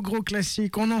 gros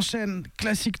classique. On enchaîne,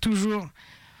 classique toujours.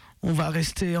 On va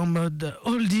rester en mode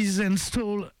oldies and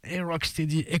soul et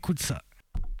rocksteady. Écoute ça.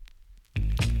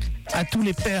 À tous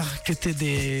les pères qui étaient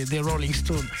des Rolling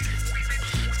Stones.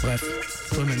 Bref,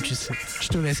 toi-même tu sais. Je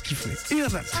te laisse kiffer. Et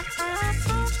voilà.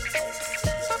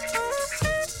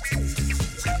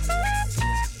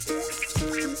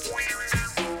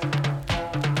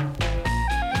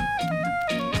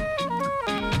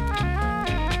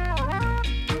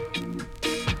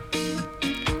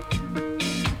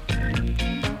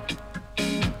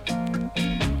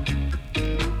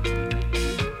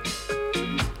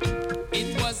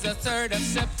 The 3rd of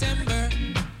September,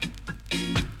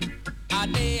 a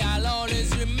day I'll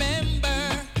always remember.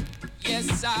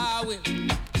 Yes, I will,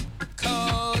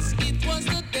 'cause it was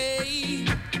the day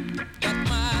that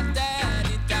my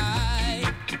daddy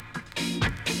died.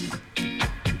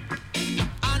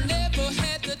 I never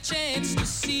had the chance to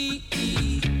see,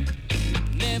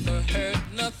 never heard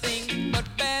nothing but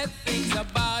bad things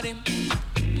about him.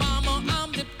 Mama,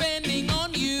 I'm depending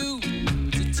on you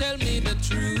to tell me the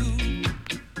truth.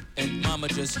 And Mama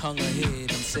just hung her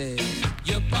head and said,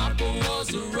 your papa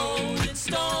was a rolling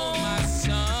stone, my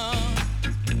son.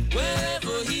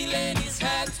 Wherever he laid his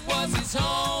hat was his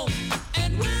home.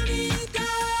 And when he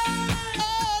died,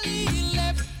 all he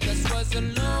left us was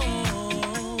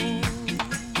alone.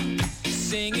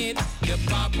 Sing it, your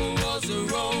papa was a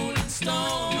rolling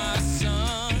stone, my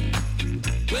son.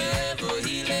 Wherever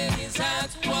he laid his hat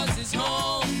was his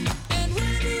home. And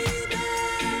when he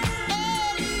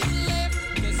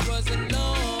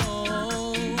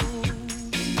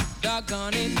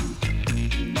doggone it.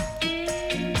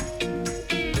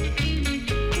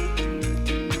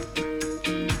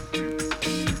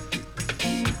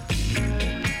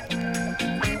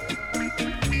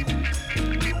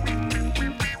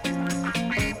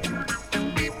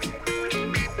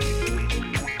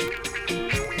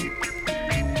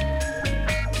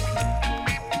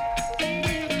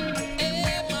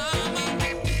 Hey mama,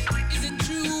 is it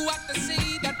true what they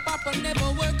say that Papa never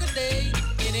work a day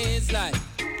in his life?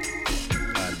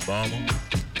 Mama,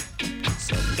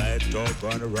 some bad dog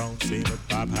run around saying that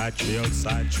Pop had 3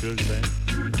 outside children,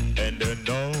 and they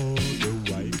know the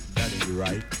wife that ain't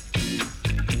right.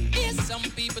 Yes, some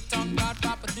people talk about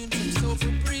Papa doing some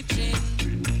soulful preaching,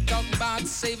 talking about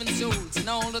saving souls and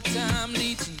all the time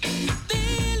leeching,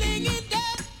 dealing in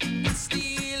debt and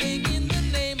stealing in the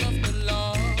name of the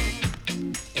Lord.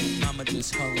 And Mama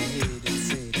just hung her head and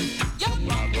said, your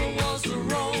Papa was a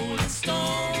rolling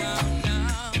stone.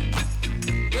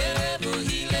 Wherever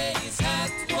he laid his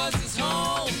hat was his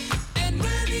home. And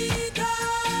when he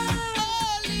died,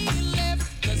 all he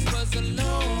left us was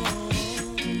alone.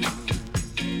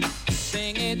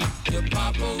 Sing it, your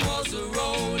papa was a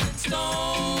rolling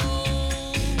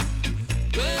stone.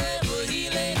 Wherever he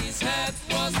laid his hat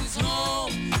was his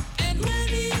home. And when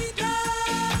he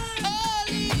died, all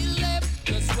he left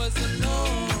us was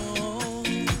alone.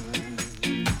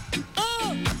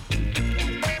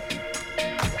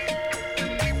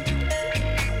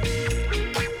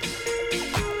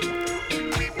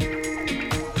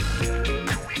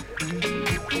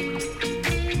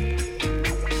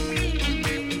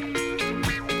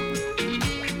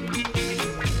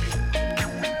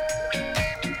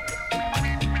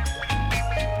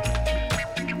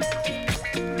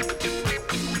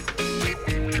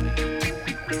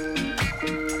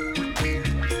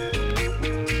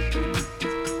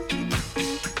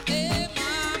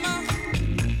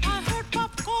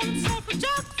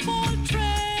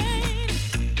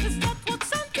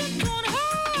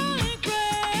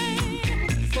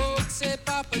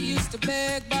 To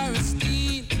beg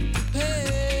Baristine to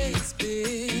pay his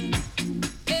bill.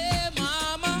 Hey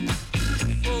mama,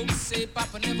 folks say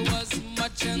Papa never was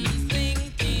much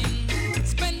unthinking.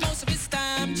 Spent most of his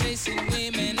time chasing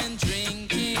women and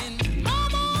drinking.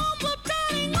 Mama, I'm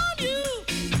depending on you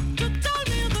to tell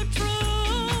me the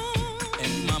truth.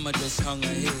 And Mama just hung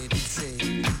her head and said,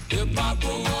 your Papa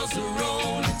was a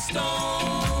rolling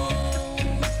stone.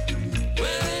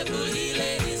 Wherever he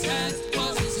laid his hat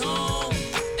was his home.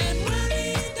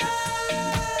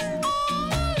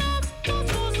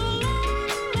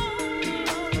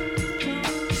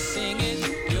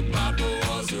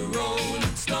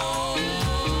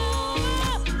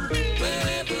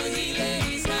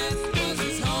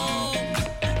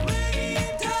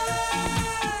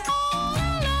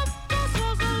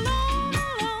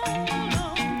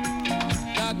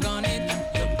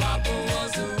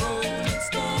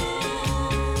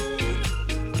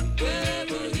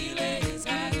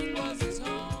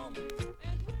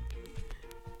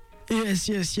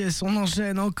 Yes, on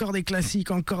enchaîne, encore des classiques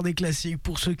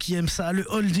pour ceux qui aiment ça. Le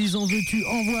oldies, en veux-tu,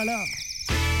 en voilà.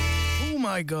 Oh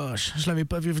my gosh, je l'avais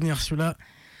pas vu venir celui-là.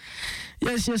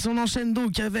 Yes, on enchaîne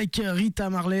donc avec Rita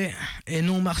Marley et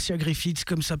non Marcia Griffiths,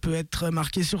 comme ça peut être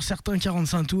marqué sur certains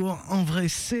 45 tours. En vrai,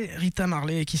 c'est Rita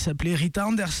Marley qui s'appelait Rita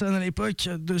Anderson à l'époque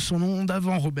de son nom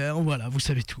d'avant Robert. Voilà, vous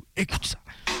savez tout. Écoute ça.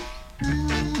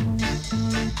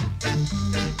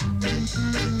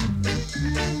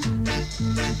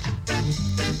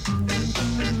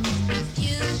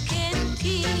 You can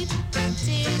keep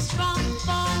tears from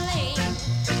falling,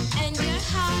 and your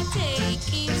heartache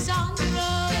keeps on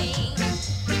growing,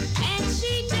 and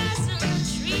she doesn't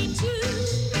treat you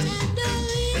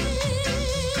tenderly.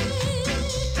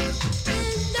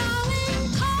 And darling,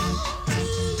 come to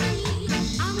me.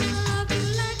 I'm gonna love you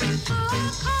like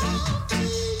before. Come to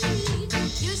me.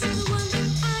 You're the one that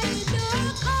I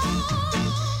adore. Come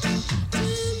to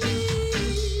me.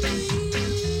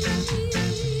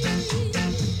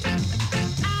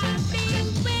 I've been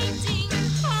waiting,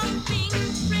 hoping,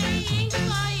 praying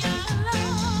for your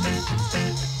love,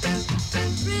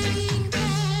 praying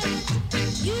that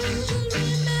you will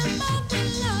remember the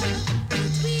love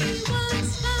that we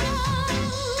once found.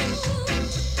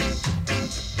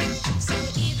 So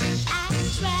if I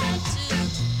try to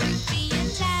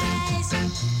realize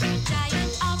you're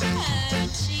dying of her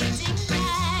cheating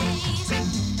lies,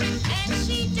 and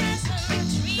she doesn't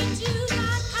treat you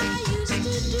like I used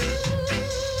to do,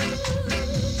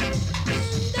 then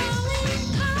darling,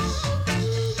 come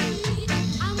to me.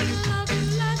 I'm gonna love you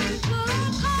like before.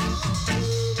 Come to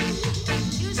me.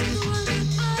 You're the one that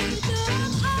I adore.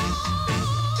 Come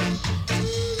to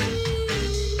me.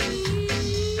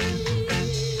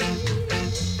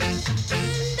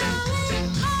 And darling,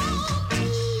 come to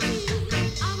me.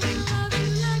 I'm gonna love you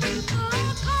like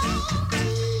before. Come to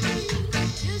me.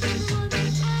 You're the one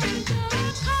that I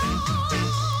adore. Come to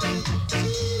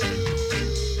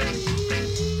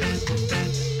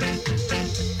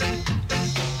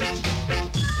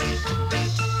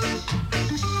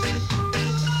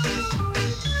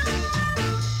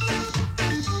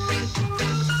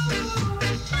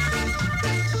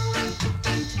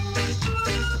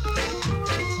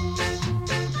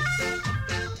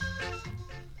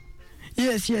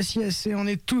Yes, et on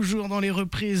est toujours dans les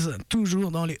reprises,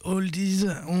 toujours dans les oldies.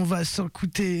 On va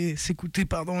s'écouter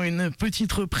une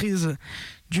petite reprise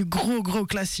du gros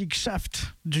classique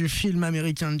Shaft du film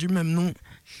américain du même nom.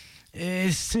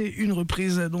 Et c'est une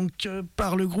reprise donc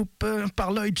par le groupe,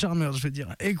 par Lloyd Charmers, je veux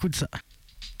dire. Écoute ça.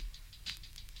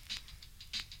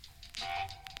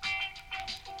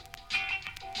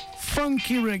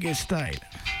 Funky reggae style.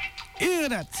 Hear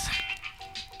that.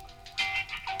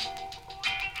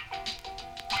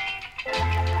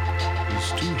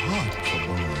 It's too hot for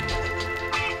Bob.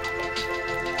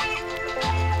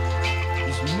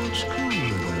 It's much cooler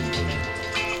than that.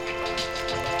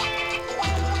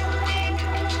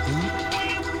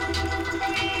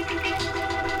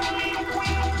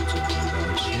 It's a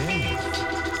good chef,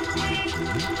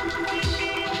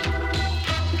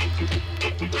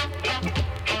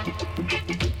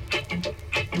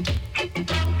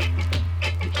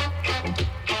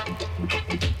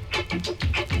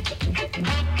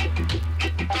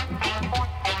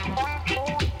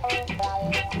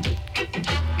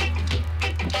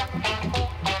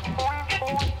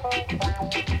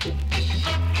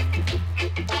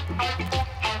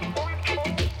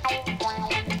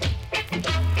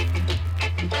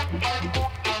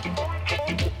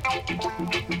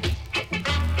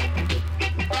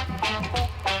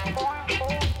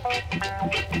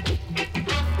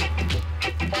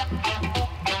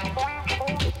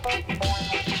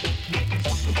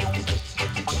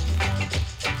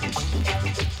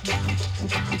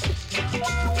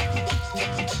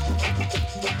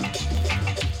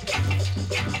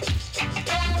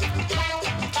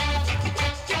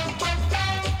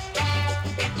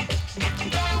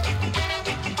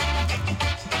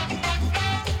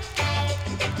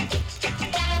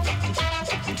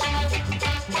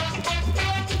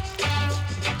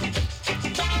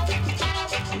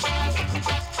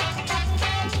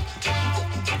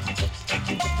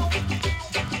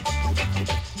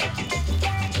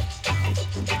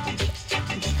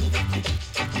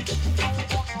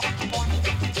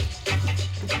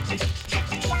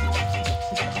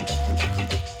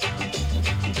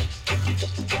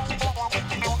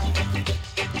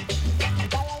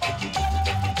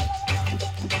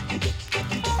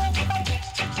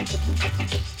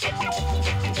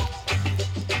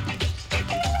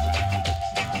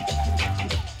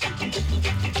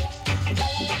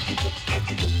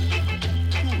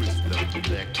 Who is that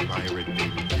black pirate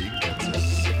named Big? That's a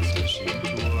sexy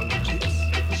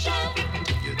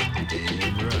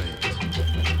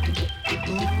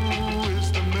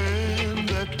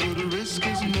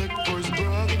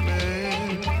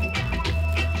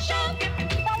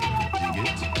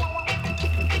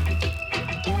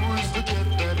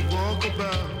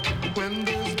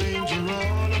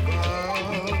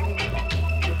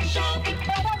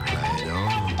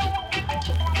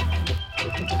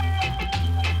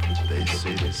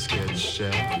biscuit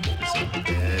chef is a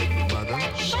dead mother.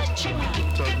 Shut your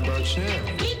mouth. Talking about chef.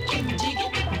 We can dig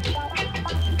it.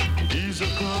 He's a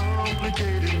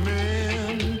complicated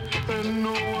man, and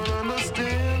no one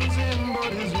understands him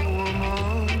but his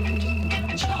woman.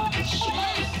 Chef.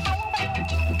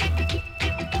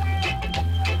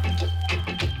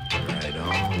 Right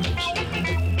on, chef.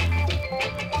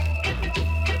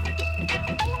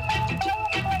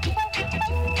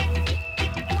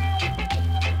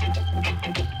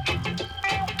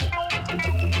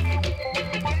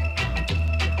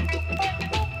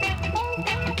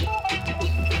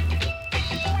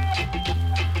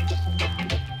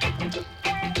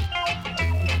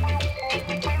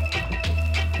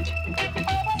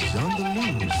 He's on the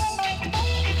loose.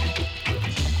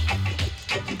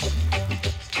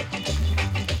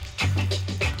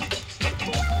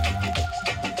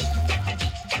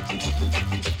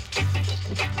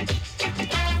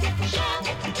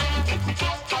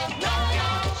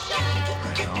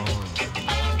 Right on.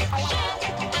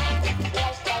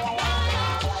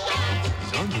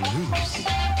 He's on the loose.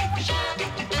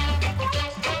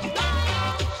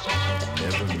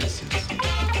 Never misses.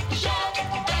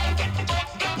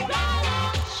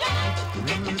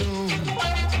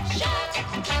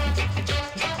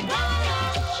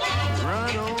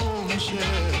 Right on,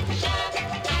 chef.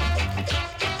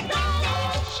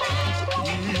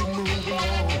 Keep moving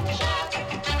on.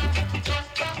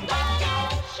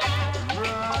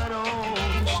 Right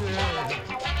on, chef.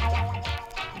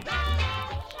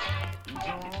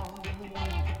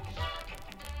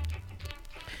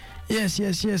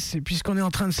 Yes. Et puisqu'on est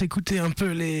en train de s'écouter un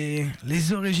peu les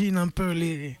origines, un peu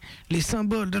les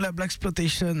symboles de la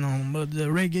Blaxploitation en mode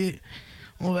reggae,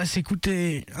 on va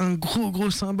s'écouter un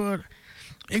gros symbole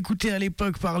écouté à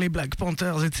l'époque par les Black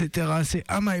Panthers, etc. C'est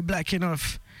Am I Black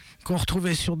Enough, qu'on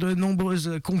retrouvait sur de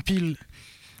nombreuses compiles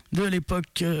de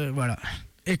l'époque. Voilà,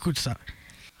 écoute ça.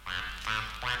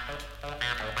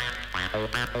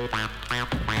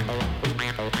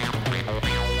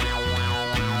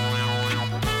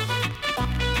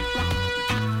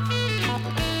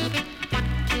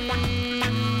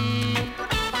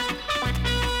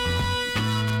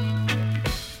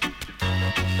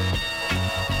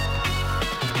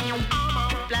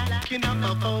 Black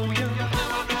enough for you.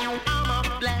 I'm a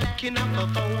black enough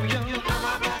for you.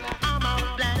 I'm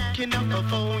a black enough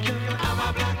for you. I'm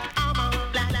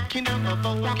a black enough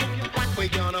for you. We're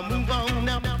gonna move on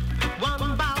up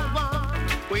one by one.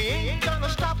 We ain't gonna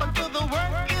stop until the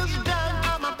work is done.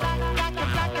 I'm a black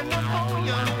enough for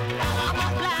you. I'm a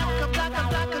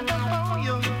black enough for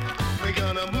you. We're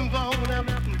gonna move on up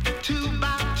two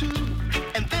by two,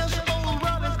 and this whole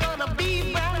world is gonna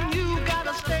be brand new.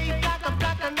 Gotta stay black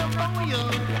enough for you.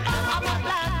 I'm a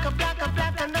black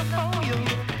enough for you.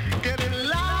 Get in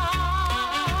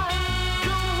line,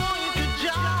 don't want you to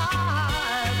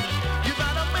jive. You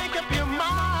better make up your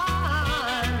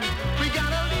mind. We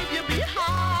gotta leave you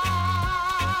behind.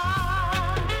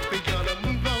 We gotta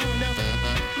move on up,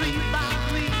 three by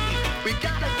three. We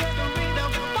gotta get rid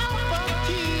of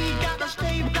poverty. Gotta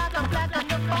stay black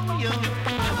enough for you.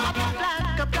 I'm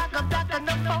a black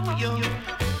enough for you.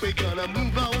 We gonna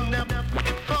move on up,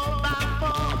 four by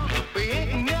four. We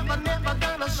ain't never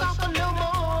gonna suffer no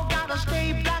more. Gotta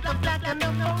stay black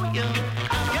enough for you.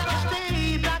 Gotta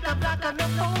stay black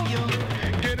enough for you.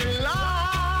 Get in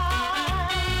line,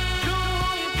 don't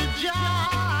want you to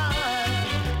jive.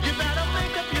 You better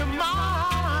make up your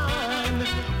mind.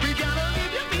 We gotta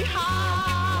leave you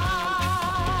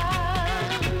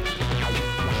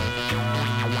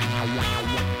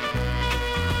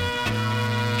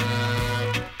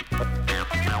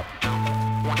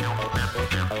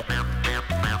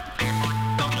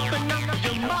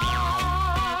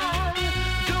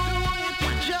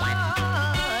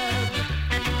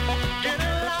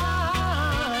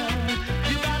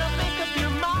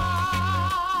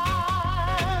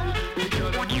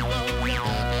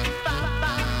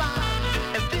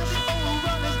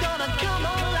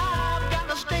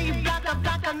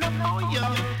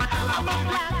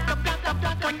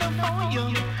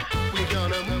we're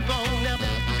gonna move on up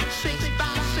 6 by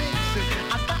 6.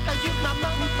 I gotta use my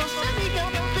money for sending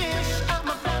up this. I'm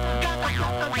a black enough for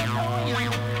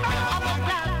you. I'm a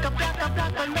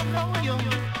black enough for you.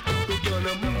 We're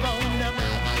gonna move on up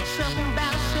 7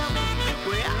 by 7.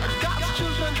 We're God's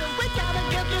children. We gotta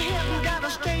get to heaven. Gotta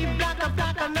stay black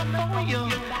enough for you.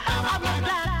 I'm a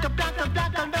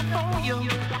black enough for you.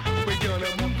 We're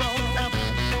gonna move on up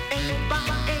 8 by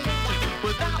 8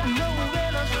 without no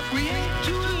winners. We ain't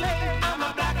too late. I'm a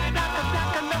black enough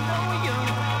for you.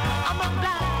 I'm a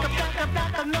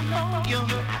black enough for you.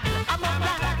 I'm a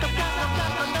black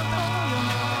enough for you.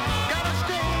 Gotta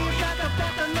stay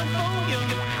enough for you.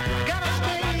 Gotta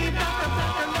stay black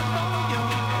enough for you.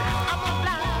 I'm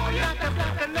a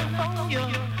black enough for you.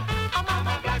 I'm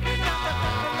a black enough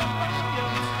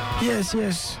for you. Yes,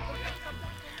 yes.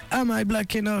 Am I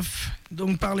Black Enough?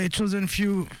 Donc par les Chosen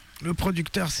Few. Le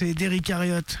producteur c'est Derrick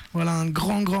Harriott. Voilà un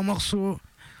grand morceau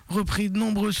repris de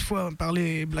nombreuses fois par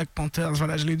les Black Panthers.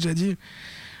 Voilà, je l'ai déjà dit.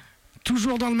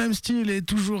 Toujours dans le même style et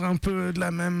toujours un peu de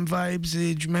la même vibes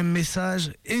et du même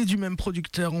message et du même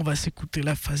producteur. On va s'écouter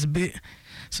la phase B.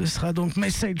 Ce sera donc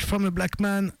Message from a Black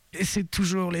Man et c'est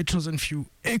toujours les Chosen Few.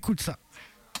 Écoute ça.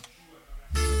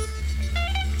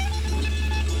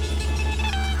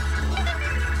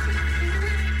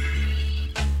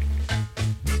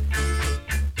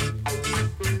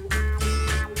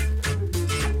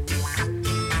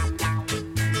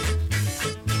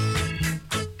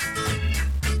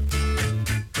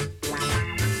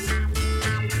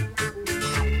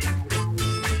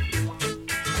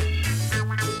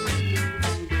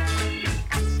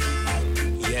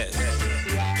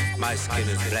 My skin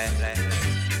is black,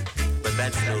 but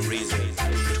that's no reason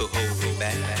to hold me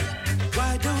back.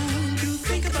 Why don't you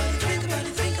think about it, think about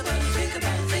it, think about it, think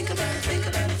about it, think about it, think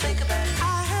about it, think about it.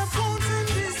 I have wants and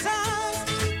desires,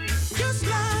 just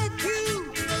like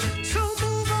you. So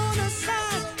move on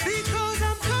aside, because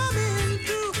I'm coming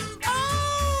through. Oh,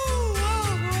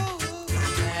 oh, oh. No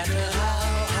matter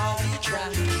how hard you try,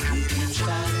 you can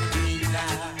stop me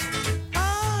now.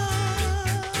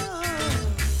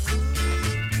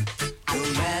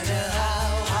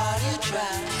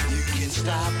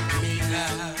 Stop me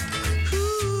now.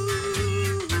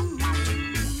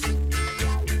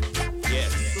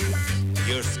 Yes,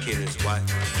 your skin is white.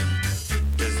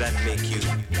 Does that make you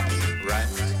right?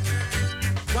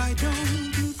 Why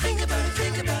don't you think about it,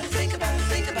 think about it, think about it,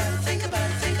 think about it, think about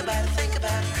it, think about it, think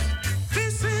about it.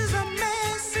 This is a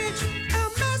message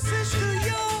to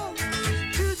you.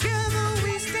 Together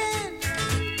we stand,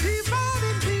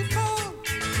 divided before.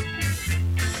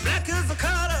 Black is the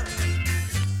color.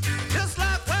 Just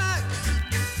like white.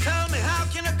 Tell me, how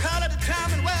can a color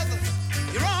determine whether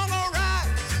you're wrong or right?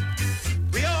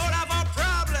 We all have our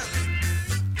problems.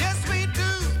 Yes, we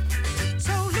do.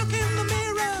 So look in the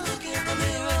mirror. Look in the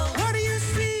mirror. What do you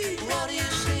see? What do you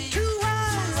see? Two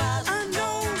eyes, a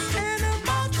nose, and a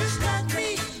mouth just like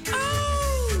me.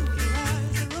 Oh, your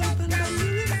eyes are open, but you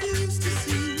refuse to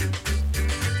see.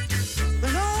 The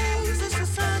laws of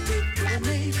society are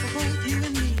made for both you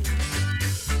and me.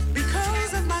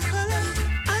 Because of my color,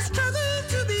 I struggle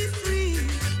to be free.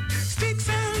 Sticks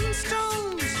and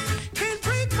stones can't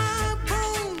break my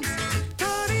bones,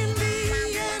 but in the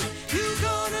end, you're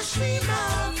gonna see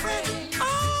my friend.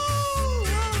 Oh,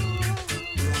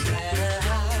 no matter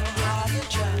how hard you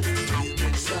try, you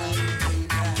can stop me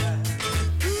now.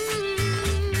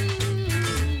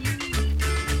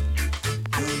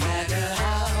 No matter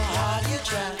how hard you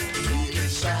try, you can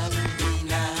stop me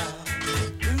now.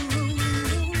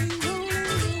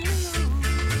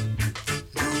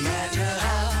 No matter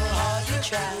how hard you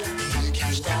try, you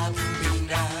can't stop me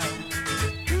now.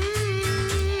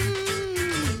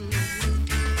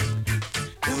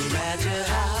 No matter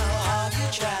how hard you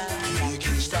try, you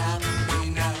can stop me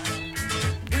now.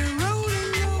 We're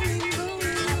rolling, rolling,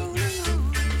 rolling, rolling on.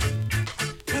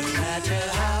 No matter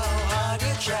how hard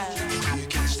you try, you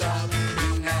can stop me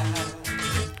now.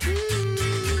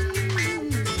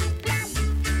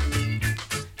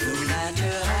 No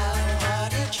matter how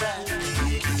hard you try,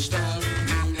 you can stop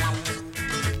me now.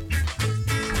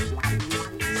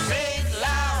 Say it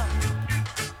loud.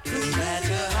 No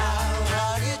matter how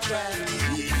hard you try,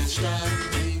 you can stop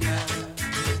me now.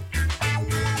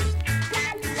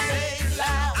 Say it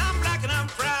loud. I'm black and I'm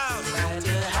proud. No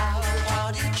matter how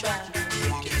hard you try,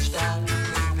 you can stop me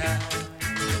now.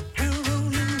 We're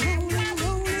rolling, rolling,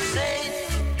 rolling. Say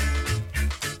it.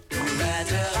 No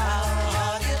matter how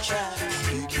hard you try,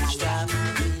 you can stop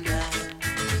me now.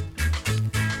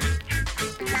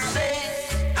 Say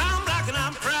it. I'm black and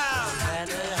I'm proud. No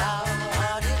matter how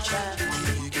hard you try,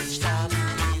 you can stop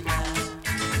me now.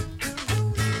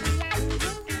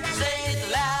 Say it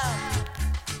loud.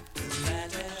 No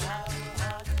matter how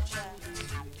hard you try.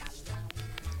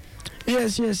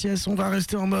 Yes, on va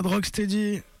rester en mode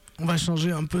rocksteady. On va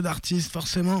changer un peu d'artiste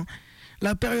forcément.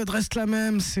 La période reste la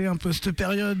même, c'est un peu cette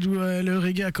période où le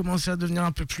reggae a commencé à devenir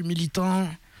un peu plus militant.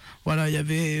 Voilà,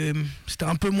 c'était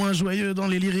un peu moins joyeux dans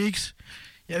les lyrics.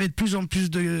 Il y avait de plus en plus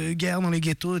de guerres dans les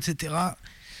ghettos, etc.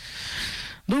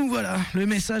 Donc voilà, le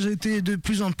message était de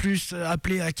plus en plus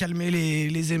appelé à calmer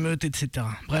les émeutes, etc.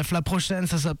 Bref, la prochaine,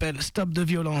 ça s'appelle Stop the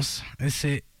Violence. Et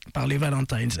c'est par les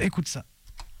Valentines. Écoute ça.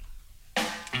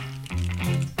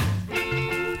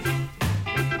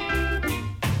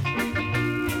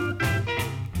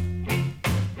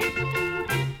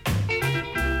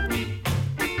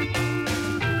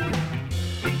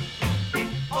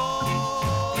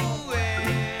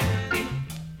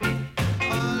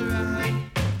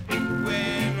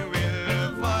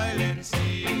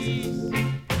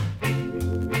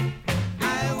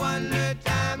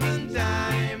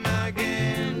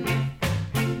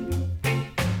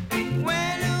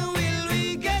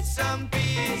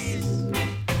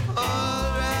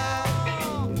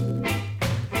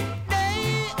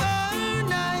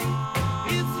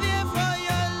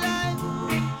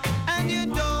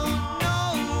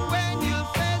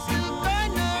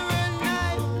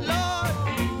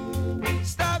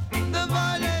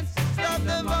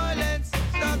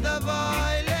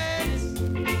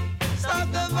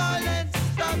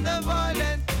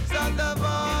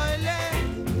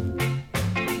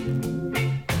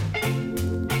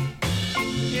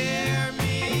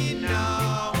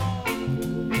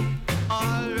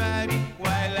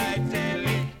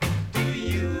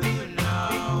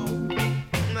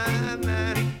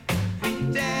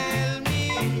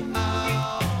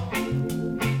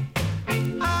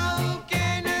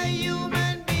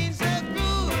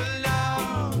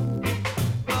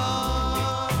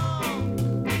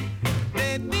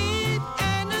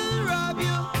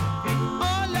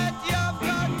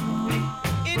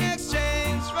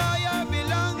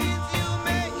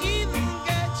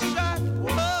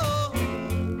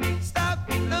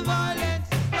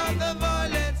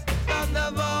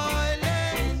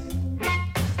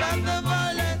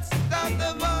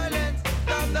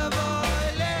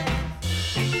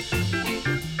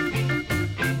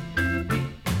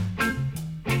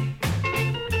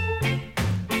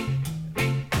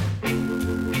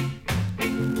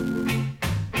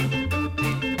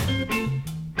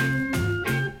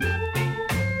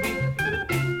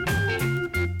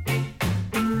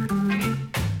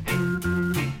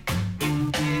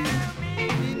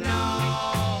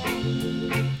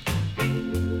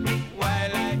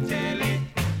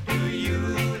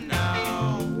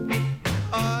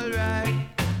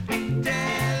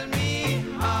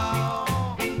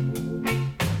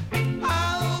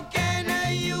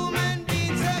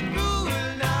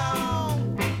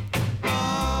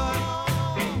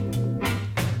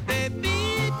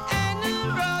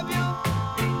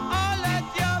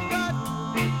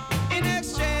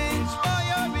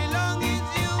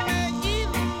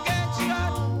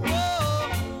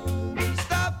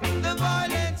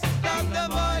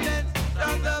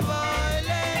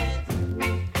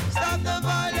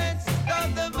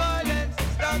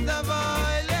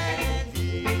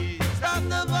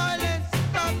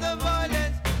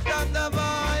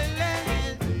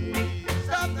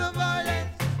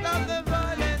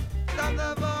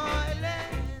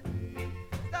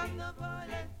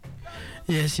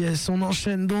 Yes, yes, on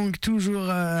enchaîne donc toujours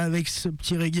avec ce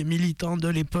petit reggae militant de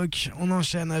l'époque. On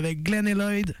enchaîne avec Glenn et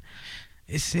Lloyd.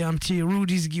 Et c'est un petit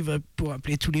Rudy's Give Up pour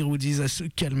appeler tous les Rudies à se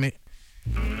calmer.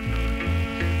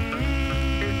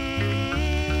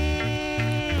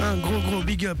 Un gros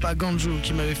big up à Ganjo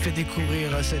qui m'avait fait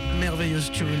découvrir cette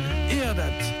merveilleuse tune. Hear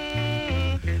that.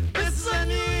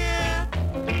 Listen here,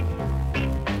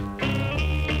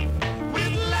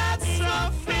 with lots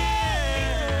of fear.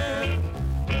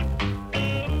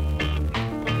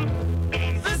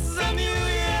 This is a new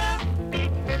year,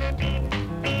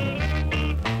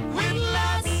 with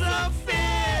lots of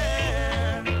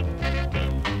fear.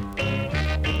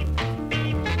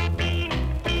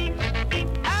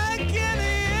 I can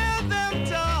hear them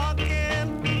talking,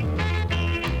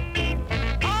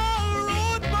 all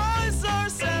rude boys.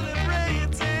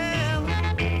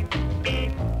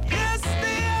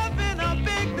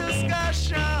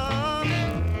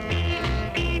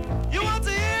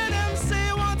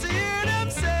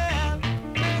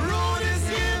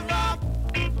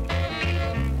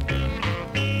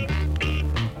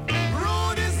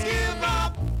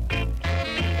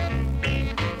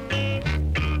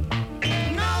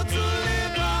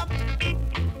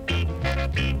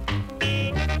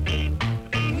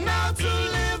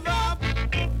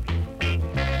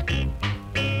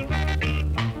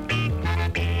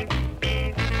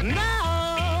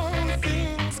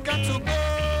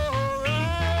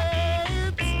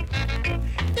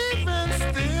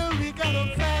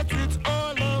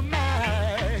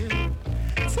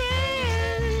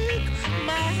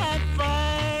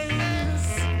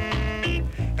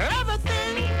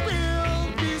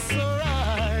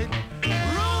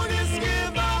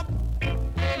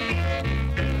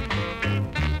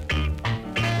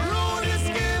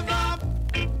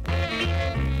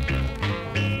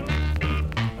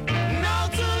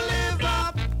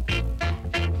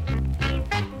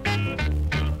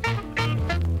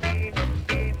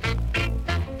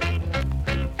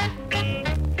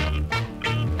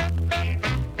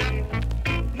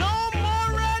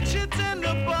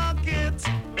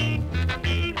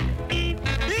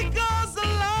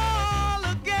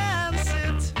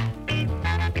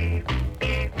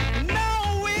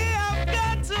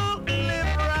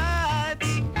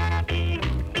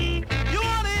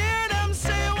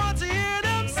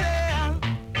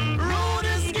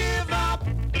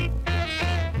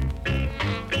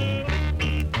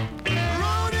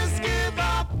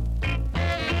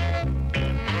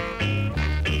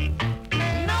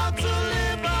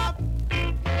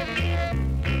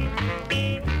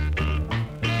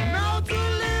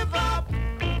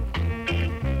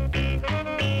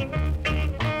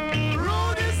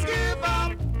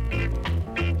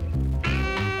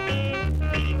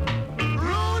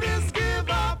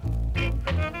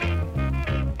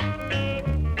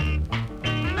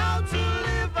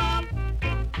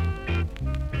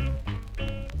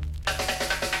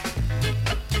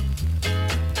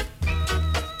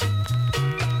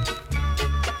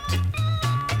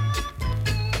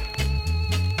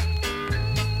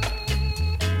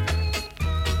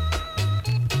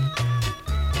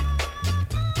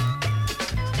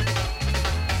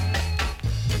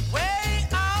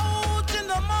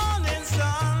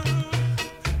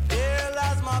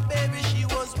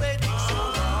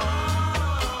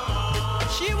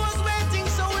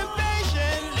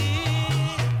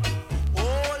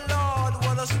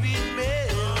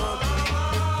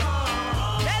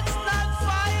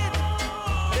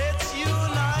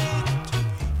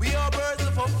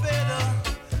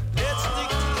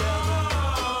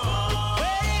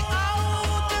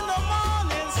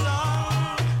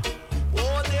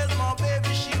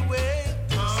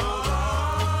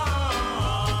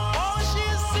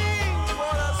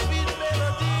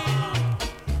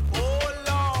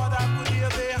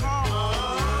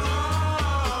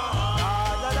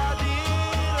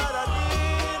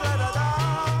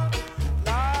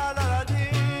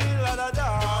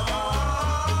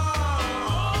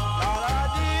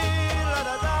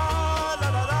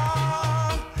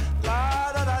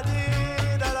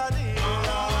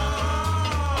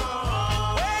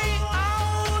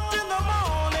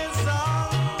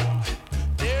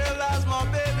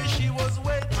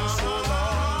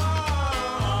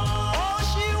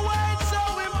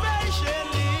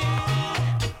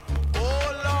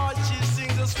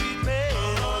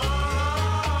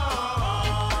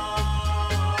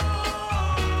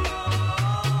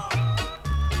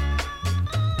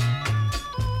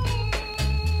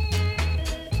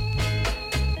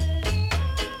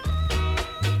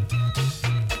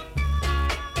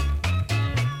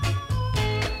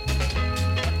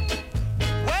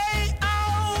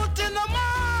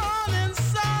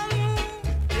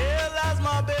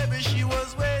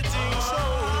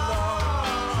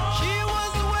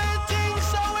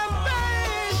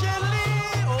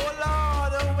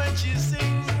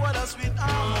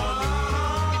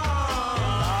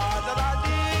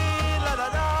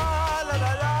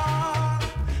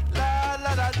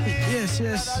 Yes,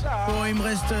 yes. Bon, il me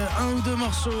reste un ou deux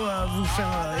morceaux à vous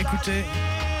faire écouter.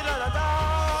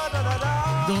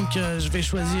 Donc je vais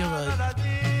choisir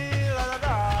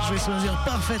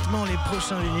parfaitement les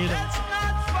prochains vinyles.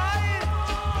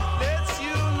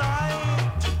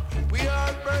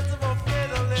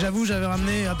 J'avoue, j'avais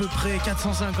ramené à peu près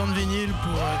 450 vinyles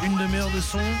pour une demi-heure de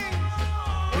son.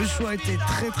 Le choix était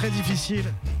très très difficile.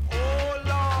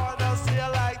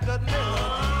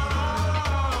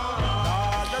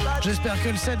 J'espère que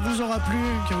le set vous aura plu,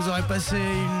 que vous aurez passé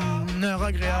une heure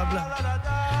agréable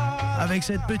avec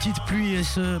cette petite pluie et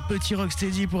ce petit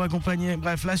rocksteady pour accompagner.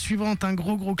 Bref, la suivante, un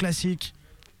gros classique.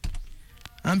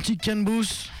 Un petit Ken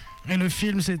Booth. Et le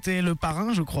film, c'était Le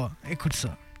Parrain, je crois. Écoute ça.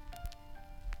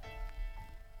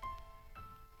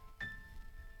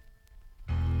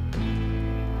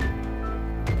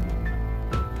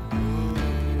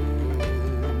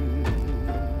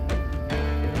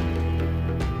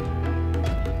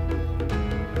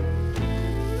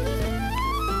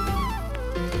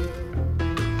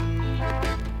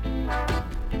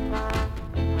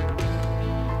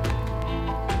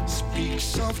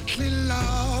 Softly,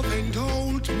 love, and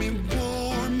hold me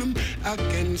warm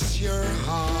against your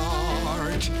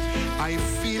heart. I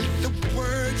feel the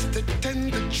words, the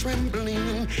tender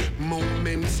trembling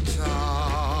moments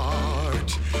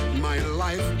start. My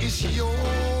life is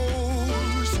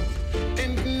yours,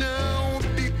 and now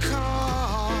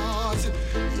because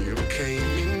you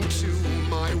came into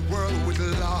my world with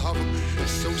love,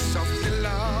 so softly,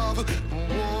 love,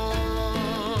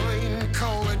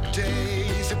 wine-colored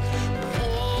days,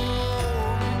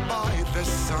 the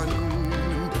sun,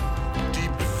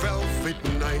 deep velvet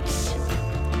nights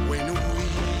when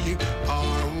we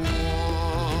are one.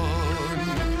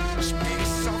 Speak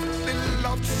softly,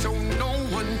 love, so no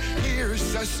one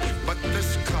hears us but the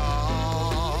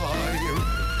sky.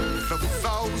 The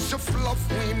vows of love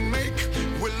we make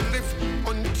will live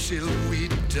until we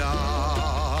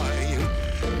die.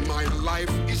 My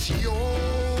life is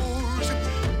yours,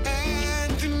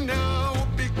 and now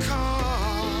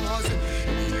because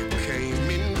you came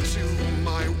into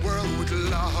my world with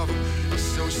love,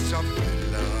 so soft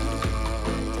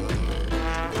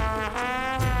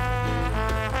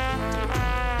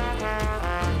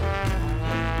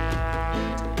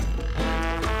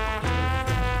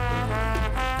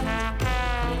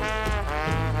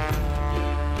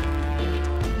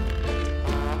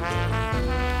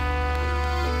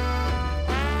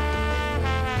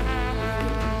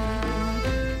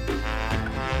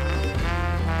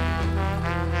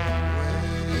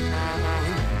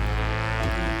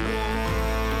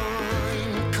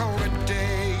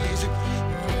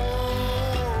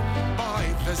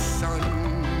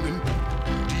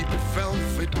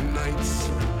nights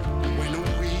when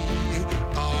we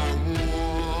are one.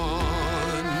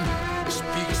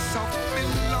 Speak softly,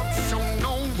 love, so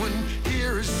no one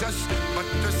hears us but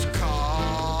the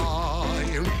sky.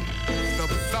 The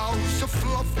vows of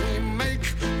love we make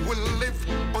will live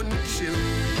until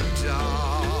we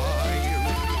die.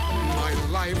 My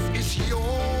life is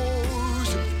yours,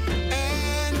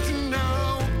 and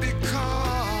now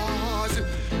because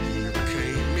you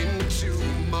came into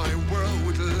my world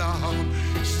with love,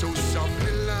 so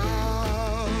softly,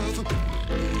 love,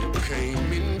 you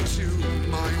came into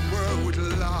my world with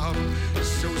love,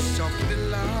 so softly,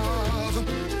 love,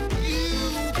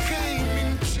 you came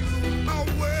into my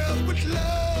world with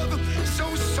love,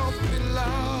 so softly,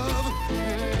 love,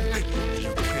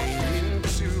 you came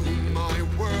into my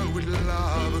world with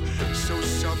love, so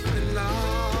softly, love.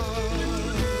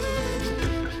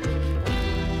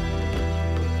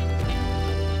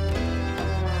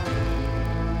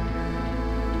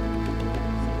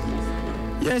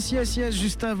 Yes, yes, yes,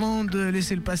 juste avant de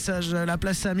laisser le passage, la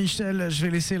place à Michel, je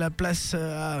vais laisser la place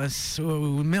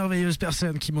aux merveilleuses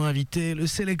personnes qui m'ont invité, le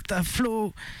Selecta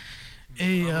Flo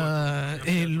et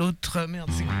l'autre, merde,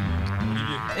 c'est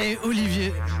Olivier. Et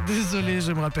Olivier, désolé,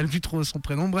 je me rappelle plus trop son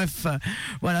prénom, bref,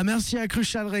 voilà, merci à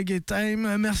Crucial Reggae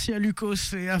Time, merci à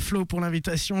Lucas et à Flo pour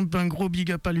l'invitation, un gros big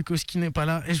up à Lucas qui n'est pas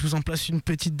là, et je vous en place une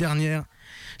petite dernière.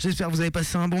 J'espère que vous avez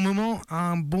passé un bon moment,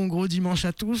 un bon gros dimanche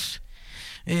à tous.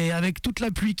 Et avec toute la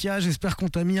pluie qu'il y a, j'espère qu'on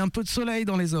t'a mis un peu de soleil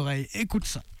dans les oreilles. Écoute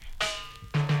ça.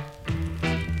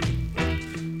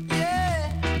 Yeah,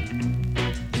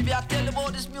 if I tell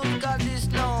about this musical this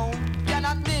now,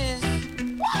 cannot miss.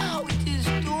 Wow, it is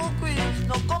too quick.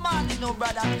 No, come on, no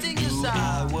brother, sing your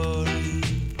song.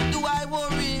 Do I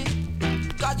worry?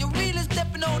 Cause you're really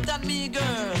stepping out on me,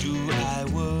 girl. Do I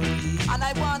worry? And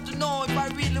I want to know if I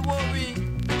really worry,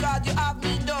 cause you have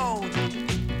me down,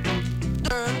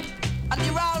 girl. And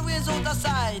you're always out of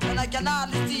sight, and I can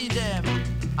hardly see them.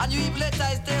 And you even let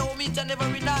I stay home each and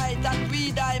every night and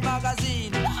read I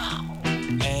magazine.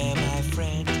 Hey, my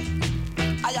friend,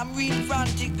 I am real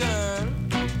frantic, girl.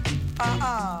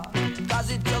 Cause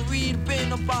it's a real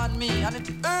pain upon me and it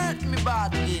hurt me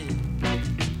badly.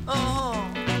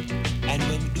 And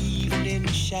when evening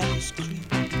shadows creep,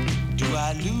 do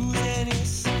I lose any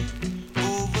sleep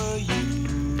over you?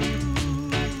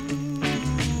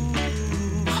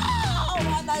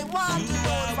 And I want to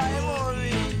know if I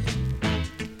worry.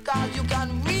 Cause you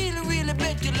can really, really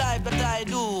bet your life that I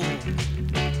do.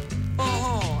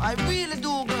 I really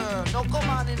do, girl. Now come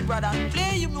on in, brother,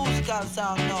 play your musical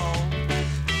song now.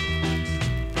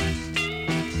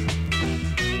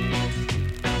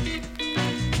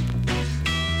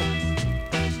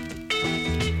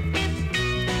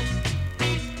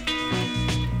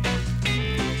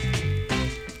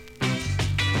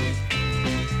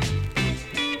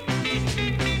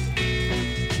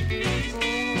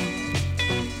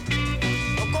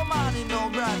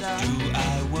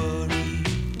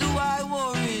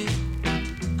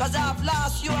 Cause I've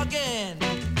lost you again.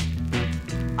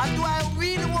 And do I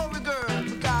really worry, girl?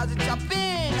 Because it's a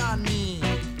pain on me.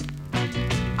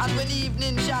 And when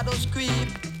evening shadows creep,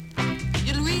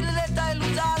 you'll really let I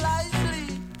lose all I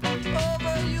sleep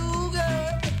over you,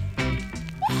 girl.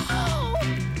 Wow.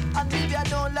 And maybe I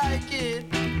don't like it.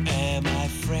 Hey, my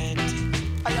friend,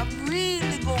 I am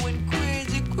really going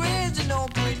crazy, crazy now,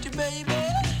 pretty baby.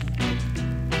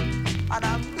 And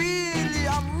I'm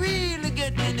really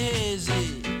getting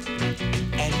hazy.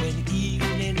 and when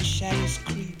evening shadows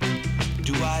creep,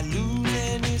 do I lose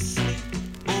any sleep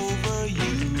over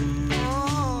you?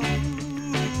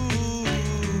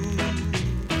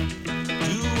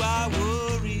 Do I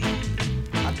worry?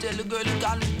 I tell the girl you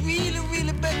can really,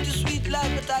 really bet your sweet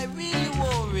life, but I really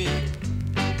worry.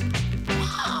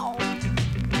 Wow.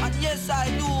 And yes, I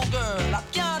do, girl. I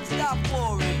can't stop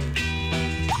worrying.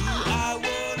 Do I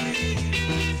worry?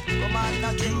 Come on,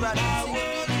 now, King Brother, sing the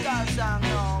musical song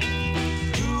now.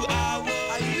 Do I worry?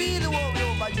 I really worry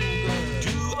over you, girl.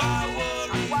 Do I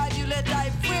worry? And why you let I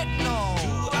fret now?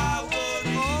 Do I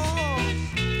worry?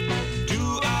 Do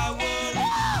I worry?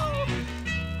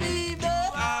 Baby. Do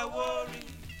I worry?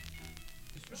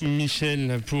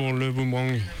 Michel pour le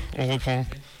boomerang. On reprend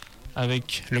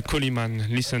avec le Colyman.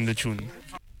 Listen the tune.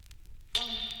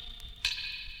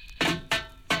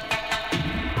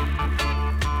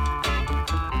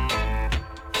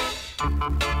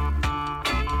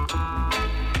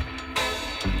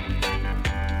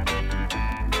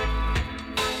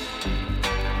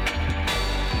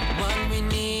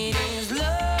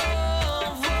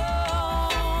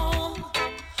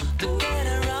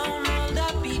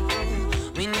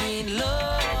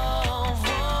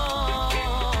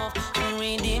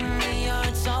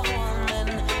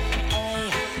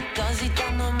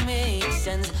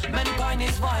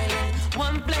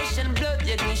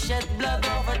 Shed blood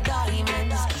over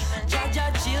diamonds.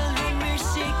 Jaja children, we're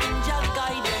seeking Jah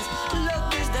guidance.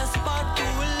 Love is the spark to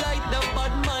light the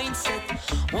bad mindset.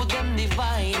 Who them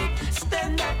divided,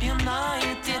 stand up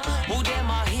united. Who them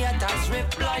are haters,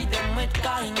 reply them with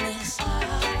kindness.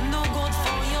 No good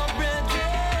for your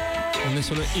brethren. On est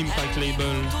sur le Impact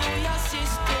Label.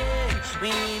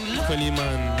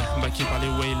 Colyman, backé par les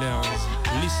Wailers.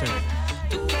 Listen.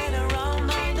 To get around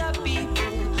all the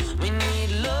people, we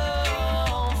need love.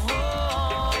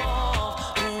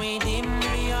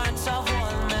 Of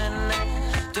all men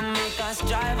to make us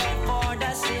strive for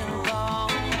the same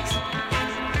cause.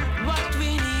 What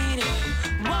we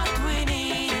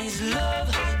need is love.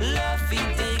 Love we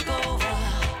take over.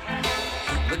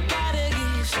 We gotta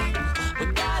give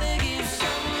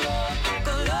some love.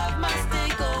 'Cause love must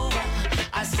take over.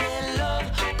 I say love,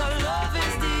 'cause love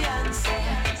is the answer.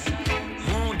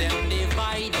 Who them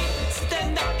divided?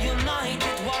 Stand up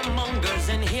united. Warmongers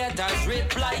and haters,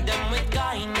 reply them with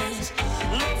kindness.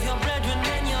 Love your brethren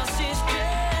and your sisters.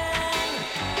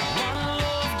 One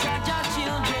love, Jaja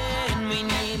children. We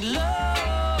need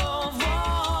love.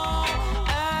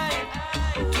 Hey,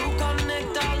 to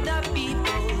connect all the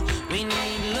people. We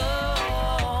need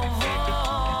love.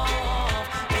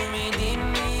 To redeem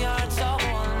the hearts of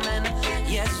all men.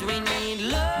 Yes, we need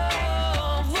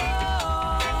love.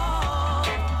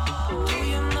 To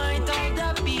unite all the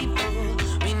people.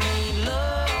 We need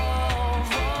love.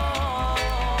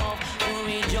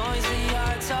 Rejoice the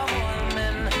hearts of all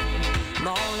men.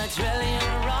 Now let's rally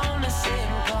around the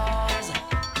same cause.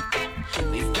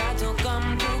 We've got to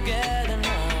come together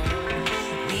now.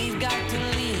 We've got to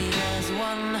live as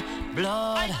one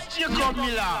blood.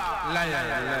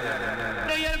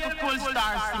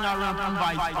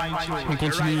 On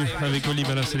continue avec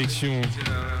Olive à la sélection.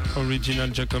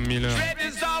 Original Jacob Miller. Red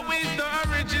is always the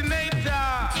originator,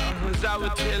 as I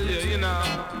would tell you, you know.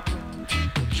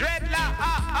 Dreadlocks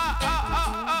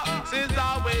is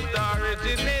always the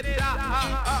originator.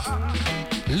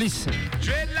 Listen.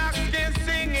 Dreadlocks can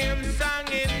sing him song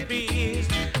in peace.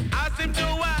 Ask him to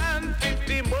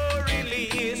 150 more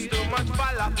release. Too much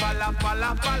falla.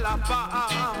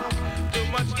 Too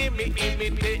much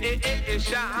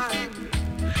imitation.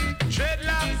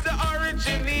 Dreadlocks the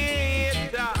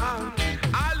originator.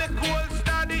 All the cool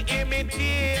star the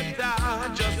imitator.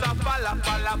 Just a falla.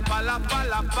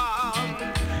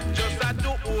 Just a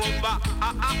do over.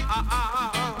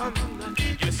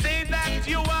 You say that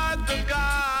you are the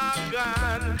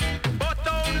Gargan, but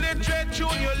only dread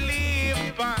tune you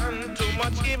live on. Too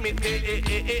much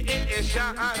imitation.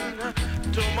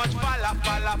 Too much falla.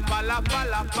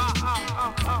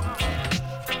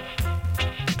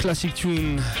 Classic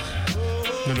tune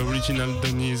de l'original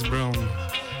Dennis Brown,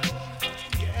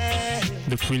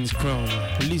 The Queen's Crown.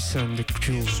 Listen, the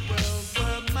tune.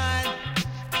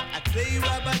 I play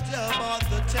rubber dub all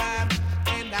the time,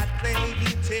 and I play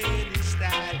it any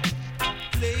style.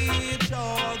 Play it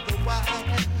all the while.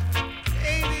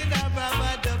 Play it in a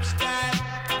rubber dub style.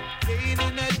 Play it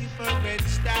in a different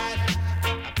style.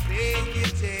 I play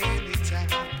it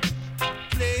anytime.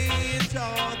 Play it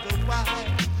all the while.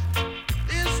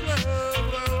 This world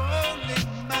were only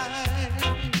mine.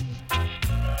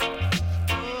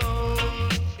 Oh,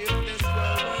 if this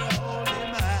world were only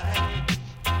mine.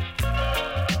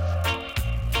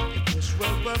 If this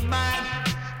world were mine,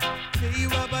 play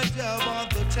rubber dub all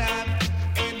the time,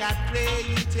 and I play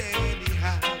it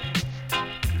anyhow.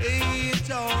 Play it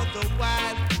all the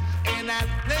while, and I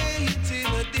play it in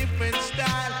a different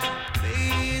style.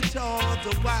 Play it all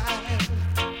the while,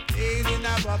 play it in a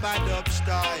rubber dub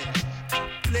style.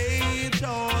 Play it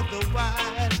all the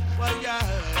while, well, yeah.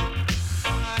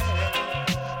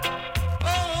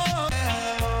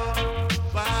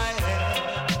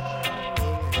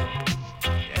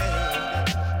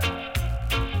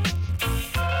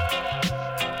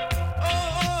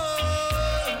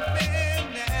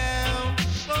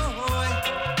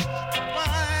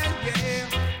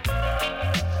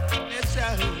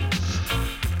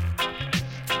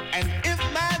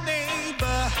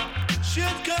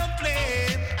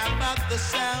 The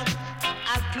sound,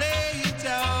 I play it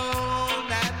all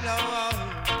night long.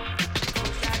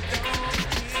 'Cause I don't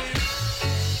care.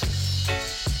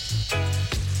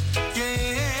 Yeah.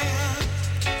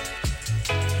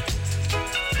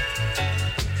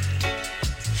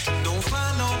 Don't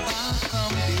follow my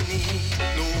company,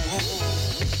 no.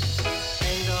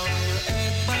 Hang down your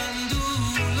head,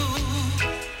 bandulu.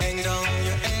 Hang down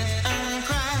your head and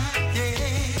cry,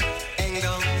 yeah. Hang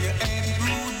down your head,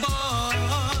 rude boy.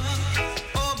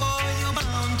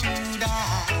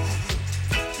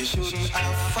 You shouldn't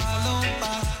have followed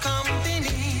back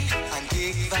company and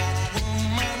take that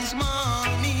woman's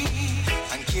money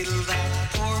and kill that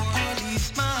poor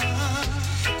policeman,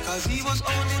 'cause he was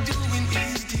only doing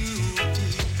his duty.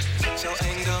 So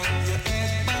hang down your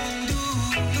head, bandulu.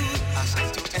 I said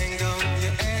to hang down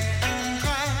your head and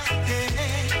cry, yeah.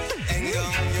 Hang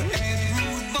down your head,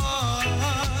 rude boy.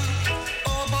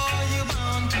 Oh boy, you're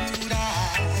bound to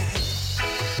die.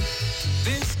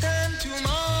 This time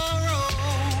tomorrow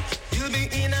you'll be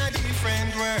in a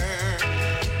different world,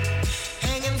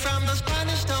 hanging from the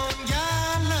Spanish town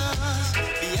gallows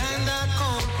behind that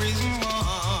cold prison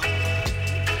wall.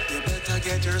 You better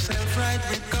get yourself right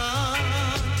with God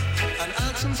and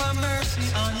ask him for mercy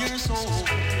on your soul,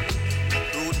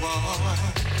 rude boy.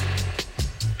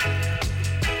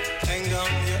 Hang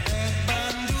down your head,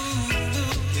 bandulu.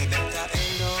 You better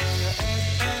hang down your head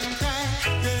and cry,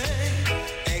 yeah.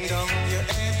 Hang down your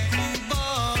head, rude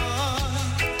boy.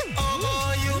 Oh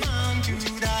boy, you want to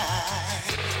die.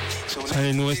 Allez,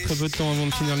 il nous reste très peu de temps avant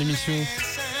de finir l'émission.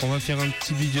 On va faire un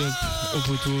petit big up au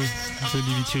poteau de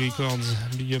Divity Records.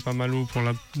 Big up à Malo pour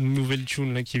la nouvelle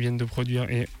tune là, qu'ils viennent de produire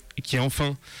et qui est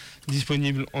enfin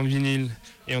disponible en vinyle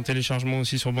et en téléchargement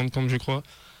aussi sur Bandcamp, je crois.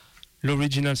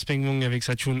 L'original Spank Bang avec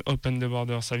sa tune Open the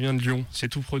Border. Ça vient de Lyon, c'est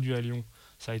tout produit à Lyon.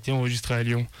 Ça a été enregistré à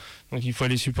Lyon. Donc il faut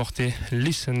aller supporter.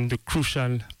 Listen the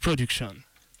Crucial Production.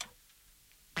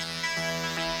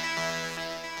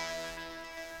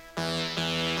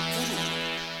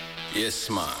 Yes,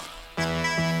 man.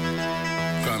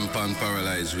 Cramp and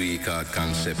paralyzed weak at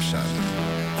conception.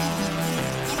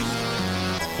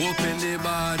 Open the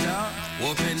border,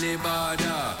 open the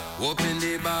border, open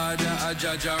the border, a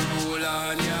judge a rule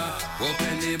on ya.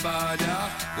 Open the border,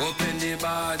 open the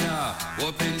border,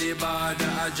 open the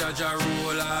border, a judge a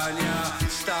rule on ya.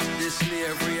 Stop the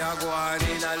slavery a go on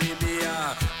in a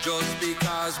Libya, just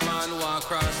because man walk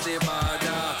across the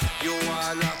border. You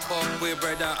want lock up with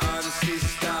brother and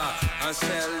sister and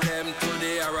sell them to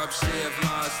the Arab slave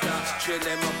master. Train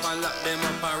them up and lock them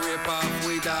up and rape off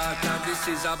with data. This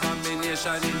is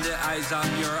abomination in the eyes of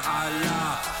your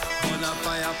Allah.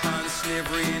 Bonafire upon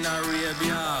slavery in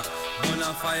Arabia.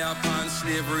 Bonafire upon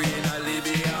slavery in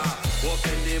Libya.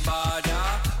 Open the border,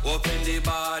 open the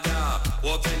border,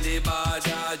 open the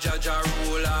border, Jaja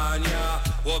rule on ya.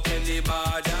 Open the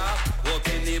border,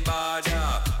 open the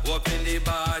border, open the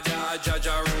border,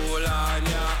 Jaja rule on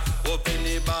ya. Open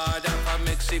the border from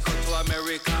Mexico to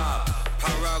America,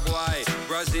 Paraguay,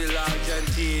 Brazil,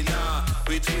 Argentina,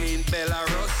 between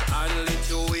Belarus and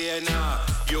Lithuania.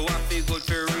 You have to go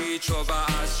to reach over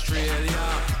Australia.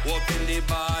 Open the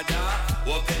border,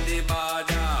 open the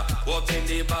border, open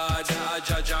the border,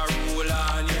 Jaja rule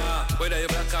on ya. Whether you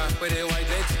black or whether you white,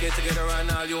 let's get together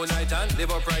and all unite and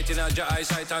live upright in our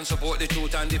eyesight and support the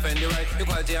truth and defend the right.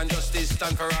 Equality and justice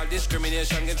stand for all.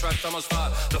 Discrimination against rasta must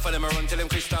fall. Enough of them a run till them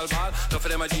crystal ball. Enough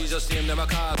of them a Jesus name them a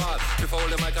call. Before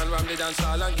the mic and ram the dance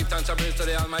hall and give thanks and praise to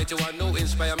the Almighty One who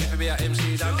inspire me to be a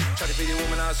MC dan. Chatty for the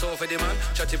woman and so for the man.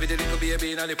 Chatty for the little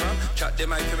baby in the pram. Chat the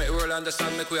mic to make the world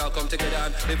understand. Make we all come together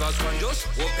and live as one. Just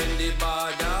open the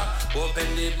border,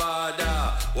 open the border,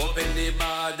 open the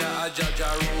border, Jaja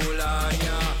rule on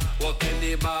ya. Open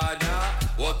the border,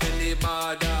 open the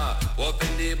border,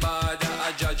 open the border,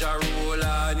 Jaja rule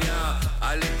on ya.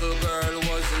 A little girl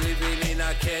was living in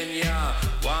a Kenya.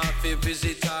 Want to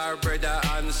visit her brother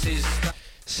and sister.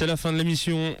 C'est la fin de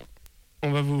l'émission.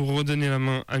 On va vous redonner la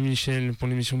main à Michel pour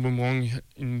l'émission Boomerang.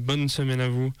 Une bonne semaine à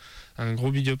vous. Un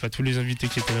gros big up à tous les invités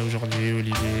qui étaient là aujourd'hui.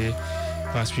 Olivier,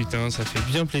 Rasputin, ça fait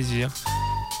bien plaisir.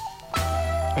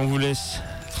 On vous laisse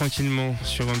tranquillement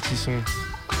sur un petit son.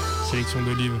 Sélection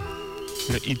d'Olive,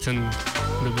 le Eaton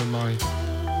de Bob Marley.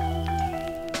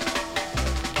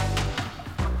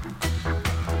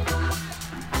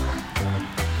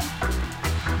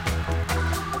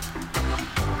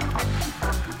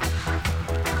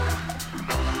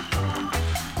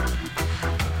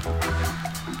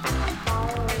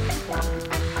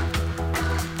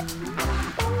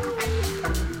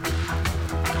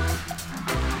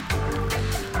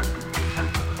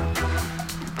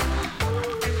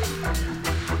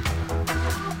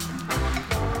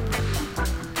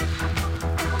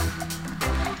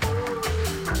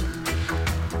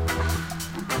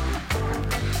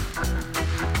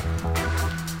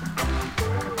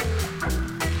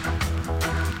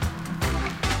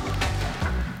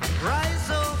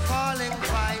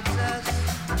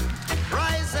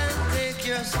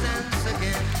 Stance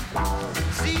again.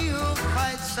 See who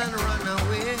fights and run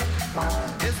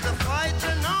away.